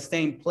from the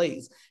same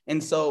place.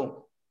 And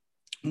so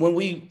when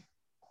we,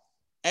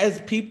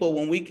 as people,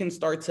 when we can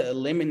start to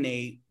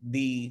eliminate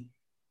the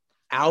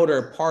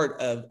outer part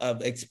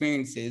of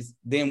experiences,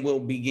 then we'll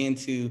begin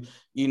to,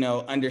 you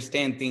know,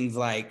 understand things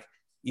like,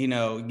 you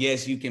know,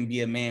 yes, you can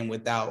be a man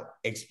without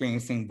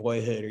experiencing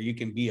boyhood, or you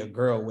can be a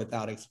girl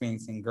without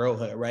experiencing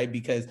girlhood, right?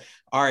 Because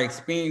our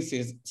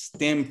experiences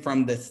stem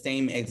from the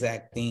same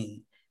exact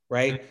thing,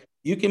 right?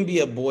 You can be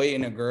a boy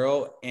and a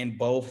girl and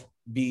both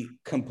be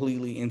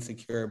completely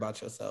insecure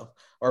about yourself,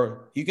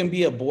 or you can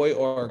be a boy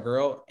or a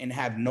girl and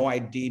have no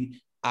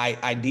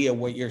idea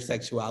what your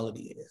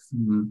sexuality is,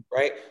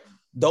 right?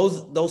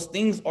 Those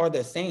things are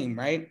the same,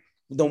 right?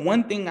 The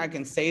one thing I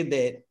can say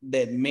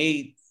that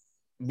may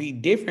be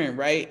different,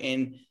 right?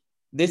 And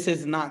this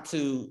is not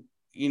to,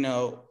 you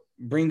know,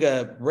 bring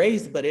up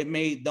race, but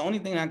the only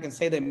thing I can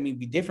say that may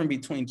be different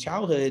between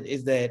childhood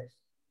is that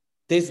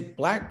this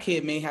Black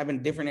kid may have a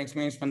different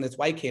experience from this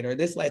white kid, or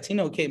this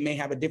Latino kid may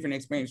have a different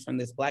experience from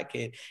this Black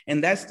kid.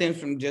 And that stems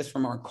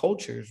from our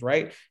cultures,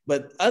 right?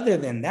 But other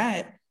than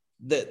that,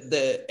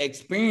 the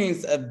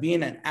experience of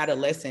being an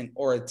adolescent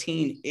or a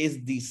teen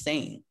is the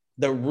same.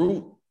 The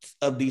roots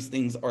of these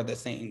things are the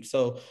same.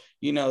 So,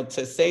 you know,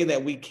 to say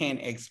that we can't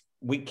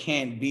I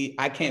can't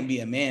be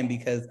a man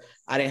because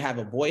I didn't have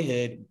a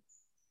boyhood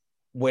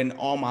when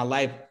all my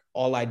life,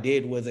 all I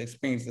did was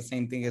experience the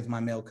same thing as my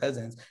male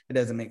cousins. It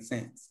doesn't make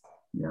sense.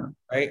 Yeah.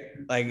 Right.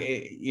 Like,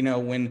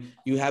 when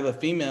you have a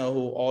female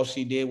who all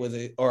she did was,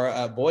 or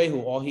a boy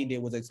who all he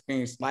did was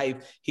experience life,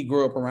 he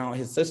grew up around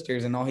his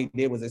sisters and all he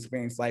did was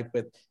experience life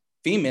with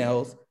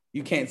females.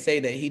 You can't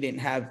say that he didn't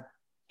have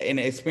an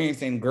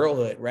experience in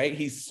girlhood, right?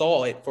 He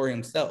saw it for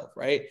himself,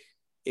 right?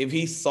 If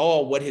he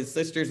saw what his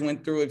sisters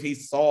went through, if he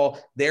saw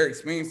their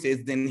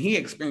experiences, then he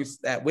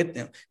experienced that with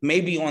them.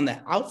 Maybe on the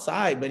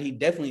outside, but he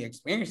definitely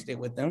experienced it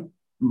with them.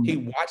 Mm-hmm. He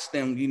watched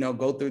them,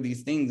 go through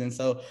these things. And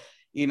so,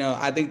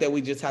 I think that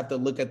we just have to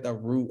look at the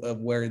root of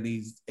where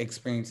these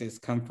experiences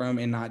come from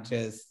and not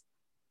just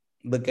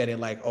look at it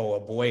like, oh, a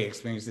boy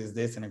experiences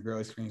this and a girl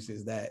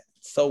experiences that.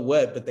 So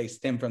what? But they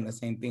stem from the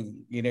same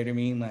thing. You know what I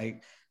mean?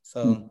 Like,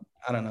 so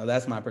I don't know.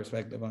 That's my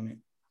perspective on it.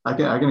 I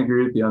can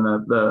agree with you on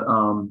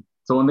that.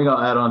 So one thing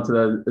I'll add on to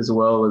that as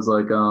well is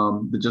like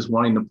the just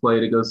wanting to play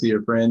to go see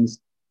your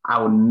friends.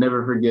 I will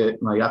never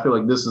forget. Like I feel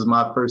like this is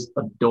my first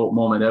adult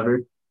moment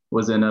ever.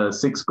 Was in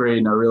sixth grade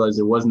and I realized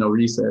there was no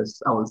recess.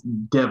 I was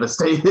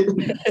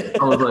devastated.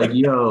 I was like,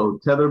 "Yo,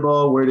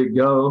 tetherball, where'd it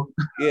go?"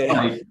 Yeah.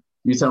 Like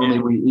you telling me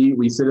we eat,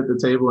 we sit at the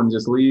table and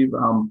just leave.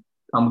 I'm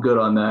good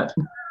on that.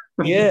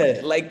 Yeah,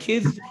 like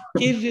kids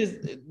just,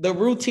 the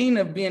routine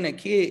of being a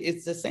kid,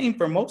 it's the same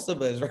for most of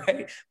us,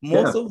 right?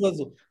 Most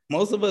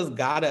of us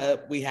got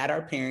up, we had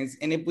our parents,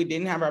 and if we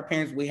didn't have our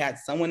parents, we had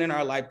someone in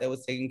our life that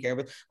was taking care of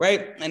us,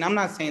 right? And I'm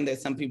not saying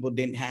that some people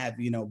didn't have,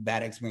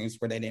 bad experience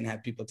where they didn't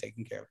have people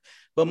taking care of,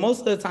 but most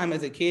of the time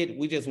as a kid,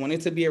 we just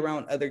wanted to be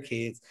around other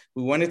kids.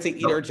 We wanted to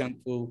eat our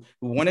junk food.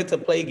 We wanted to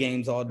play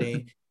games all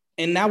day.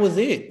 And that was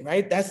it,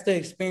 right? That's the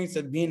experience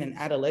of being an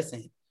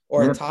adolescent.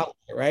 Or a toddler,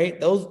 right?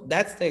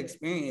 That's the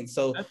experience.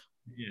 So I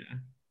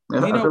feel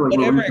like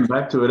we're reaching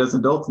back to it as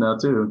adults now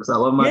too, because I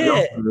love my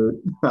junk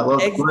food. I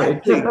love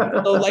exactly.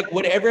 So like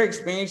whatever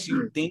experience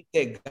you think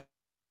that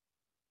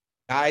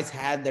guys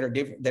had that are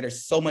different, that are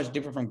so much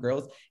different from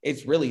girls,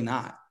 it's really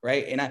not,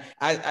 right? And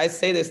I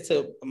say this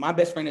to my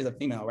best friend is a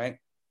female, right?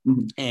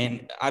 Mm-hmm.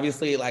 And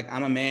obviously, like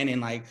I'm a man, and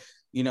like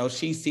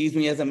she sees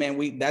me as a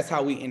man. That's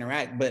how we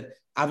interact. But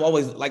I've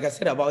always, like I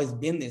said, I've always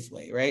been this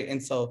way, right?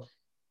 And so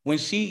when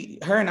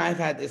her and I've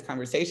had this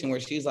conversation where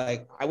she's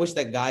like, I wish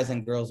that guys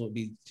and girls would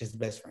be just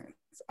best friends.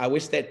 I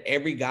wish that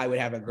every guy would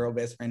have a girl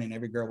best friend and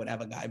every girl would have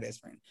a guy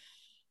best friend,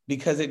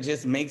 because it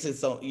just makes it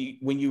so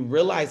when you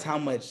realize how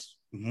much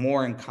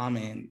more in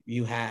common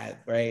you have,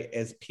 right,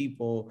 as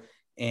people,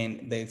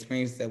 and the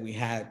experience that we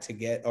had to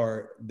get,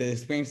 or the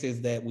experiences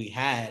that we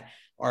had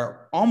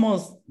are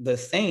almost the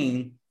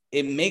same,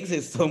 it makes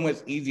it so much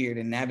easier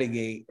to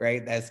navigate,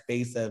 right, that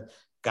space of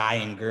guy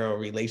and girl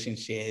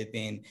relationship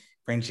and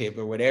friendship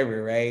or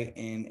whatever, right?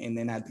 And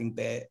then I think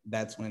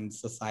that's when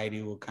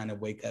society will kind of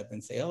wake up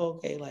and say, oh,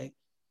 okay, like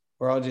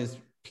we're all just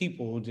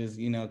people, just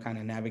kind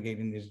of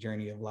navigating this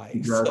journey of life.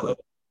 Exactly. So,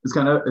 it's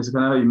kind of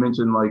how you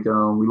mentioned, like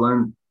we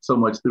learn so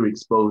much through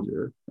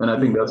exposure, and I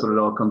think that's what it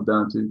all comes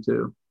down to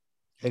too.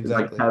 Exactly.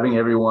 It's like having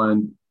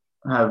everyone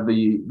have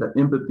the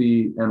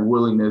empathy and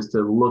willingness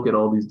to look at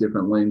all these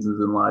different lenses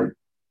in life,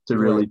 to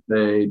really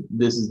say,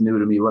 this is new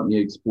to me, let me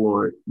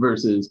explore it,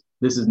 versus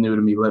this is new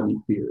to me, let me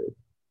fear it.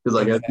 Because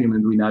like as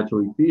humans, we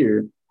naturally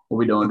fear what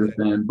we don't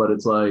understand, but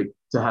it's like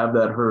to have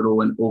that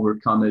hurdle and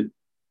overcome it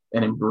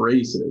and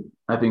embrace it.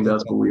 I think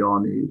that's what we all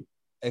need.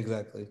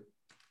 Exactly.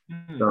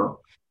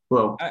 So,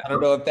 well, I don't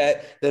know if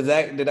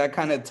did I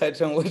kind of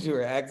touch on what you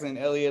were asking,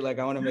 Elliot? Like,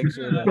 I want to make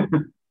sure that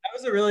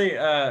was a really,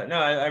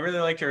 I really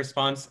liked your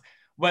response.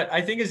 What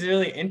I think is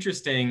really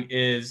interesting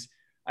is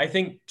I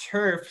think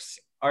TERFs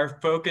are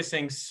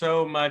focusing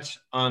so much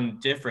on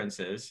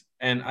differences.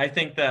 And I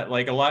think that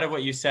like a lot of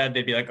what you said,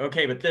 they'd be like,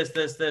 okay, but this,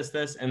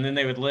 and then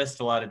they would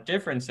list a lot of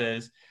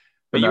differences.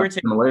 But you were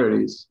taking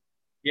similarities.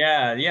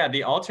 Yeah.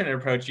 The alternate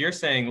approach, you're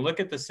saying, look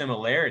at the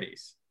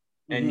similarities,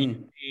 and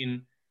you've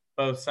seen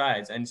both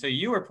sides. And so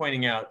you were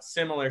pointing out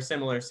similar.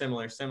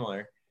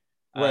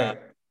 Right.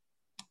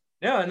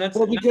 No, and that's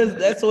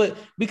that's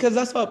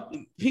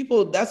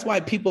why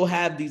people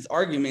have these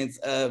arguments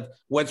of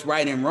what's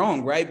right and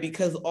wrong, right?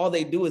 Because all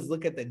they do is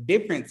look at the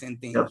difference in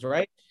things,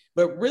 right?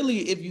 But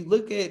really, if you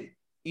look at,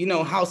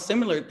 how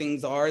similar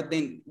things are,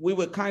 then we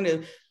would kind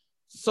of,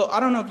 so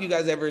I don't know if you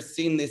guys ever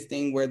seen this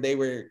thing where they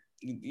were,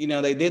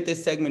 they did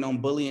this segment on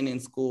bullying in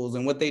schools.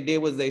 And what they did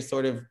was they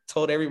sort of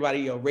told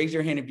everybody, raise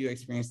your hand if you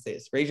experienced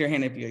this, raise your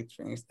hand if you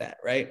experienced that,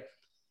 right?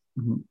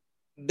 Mm-hmm.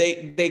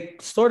 They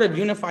sort of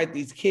unified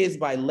these kids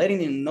by letting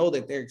them know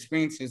that their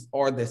experiences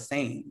are the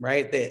same,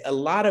 right? That a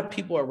lot of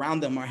people around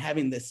them are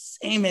having the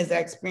same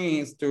exact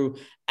experience through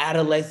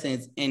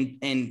adolescence and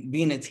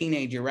being a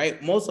teenager,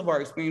 right? Most of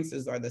our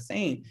experiences are the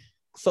same.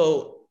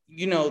 So,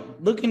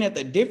 looking at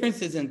the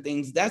differences in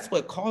things, that's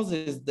what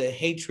causes the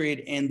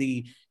hatred and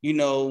the,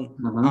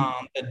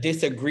 the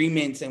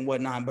disagreements and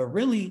whatnot. But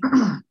really,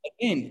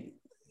 again,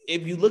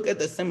 if you look at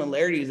the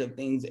similarities of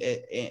things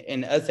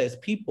in us as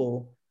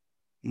people,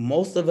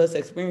 most of us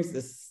experience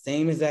the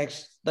same exact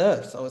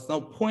stuff. So it's no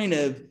point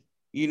of,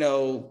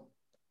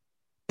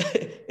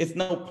 it's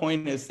no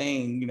point of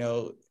saying,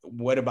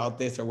 what about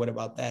this or what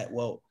about that?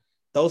 Well,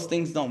 those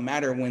things don't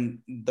matter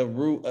when the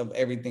root of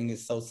everything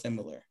is so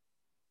similar.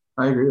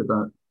 I agree with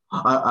that.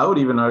 I would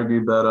even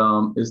argue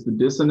that it's the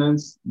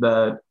dissonance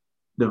that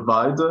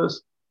divides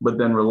us, but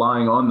then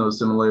relying on those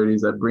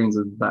similarities that brings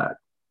us back.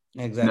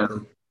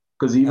 Exactly.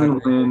 Because even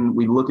when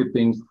we look at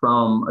things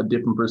from a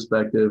different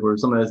perspective or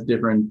something that's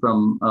different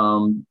from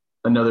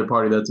another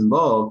party that's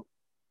involved,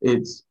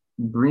 it's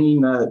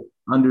bringing that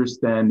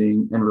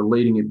understanding and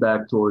relating it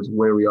back towards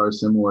where we are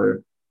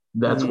similar.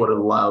 That's what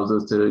allows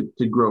us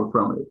to grow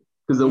from it.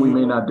 Because though we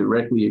may not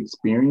directly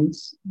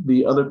experience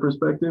the other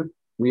perspective,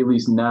 we at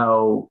least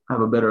now have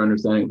a better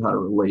understanding of how to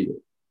relate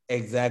it.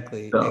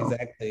 Exactly.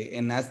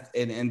 And that's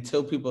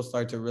until people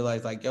start to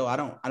realize like, yo, I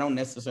don't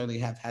necessarily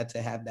have had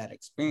to have that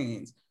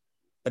experience.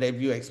 But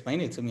if you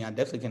explain it to me, I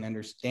definitely can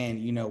understand,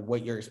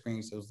 what your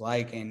experience was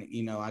like. And,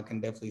 I can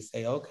definitely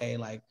say, okay,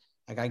 like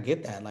I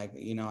get that. Like,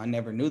 I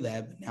never knew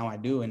that, but now I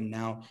do. And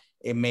now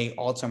it may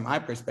alter my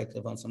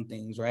perspective on some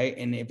things, right?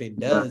 And if it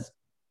does,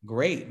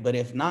 great. But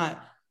if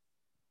not,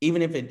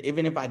 even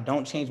if I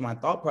don't change my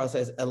thought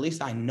process, at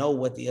least I know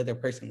what the other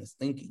person is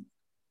thinking,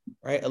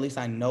 right? At least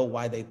I know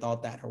why they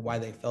thought that or why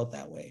they felt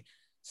that way.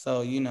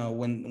 So,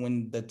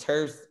 when the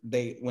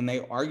TERFs, when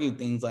they argue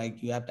things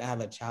like you have to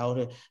have a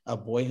childhood, a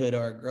boyhood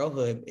or a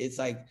girlhood, it's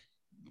like,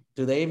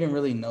 do they even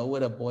really know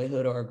what a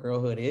boyhood or a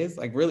girlhood is?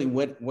 Like, really,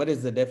 what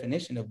is the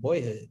definition of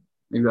boyhood?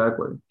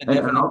 Exactly. The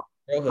definition of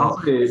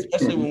girlhood,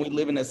 especially when we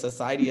live in a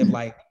society of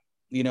like,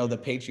 the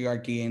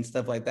patriarchy and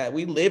stuff like that.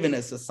 We live in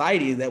a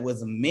society that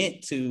was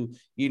meant to,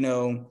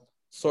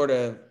 sort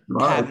of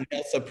have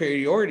male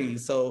superiority.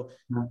 So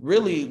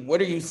really,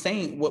 what are you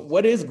saying?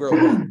 What is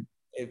girlhood?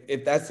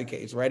 If that's the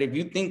case, right? If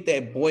you think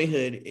that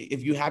boyhood,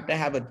 if you have to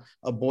have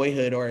a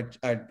boyhood or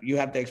you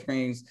have to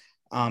experience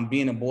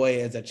being a boy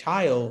as a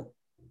child,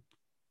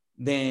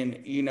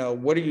 then,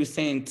 what are you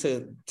saying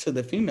to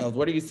the females?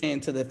 What are you saying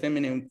to the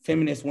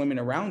feminist women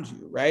around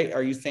you, right?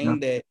 Are you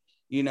saying that,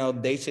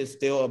 they should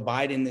still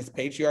abide in this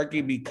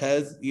patriarchy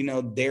because,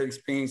 their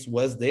experience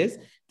was this?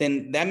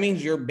 Then that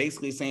means you're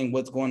basically saying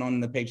what's going on in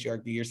the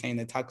patriarchy. You're saying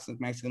that toxic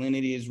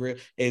masculinity is real,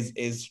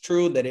 is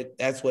true,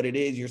 that's what it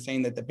is. You're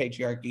saying that the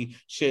patriarchy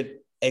should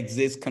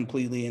exist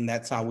completely, and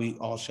that's how we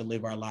all should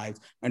live our lives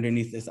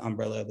underneath this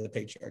umbrella of the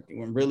patriarchy,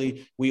 when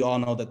really we all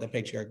know that the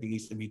patriarchy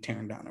needs to be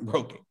torn down and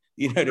broken.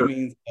 You know what I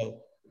mean?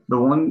 So, the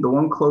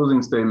one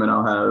closing statement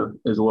I'll have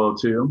as well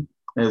too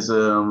is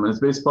it's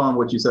based upon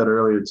what you said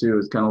earlier too.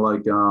 It's kind of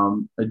like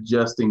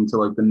adjusting to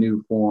like the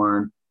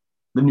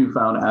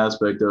newfound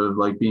aspect of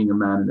like being a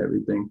man and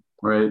everything,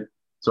 right?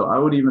 So I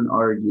would even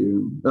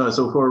argue.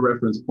 So for a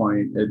reference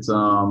point, it's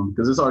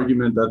because this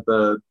argument that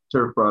the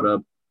TERF brought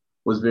up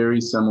was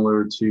very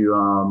similar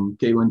to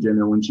Caitlyn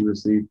Jenner when she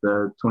received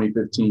the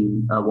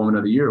 2015 Woman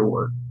of the Year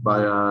award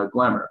by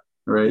Glamour,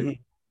 right?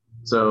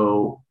 Mm-hmm.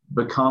 So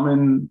the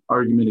common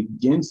argument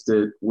against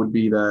it would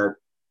be that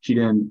she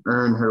didn't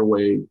earn her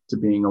way to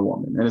being a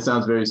woman, and it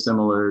sounds very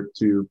similar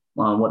to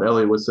what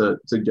Elliot was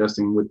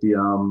suggesting with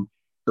the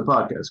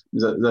podcast.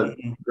 Is that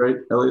right,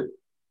 Elliot?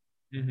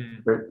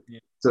 Mm-hmm. Right. Yeah.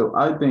 So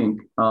I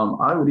think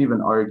I would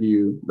even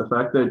argue the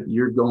fact that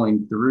you're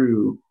going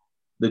through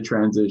the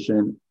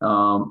transition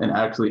and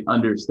actually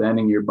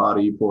understanding your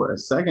body for a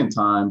second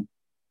time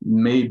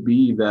may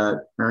be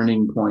that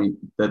earning point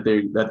that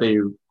they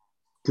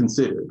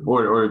considered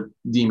or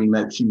deeming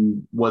that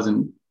she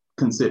wasn't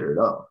considered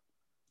of.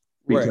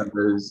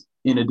 Because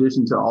in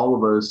addition to all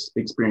of us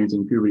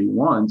experiencing puberty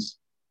once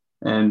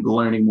and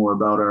learning more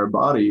about our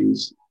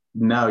bodies,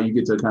 now you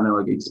get to kind of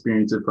like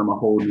experience it from a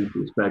whole new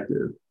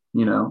perspective,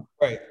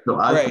 Right. So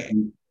I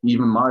think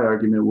even my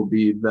argument will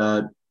be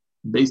that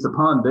based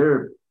upon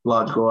their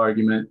logical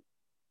argument,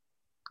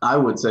 I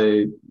would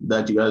say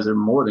that you guys are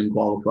more than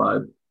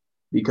qualified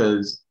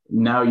because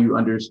now you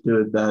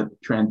understood that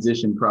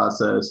transition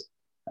process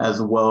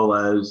as well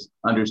as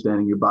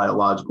understanding your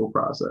biological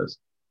process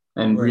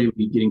and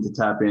really getting to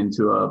tap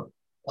into a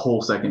whole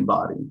second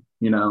body,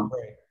 Right.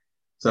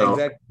 So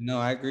exactly. No,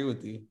 I agree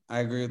with you.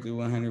 I agree with you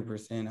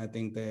 100%. I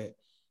think that,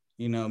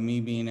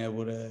 me being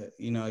able to,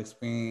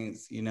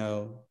 experience,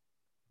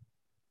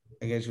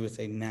 I guess you would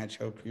say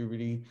natural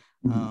puberty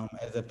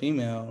as a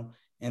female,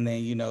 and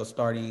then,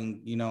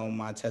 starting,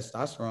 my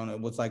testosterone, it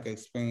was like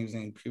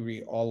experiencing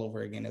puberty all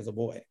over again as a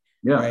boy.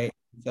 Yeah. Right.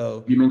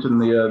 So you mentioned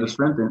the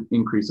strength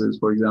increases,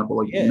 for example,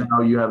 like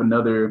now you have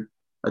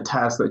a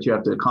task that you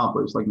have to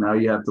accomplish. Like now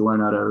you have to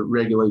learn how to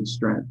regulate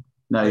strength.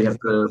 Now you have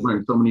to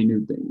learn so many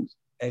new things.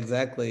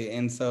 Exactly.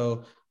 And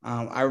so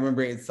I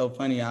remember, it's so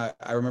funny. I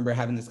remember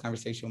having this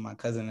conversation with my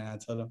cousin, and I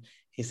told him,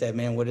 he said,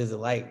 man, what is it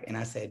like? And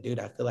I said, dude,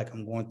 I feel like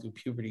I'm going through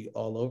puberty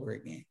all over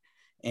again.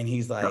 And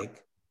he's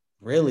like,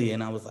 really?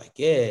 And I was like,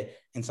 yeah.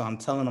 And so I'm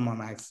telling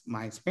him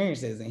my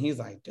experiences. And he's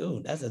like,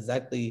 dude, that's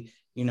exactly,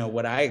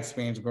 what I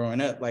experienced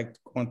growing up, like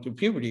going through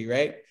puberty.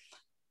 Right.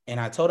 And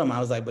I told him, I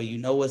was like, but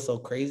what's so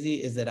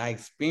crazy is that I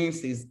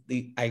experienced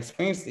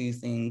these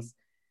things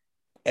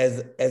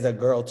as a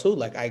girl too.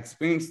 Like I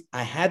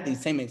had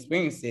these same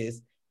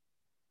experiences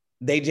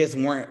they just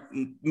weren't,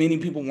 many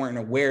people weren't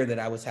aware that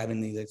I was having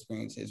these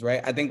experiences,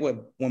 right? I think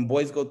when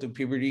boys go through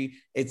puberty,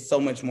 it's so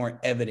much more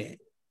evident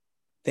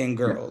than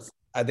girls.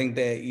 I think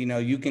that, you know,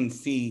 you can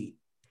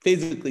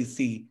physically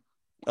see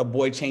a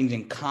boy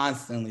changing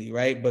constantly,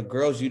 right? But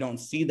girls, you don't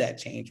see that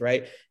change,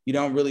 right? You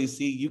don't really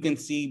see, you can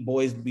see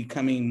boys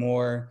becoming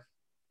more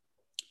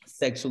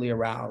sexually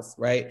aroused,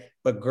 right?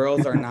 But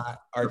girls are not,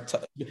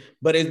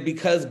 but it's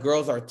because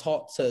girls are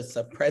taught to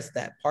suppress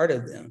that part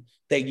of them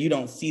that you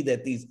don't see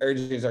that these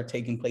urges are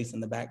taking place in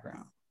the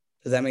background.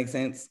 Does that make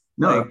sense?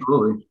 No,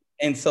 absolutely.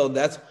 And so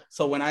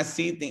when I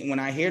when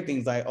I hear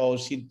things like, oh,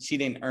 she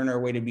didn't earn her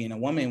way to being a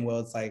woman. Well,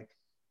 it's like,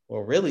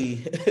 well,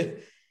 really,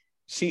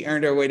 she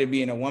earned her way to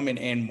being a woman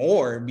and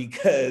more,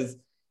 because,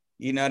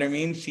 you know what I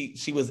mean?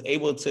 She was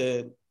able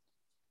to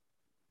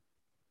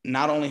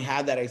not only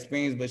have that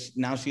experience, but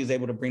now she's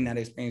able to bring that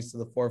experience to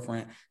the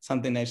forefront,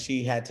 something that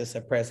she had to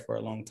suppress for a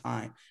long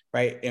time,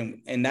 right?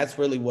 And that's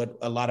really what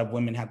a lot of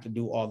women have to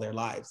do all their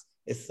lives,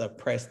 is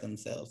suppress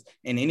themselves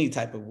in any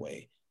type of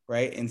way,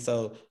 right? And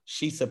so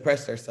she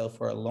suppressed herself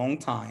for a long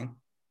time,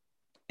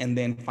 and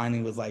then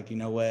finally was like, you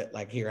know what,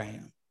 like, here I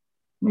am.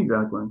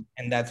 Exactly.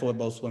 And that's what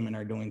most women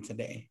are doing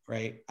today,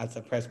 right? I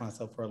suppressed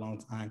myself for a long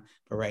time,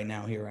 but right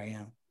now, here I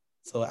am.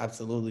 So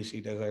absolutely,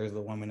 she deserves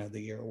the Woman of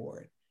the Year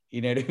award. You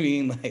know what I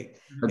mean? Like,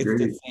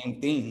 Agreed. It's the same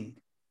thing.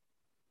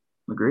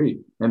 Agreed.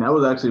 And that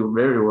was actually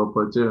very well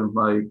put too.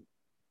 Like,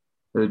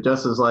 it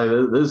just is like,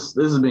 this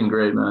has been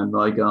great, man.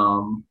 Like,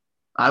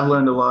 I've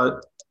learned a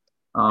lot.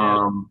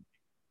 Oh,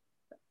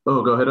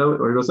 go ahead. What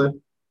were you gonna say?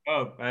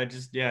 Oh, I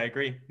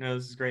agree. No,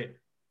 this is great.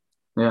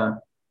 Yeah.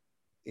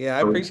 Yeah,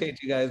 I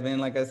appreciate you guys, man.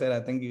 Like I said, I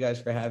thank you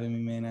guys for having me,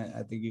 man.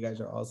 I think you guys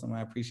are awesome.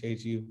 I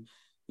appreciate you,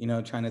 you know,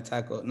 trying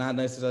to not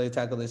necessarily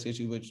tackle this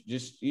issue, but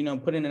just, you know,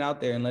 putting it out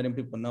there and letting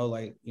people know,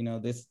 like, you know,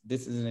 this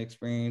is an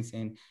experience,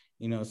 and,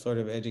 you know, sort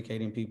of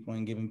educating people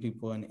and giving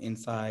people an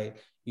inside,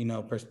 you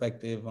know,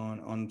 perspective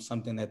on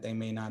something that they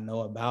may not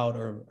know about,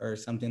 or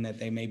something that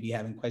they may be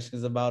having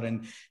questions about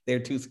and they're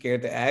too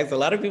scared to ask. A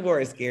lot of people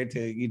are scared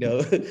to, you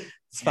know,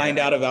 find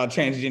out about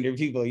transgender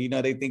people. You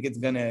know, they think it's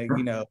gonna,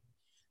 you know,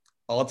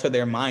 alter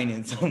their mind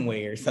in some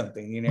way or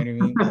something, you know what I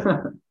mean?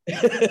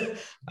 But,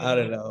 I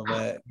don't know,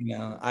 but, you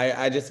know,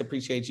 I just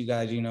appreciate you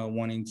guys, you know,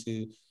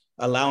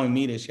 allowing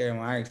me to share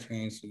my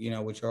experience, you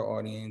know, with your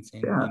audience,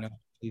 and, you know,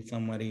 see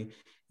somebody,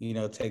 you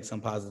know, take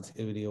some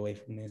positivity away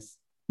from this.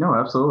 No,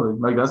 absolutely.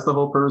 Like, that's the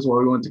whole purpose why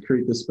we want to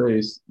create this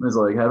space, is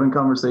like having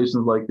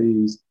conversations like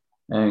these.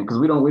 And because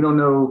we don't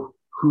know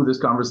who this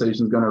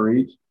conversation is going to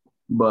reach,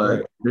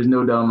 but there's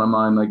no doubt in my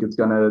mind, like, it's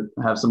going to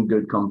have some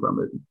good come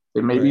from it.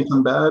 It may be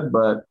some bad,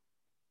 but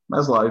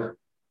that's life.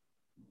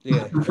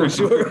 Yeah, for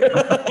sure.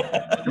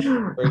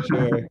 For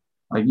sure.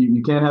 Like,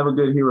 you can't have a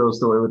good hero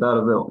story without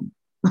a villain.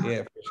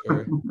 Yeah,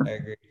 for sure. I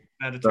agree.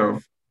 Not a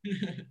turf.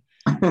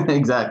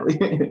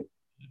 Exactly.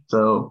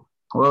 So,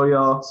 well,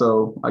 y'all,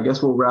 so I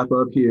guess we'll wrap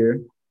up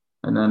here.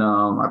 And then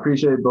I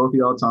appreciate both of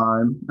y'all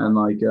time. And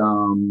like,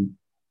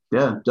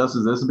 yeah,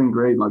 Justice, this has been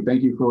great. Like,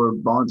 thank you for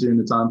volunteering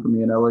the time for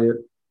me and Elliot.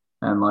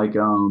 And like,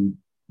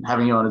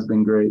 having you on has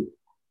been great.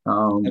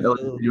 Elliot,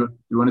 you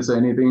want to say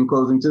anything in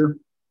closing too?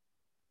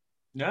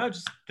 No,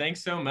 just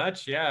thanks so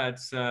much. Yeah,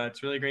 it's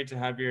really great to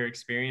have your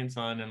experience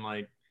on, and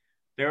like,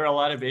 there were a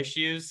lot of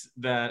issues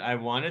that I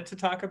wanted to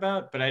talk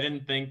about, but I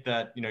didn't think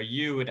that, you know,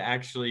 you would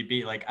actually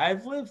be like,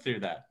 I've lived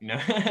through that, you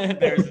know.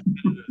 There's those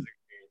experiences.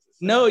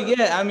 No,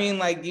 yeah, I mean,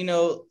 like, you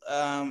know,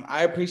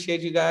 I appreciate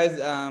you guys.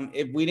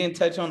 If we didn't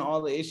touch on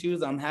all the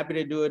issues, I'm happy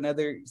to do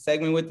another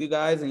segment with you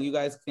guys, and you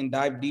guys can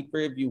dive deeper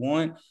if you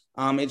want.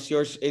 It's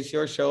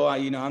your show.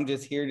 I'm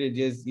just here to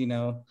just, you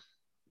know,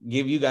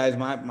 give you guys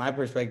my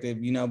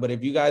perspective, you know. But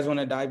if you guys want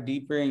to dive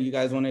deeper and you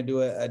guys want to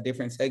do a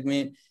different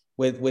segment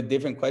with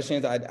different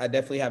questions, I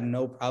definitely have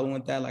no problem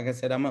with that. Like I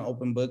said, I'm an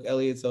open book,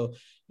 Elliot. So,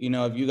 you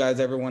know, if you guys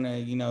ever want to,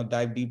 you know,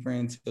 dive deeper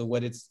into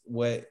what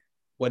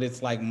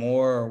it's like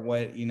more, or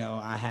what, you know,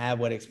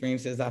 what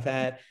experiences I've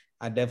had,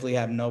 I definitely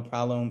have no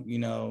problem, you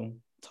know,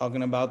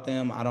 talking about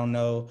them. I don't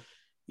know,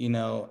 you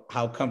know,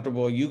 how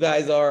comfortable you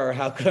guys are or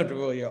how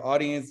comfortable your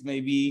audience may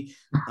be.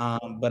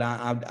 But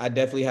I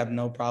definitely have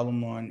no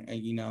problem on,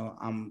 you know,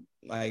 I'm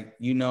like,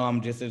 you know,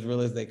 I'm just as real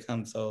as they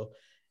come. So,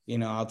 you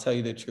know, I'll tell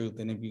you the truth.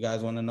 And if you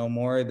guys want to know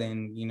more,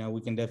 then, you know,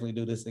 we can definitely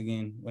do this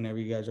again whenever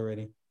you guys are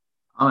ready.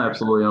 I'm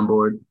absolutely on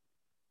board.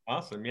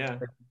 Awesome. Yeah.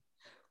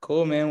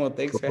 Cool, man. Well,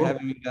 thanks for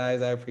having me,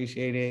 guys. I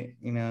appreciate it.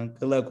 You know,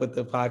 good luck with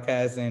the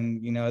podcast.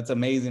 And, you know, it's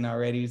amazing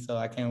already. So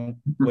I can't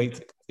wait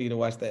to continue to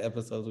watch the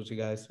episodes with you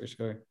guys for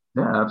sure.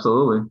 Yeah,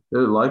 absolutely.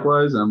 Dude,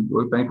 likewise. And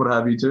we're thankful to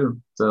have you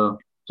too. So,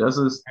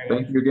 Justice,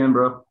 thank you again,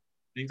 bro.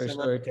 Thanks for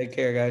so sure. much. Take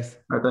care, guys.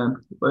 All right, then.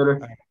 Later.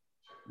 Right.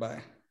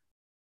 Bye.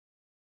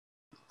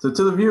 So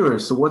to the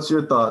viewers, so what's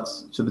your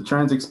thoughts? Should the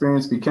trans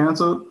experience be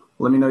canceled?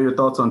 Let me know your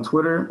thoughts on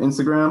Twitter,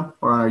 Instagram,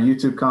 or on our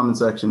YouTube comment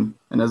section.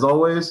 And as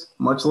always,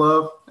 much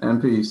love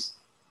and peace.